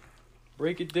 division.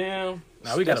 Break it down.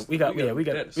 Nah, we gotta wait. That's We special.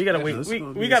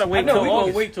 gotta I wait know till we gonna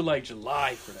August. wait till like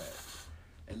July for that.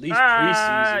 At least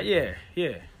preseason.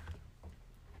 Yeah.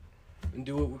 And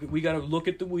do it. We gotta look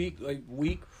at the week. Like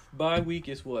week by week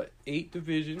is what 8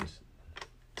 divisions.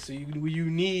 So you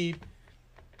need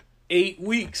 8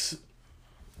 weeks.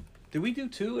 Did we do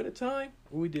 2 at a time,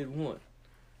 or we did 1?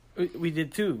 We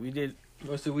did 2. We did.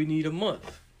 Or so we need a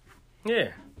month.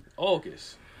 Yeah.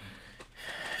 August.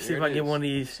 See There if I it get is. one of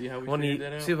these. See how we one of figured these-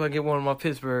 that out? See if I get one of my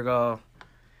Pittsburgh. Man,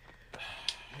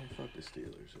 fuck the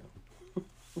Steelers. Yo.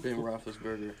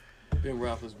 Ben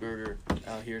Roethlisberger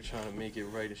out here trying to make it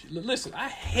right. And shit. Listen, I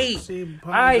hate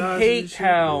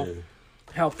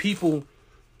how people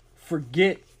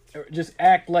forget or just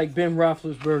act like Ben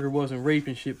Roethlisberger wasn't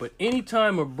raping shit. But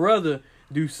anytime a brother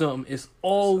do something, it's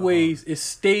always it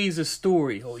stays a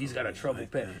story. Oh, he's got a trouble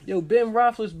past. Yo, Ben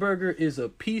Roethlisberger is a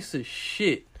piece of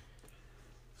shit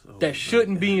that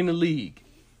shouldn't be in the league.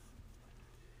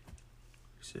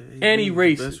 And he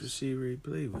racist. Best receiver he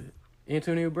played with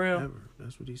Antonio Brown. ever.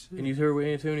 That's what he said. And you heard what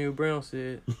Antonio Brown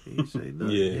said. He didn't say nothing.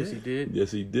 Yeah. Yes, he did.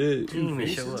 Yes, he did. He didn't even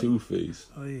show up. Two-Face.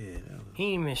 Oh yeah, that was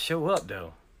He didn't even show up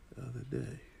though. the other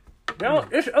day. No,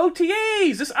 it's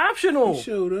OTAs. It's optional. He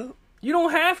showed up. You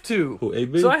don't have to. Who,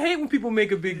 AB? So I hate when people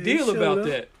make a big He deal showed about up.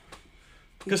 that.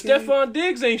 Because He came- Stephon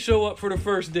Diggs ain't show up for the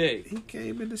first day. He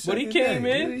came in the But second he came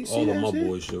day. in. Didn't you see All of that my shit?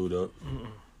 boys showed up.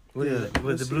 With Yeah, the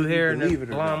let's blue see hair if and you the believe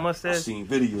it or blonde not. I mustache. seen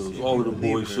videos. All of the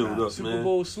Believe boys it or showed not. up, Super man.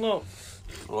 Bowl slump.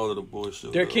 All of the boys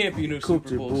showed There up. can't be no Cooked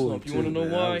Super your Bowl boy, slump. You want to too, know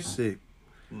man. I why? was sick.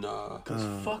 Nah.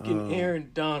 Because fucking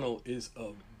Aaron Donald is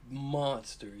a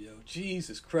monster, yo.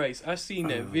 Jesus Christ. I seen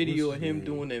that video what's of his him name?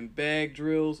 doing them bag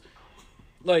drills.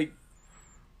 Like,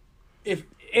 if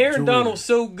Aaron Joyner. Donald's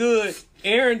so good,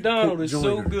 Aaron Donald is so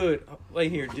Joyner. good.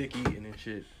 Like here, Dick eating and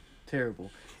shit. Terrible.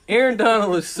 Aaron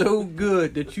Donald is so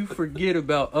good that you forget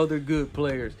about other good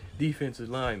players, defensive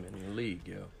linemen in the league,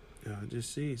 yo. Yeah, I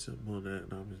just seen something on that,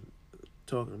 and I've been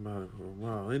talking about it for a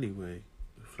while anyway.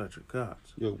 Fletcher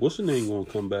Cox. Yo, what's the name gonna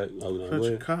come back? Oh, no, Fletcher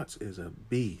where? Cox is a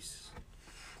beast.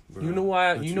 Bro. You know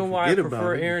why? But You know why I forget about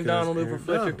prefer it Aaron because Donald over Aaron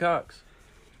Fletcher Donald. Cox?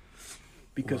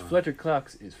 Because Why? Fletcher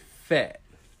Cox is fat.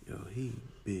 Yo, he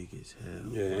big as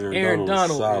hell. Yeah, Aaron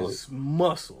Donald solid. is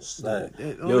muscle. Solid.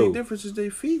 The Yo, only difference is their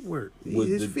feet work. with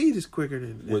His the- feet is quicker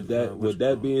than. with that what's it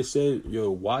called? being said, yo,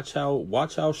 watch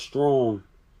how strong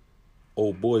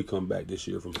old boy come back this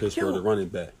year from Pittsburgh, Yo. the running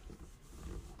back.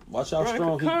 Watch how Brian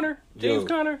strong James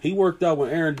Conner. He worked out with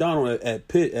Aaron Donald at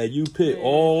U Pitt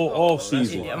all off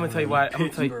season. I'm gonna tell you why. I'm gonna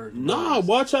tell you. Nah,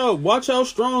 watch how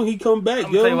strong he come back,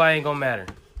 I'm gonna tell you yo. why it ain't gonna matter.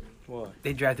 Why?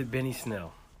 They drafted Benny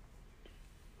Snell,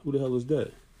 Who the hell is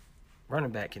that?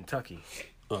 running back, Kentucky.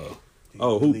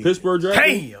 Who Pittsburgh drafted?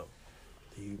 Damn.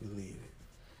 Do you believe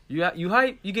it? You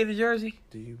hype? You get a jersey?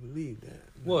 Do you believe that?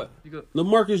 What? You go.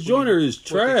 LaMarcus Joyner is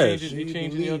trash. He Do you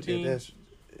changing your believe team? that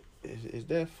is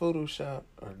that Photoshop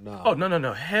or not? Oh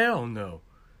no! Hell no!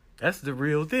 That's the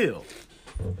real deal.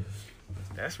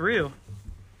 That's real.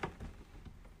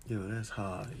 Yo, that's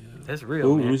hard. Yo. That's real,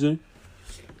 Who? man. Who's it?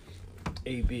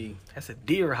 AB. That's a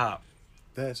deer hop.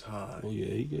 That's hard. Oh yeah,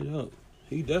 he get up.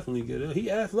 He definitely get up.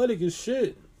 He athletic as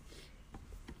shit.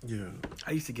 Yeah.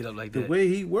 I used to get up like The that. way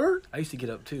he worked, I used to get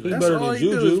up too. He Like, better all than he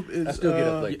do Juju. is, I still get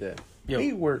up like that. yo,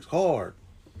 He works hard.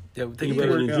 yeah, He take a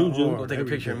better picture. than Juju. We'll take a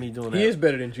picture of me doing that. He is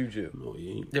better than Juju. No,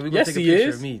 he ain't. Yeah, we gonna Yes, take a he picture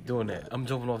is. of me doing that. I'm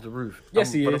jumping off the roof.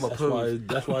 Yes, he but is. I'm That's gonna why. pose.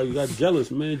 That's why you got jealous,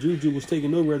 man. Juju was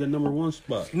taking over at the number 1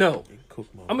 spot. No, Cook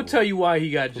my I'm gonna boy. tell you why he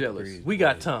got jealous. breeze, We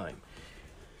got boy. time.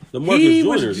 LaMarcus He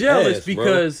Joyner's was jealous ass, bro.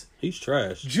 because he's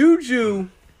trash. Juju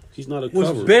He's not a was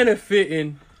cover.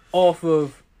 benefiting off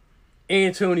of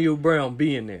Antonio Brown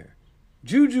being there.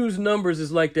 Juju's numbers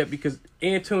is like that because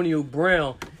Antonio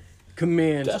Brown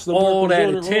commands That's all LaMarcus that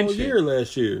Joyner all attention. year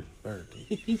last year.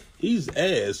 Birdie. He's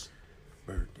ass.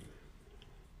 Birdie.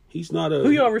 He's not a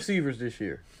Who y'all receivers this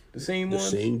year? The same the ones?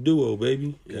 same duo,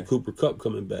 baby. And Cooper Kupp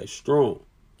coming back strong.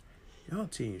 Y'all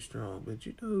team strong, but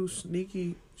you know who's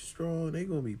sneaky strong? They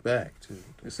gonna be back too.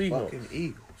 The Seahawks. Fucking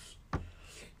Eagles.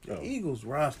 The Oh. Eagles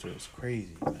roster is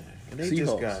crazy, man. And they Seahawks.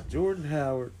 just got Jordan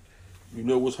Howard, You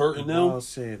know what's hurting them? Miles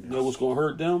Sanders. You know what's gonna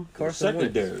hurt them? Carson the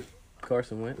secondary.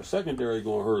 Carson The Wentz. secondary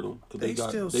gonna hurt them because They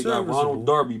still they got serviceable. Ronald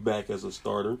Darby back as a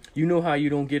starter. You know how you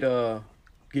don't get was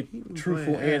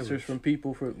truthful playing answers average. from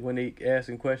people for when they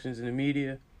asking questions in the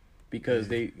media because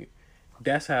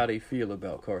that's how they feel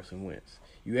about Carson Wentz.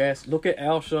 You look at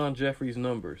Alshon Jeffrey's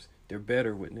numbers. They're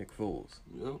better with Nick Foles.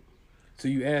 Yep. So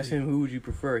you ask him who would you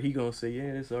prefer, he gonna say,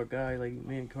 yeah, this is our guy, like,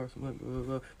 man, Carson Wentz, blah, blah,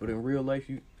 blah. But in real life,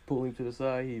 you pull him to the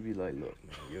side, he'd be like, look,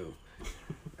 man, yo,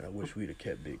 I wish we'd have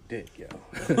kept Big Dick, yo.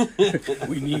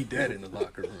 We need that in the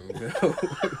locker room,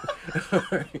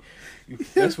 yo.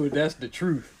 That's the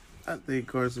truth. I think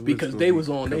Carson Because Wentz they gonna was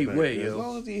on come their back. way, As yo.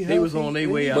 long as he They was healthy, on their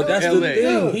man. way out But of that's LA. the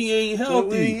thing. He ain't But healthy.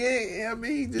 when he ain't, I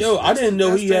mean, Yo, I didn't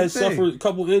know he had that's their thing. suffered a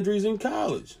couple injuries in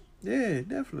college. Yeah,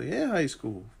 definitely. In high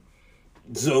school.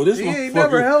 So this He ain't motherfucker-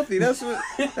 never healthy.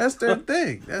 That's their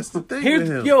thing. That's the thing with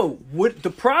him. What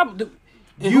the problem?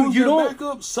 And You who's you your don't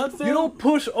backup? Sudfeld? you don't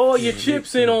push all your Yeah,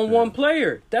 chips Nick in on Sudfeld. one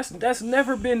player. That's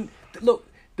never been. Look,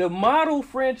 the model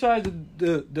franchise,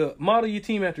 the model your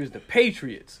team after is the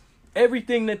Patriots.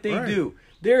 Everything that they Right. do.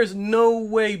 There's no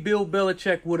way Bill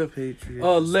Belichick would have Patriots,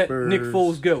 let Spurs. Nick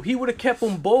Foles go. He would have kept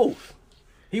them both.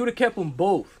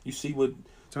 You see what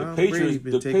Tom the Brady's Patriots?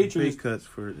 been The taking Patriots. pay cuts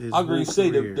for his I'm going whole to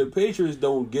say career. the Patriots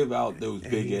don't give out those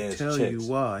And big he ass tell checks. you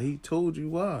why. He told you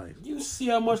why. You see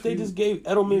how much they just gave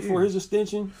Edelman for his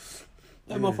extension?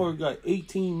 That motherfucker got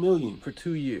 $18 million. for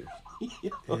 2 years.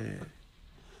 Yeah.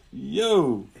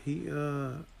 Yo,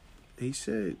 He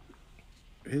said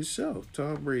himself,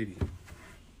 Tom Brady,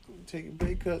 taking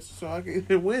pay cuts so I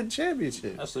can win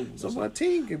championships. So my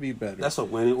team can be better. that's a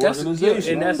winning That's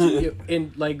organization.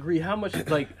 and like Gree, how much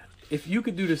like if you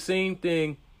could do the same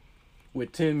thing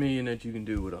with 10 million that you can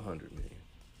do with 100 million,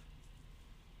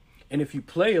 and if you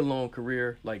play a long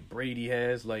career like Brady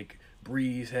has, like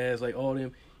Breeze has, like all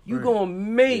them, you Right. gonna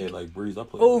make yeah, like Breeze, I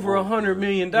played over long $100 career.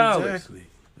 million. Exactly.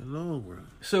 The long run.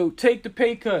 So take the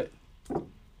pay cut.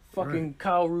 Fucking Right.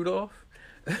 Kyle Rudolph.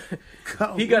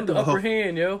 Kyle He got the Rudolph. upper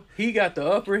hand, yo. He got the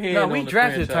upper hand. No, on we the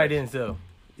drafted franchise. tight ends though.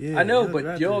 Yeah, I know, y'all but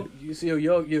drafted y'all, him. you see,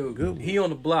 yo, Good he on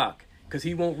the block because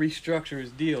he won't restructure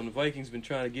his deal. And the Vikings been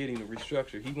trying to get him to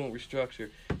restructure. He won't restructure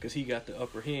because he got the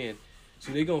upper hand.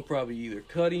 So they're gonna probably either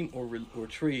cut him or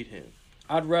trade him.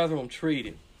 I'd rather them trade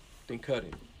him than cut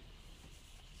him.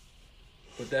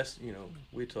 But that's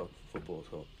we talk football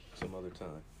talk some other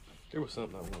time. There was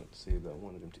something I wanted to say about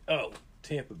one of them.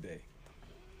 Tampa Bay.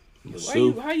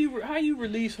 Sue. How you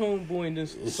release homeboy and then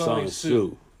It's sign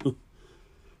Sue. Sue?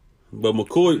 But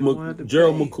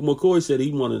Gerald McCoy said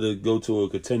he wanted to go to a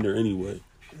contender anyway.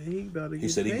 He about to He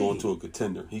get said he paid. going to a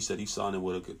contender. He said he's signing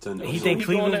with a contender. You So think he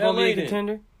going Cleveland's to gonna be LA a then?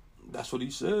 contender? that's what he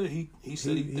said. He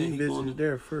said he He think he's going visited to.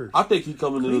 there first. I think he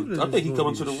coming to. Cleveland I think is he gonna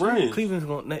coming be to the shit. Rams. Cleveland's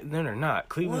gonna. No, they're not.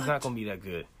 Cleveland's What? not gonna be that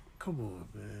good. Come on,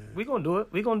 man. We gonna do it.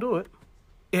 We gonna do it.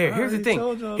 Here, here's the already thing.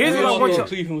 told y'all Here's that. what I want thought y'all.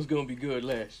 Cleveland was gonna be good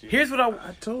last year. Here's what I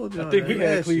told y'all. I think we that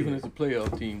had last Cleveland year. as a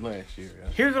playoff team last year.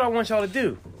 Here's what I want y'all to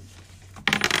do.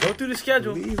 Go through the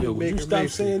schedule. Yo, would you stop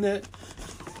saying that?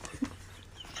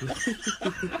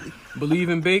 Believe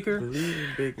in Baker. Believe in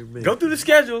Baker Mayfield. Go through the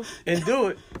schedule and do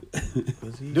it.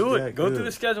 'Cause he's Do that it. Go good. through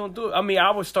the schedule and do it. I mean,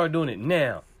 I would start doing it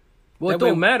now. Well, it That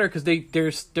way- don't matter because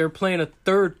they're playing a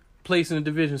third place in the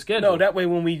division schedule. No, that way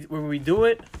when we do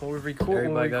it, when we record,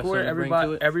 Everybody got something to bring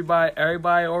to it?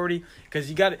 everybody already, because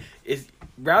you got it.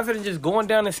 Rather than just going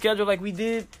down the schedule like we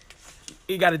did,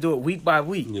 you got to do it week by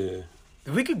week. Yeah.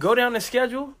 If we could go down the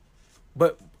schedule,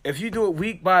 but if you do it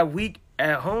week by week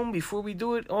at home before we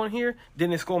do it on here,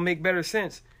 then it's gonna make better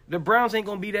sense. The Browns ain't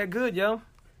gonna be that good, yo.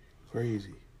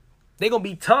 Crazy. They gonna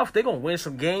be tough. They gonna win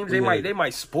some games. They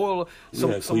might spoil We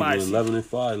had somebody. Cleveland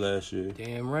 11-5 last year.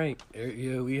 Damn right.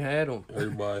 Yeah, we had them.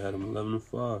 Everybody had them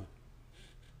 11-5.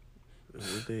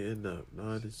 What they end up?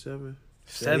 9-7.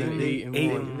 7, 8, and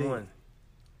 8-1. 1.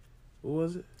 What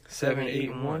was it? 7,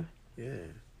 8, and 1. Yeah.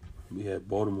 We had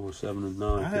Baltimore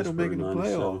 7-9. I had them making the 9-7.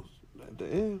 playoffs at the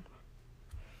end.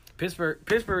 Pittsburgh.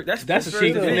 That's That's a Pittsburgh's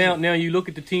shame. division. Now you look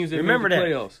at the teams that Remember made the that.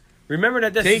 playoffs. Remember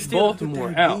that. That's Take still Baltimore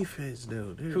Their out. defense,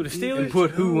 though. Their Who, the defense, Steelers? And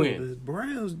put who no, in? The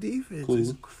Browns' defense is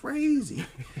Cleveland. crazy.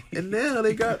 And now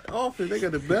they got offense. They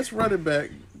got the best running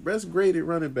back, best graded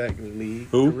running back in the league.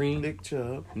 Who? Kareem, Nick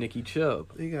Chubb. Nicky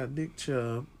Chubb. They got Nick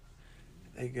Chubb.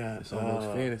 They got It's almost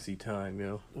fantasy time,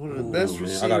 yo. one of the Ooh, best man.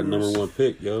 receivers. I got a number 1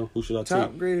 pick, yo. Who should I top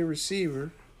take? graded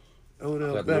receiver.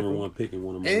 Odell I got the number 1 Beckham. pick in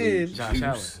one of my And leagues. Josh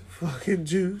Allen. fucking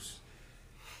Juice.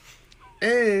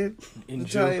 And the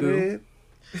tight Njoku. end.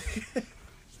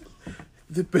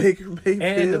 The Baker Mayfield.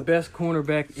 And the best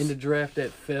cornerback in the draft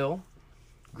that fell.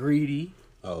 Greedy.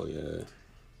 Oh, yeah.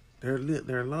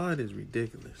 Their line is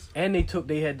ridiculous. And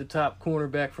they had the top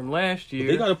cornerback from last But year.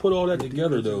 they got to put all that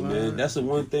together, though, defensive man. line. That's the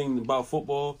one thing about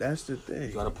football. That's the thing.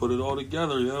 You got to put it all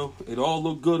together, yo. It all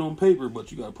look good on paper,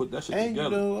 but you got to put that shit And you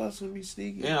together. know what's gonna be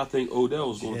sneaky? And I think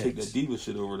Odell is going to take Jets. that diva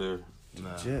shit over there.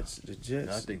 The Jets.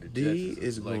 I think the D Jets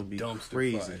is gonna be dumpster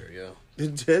crazy. fire, yo. The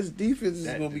Jets defense is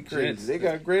That- gonna be the crazy. Jets- They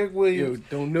got Greg Yo, Williams.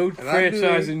 don't no And I knew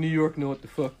franchise they- in New York know what the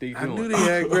fuck they I doing. knew they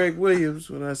had Greg Williams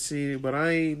when I seen it, but I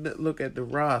ain't look at the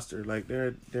roster. Like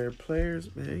their players,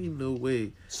 man, ain't no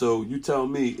way. So you tell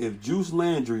me if Juice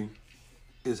Landry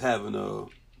is having a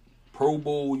Pro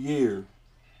Bowl year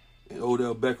and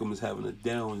Odell Beckham is having a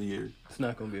down year, It's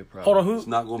not gonna be a problem. Hold on, it's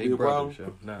not going to They be a problem?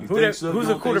 brothers, yo. Nah. You Who's think so? You the don't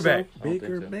think quarterback? so? I don't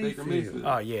Baker think so. Mayfield. Mayfield.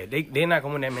 Oh yeah, they're not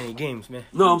gonna win that many games, man.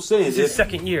 No, I'm saying It's his if,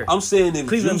 second year. I'm saying if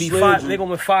Cleveland Juice be 5. Landry, They're gonna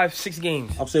win 5-6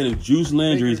 games. I'm saying if Juice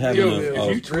Landry is having Yo, a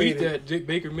if you tweet graded. that,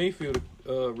 Baker Mayfield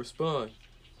respond.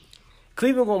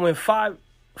 Cleveland gonna win five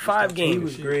He games.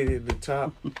 was graded in the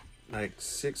top like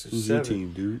 6 or who's your 7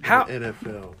 team, dude? How in the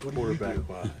NFL quarterback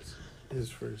wise. His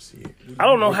first year. I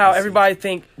don't know how everybody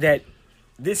think that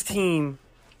this team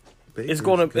Baker's is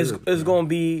gonna good, is man. gonna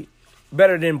be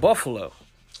better than Buffalo.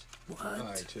 All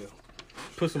right, chill.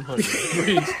 Put some honey,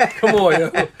 please. Come on, yo.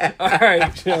 All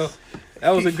right, yo.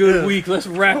 That was a good week. Let's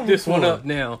wrap this one up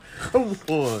now. Come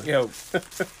on. Yo,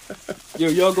 Yo,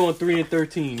 y'all going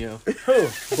 3-13, yo.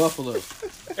 Buffalo.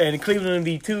 and Cleveland will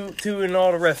be 2 and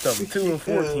all the rest of them. 2 and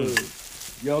 14.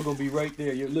 Y'all gonna be right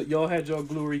there. Look, y'all had y'all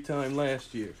glory time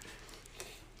last year.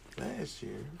 Last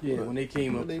year. Yeah, What? when they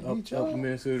came When up, they up, beat up y'all? to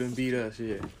Minnesota and beat us,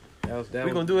 yeah. That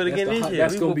We're gonna do it again this year.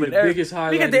 That's We gonna be whooping the biggest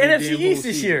highlight. We got the of NFC damn whole East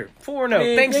this season. year. 4-0.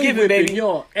 Man, Thanksgiving, they whipping baby.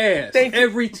 y'all ass. Thank you.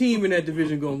 Every team in that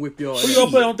division gonna whip y'all Who ass. y'all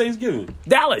play on Thanksgiving?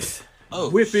 Dallas. Oh,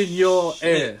 Whipping your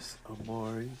shit. ass.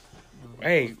 Amari.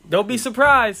 Hey, don't be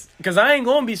surprised, because I ain't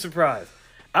gonna be surprised.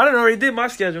 I done already did my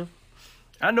schedule.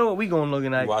 I know what we gonna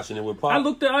looking at. Watching it with Pop.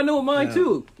 I know mine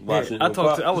too. Watching it I with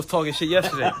Pop. was talking shit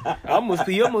yesterday.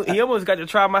 He almost got to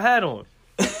try my hat on.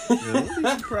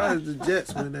 I'm surprised the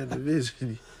Jets win that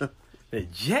division. The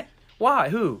Jet? Why?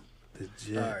 Who? The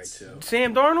Jets.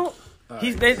 Sam Darnold?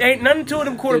 They ain't none two of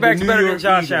them quarterbacks better than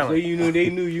Josh Allen. They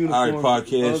knew uniform. All right, podcast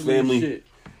ugly as family. shit.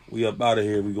 We up out of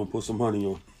here. We gonna put some honey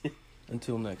on.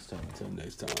 Until next time. Until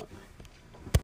next time.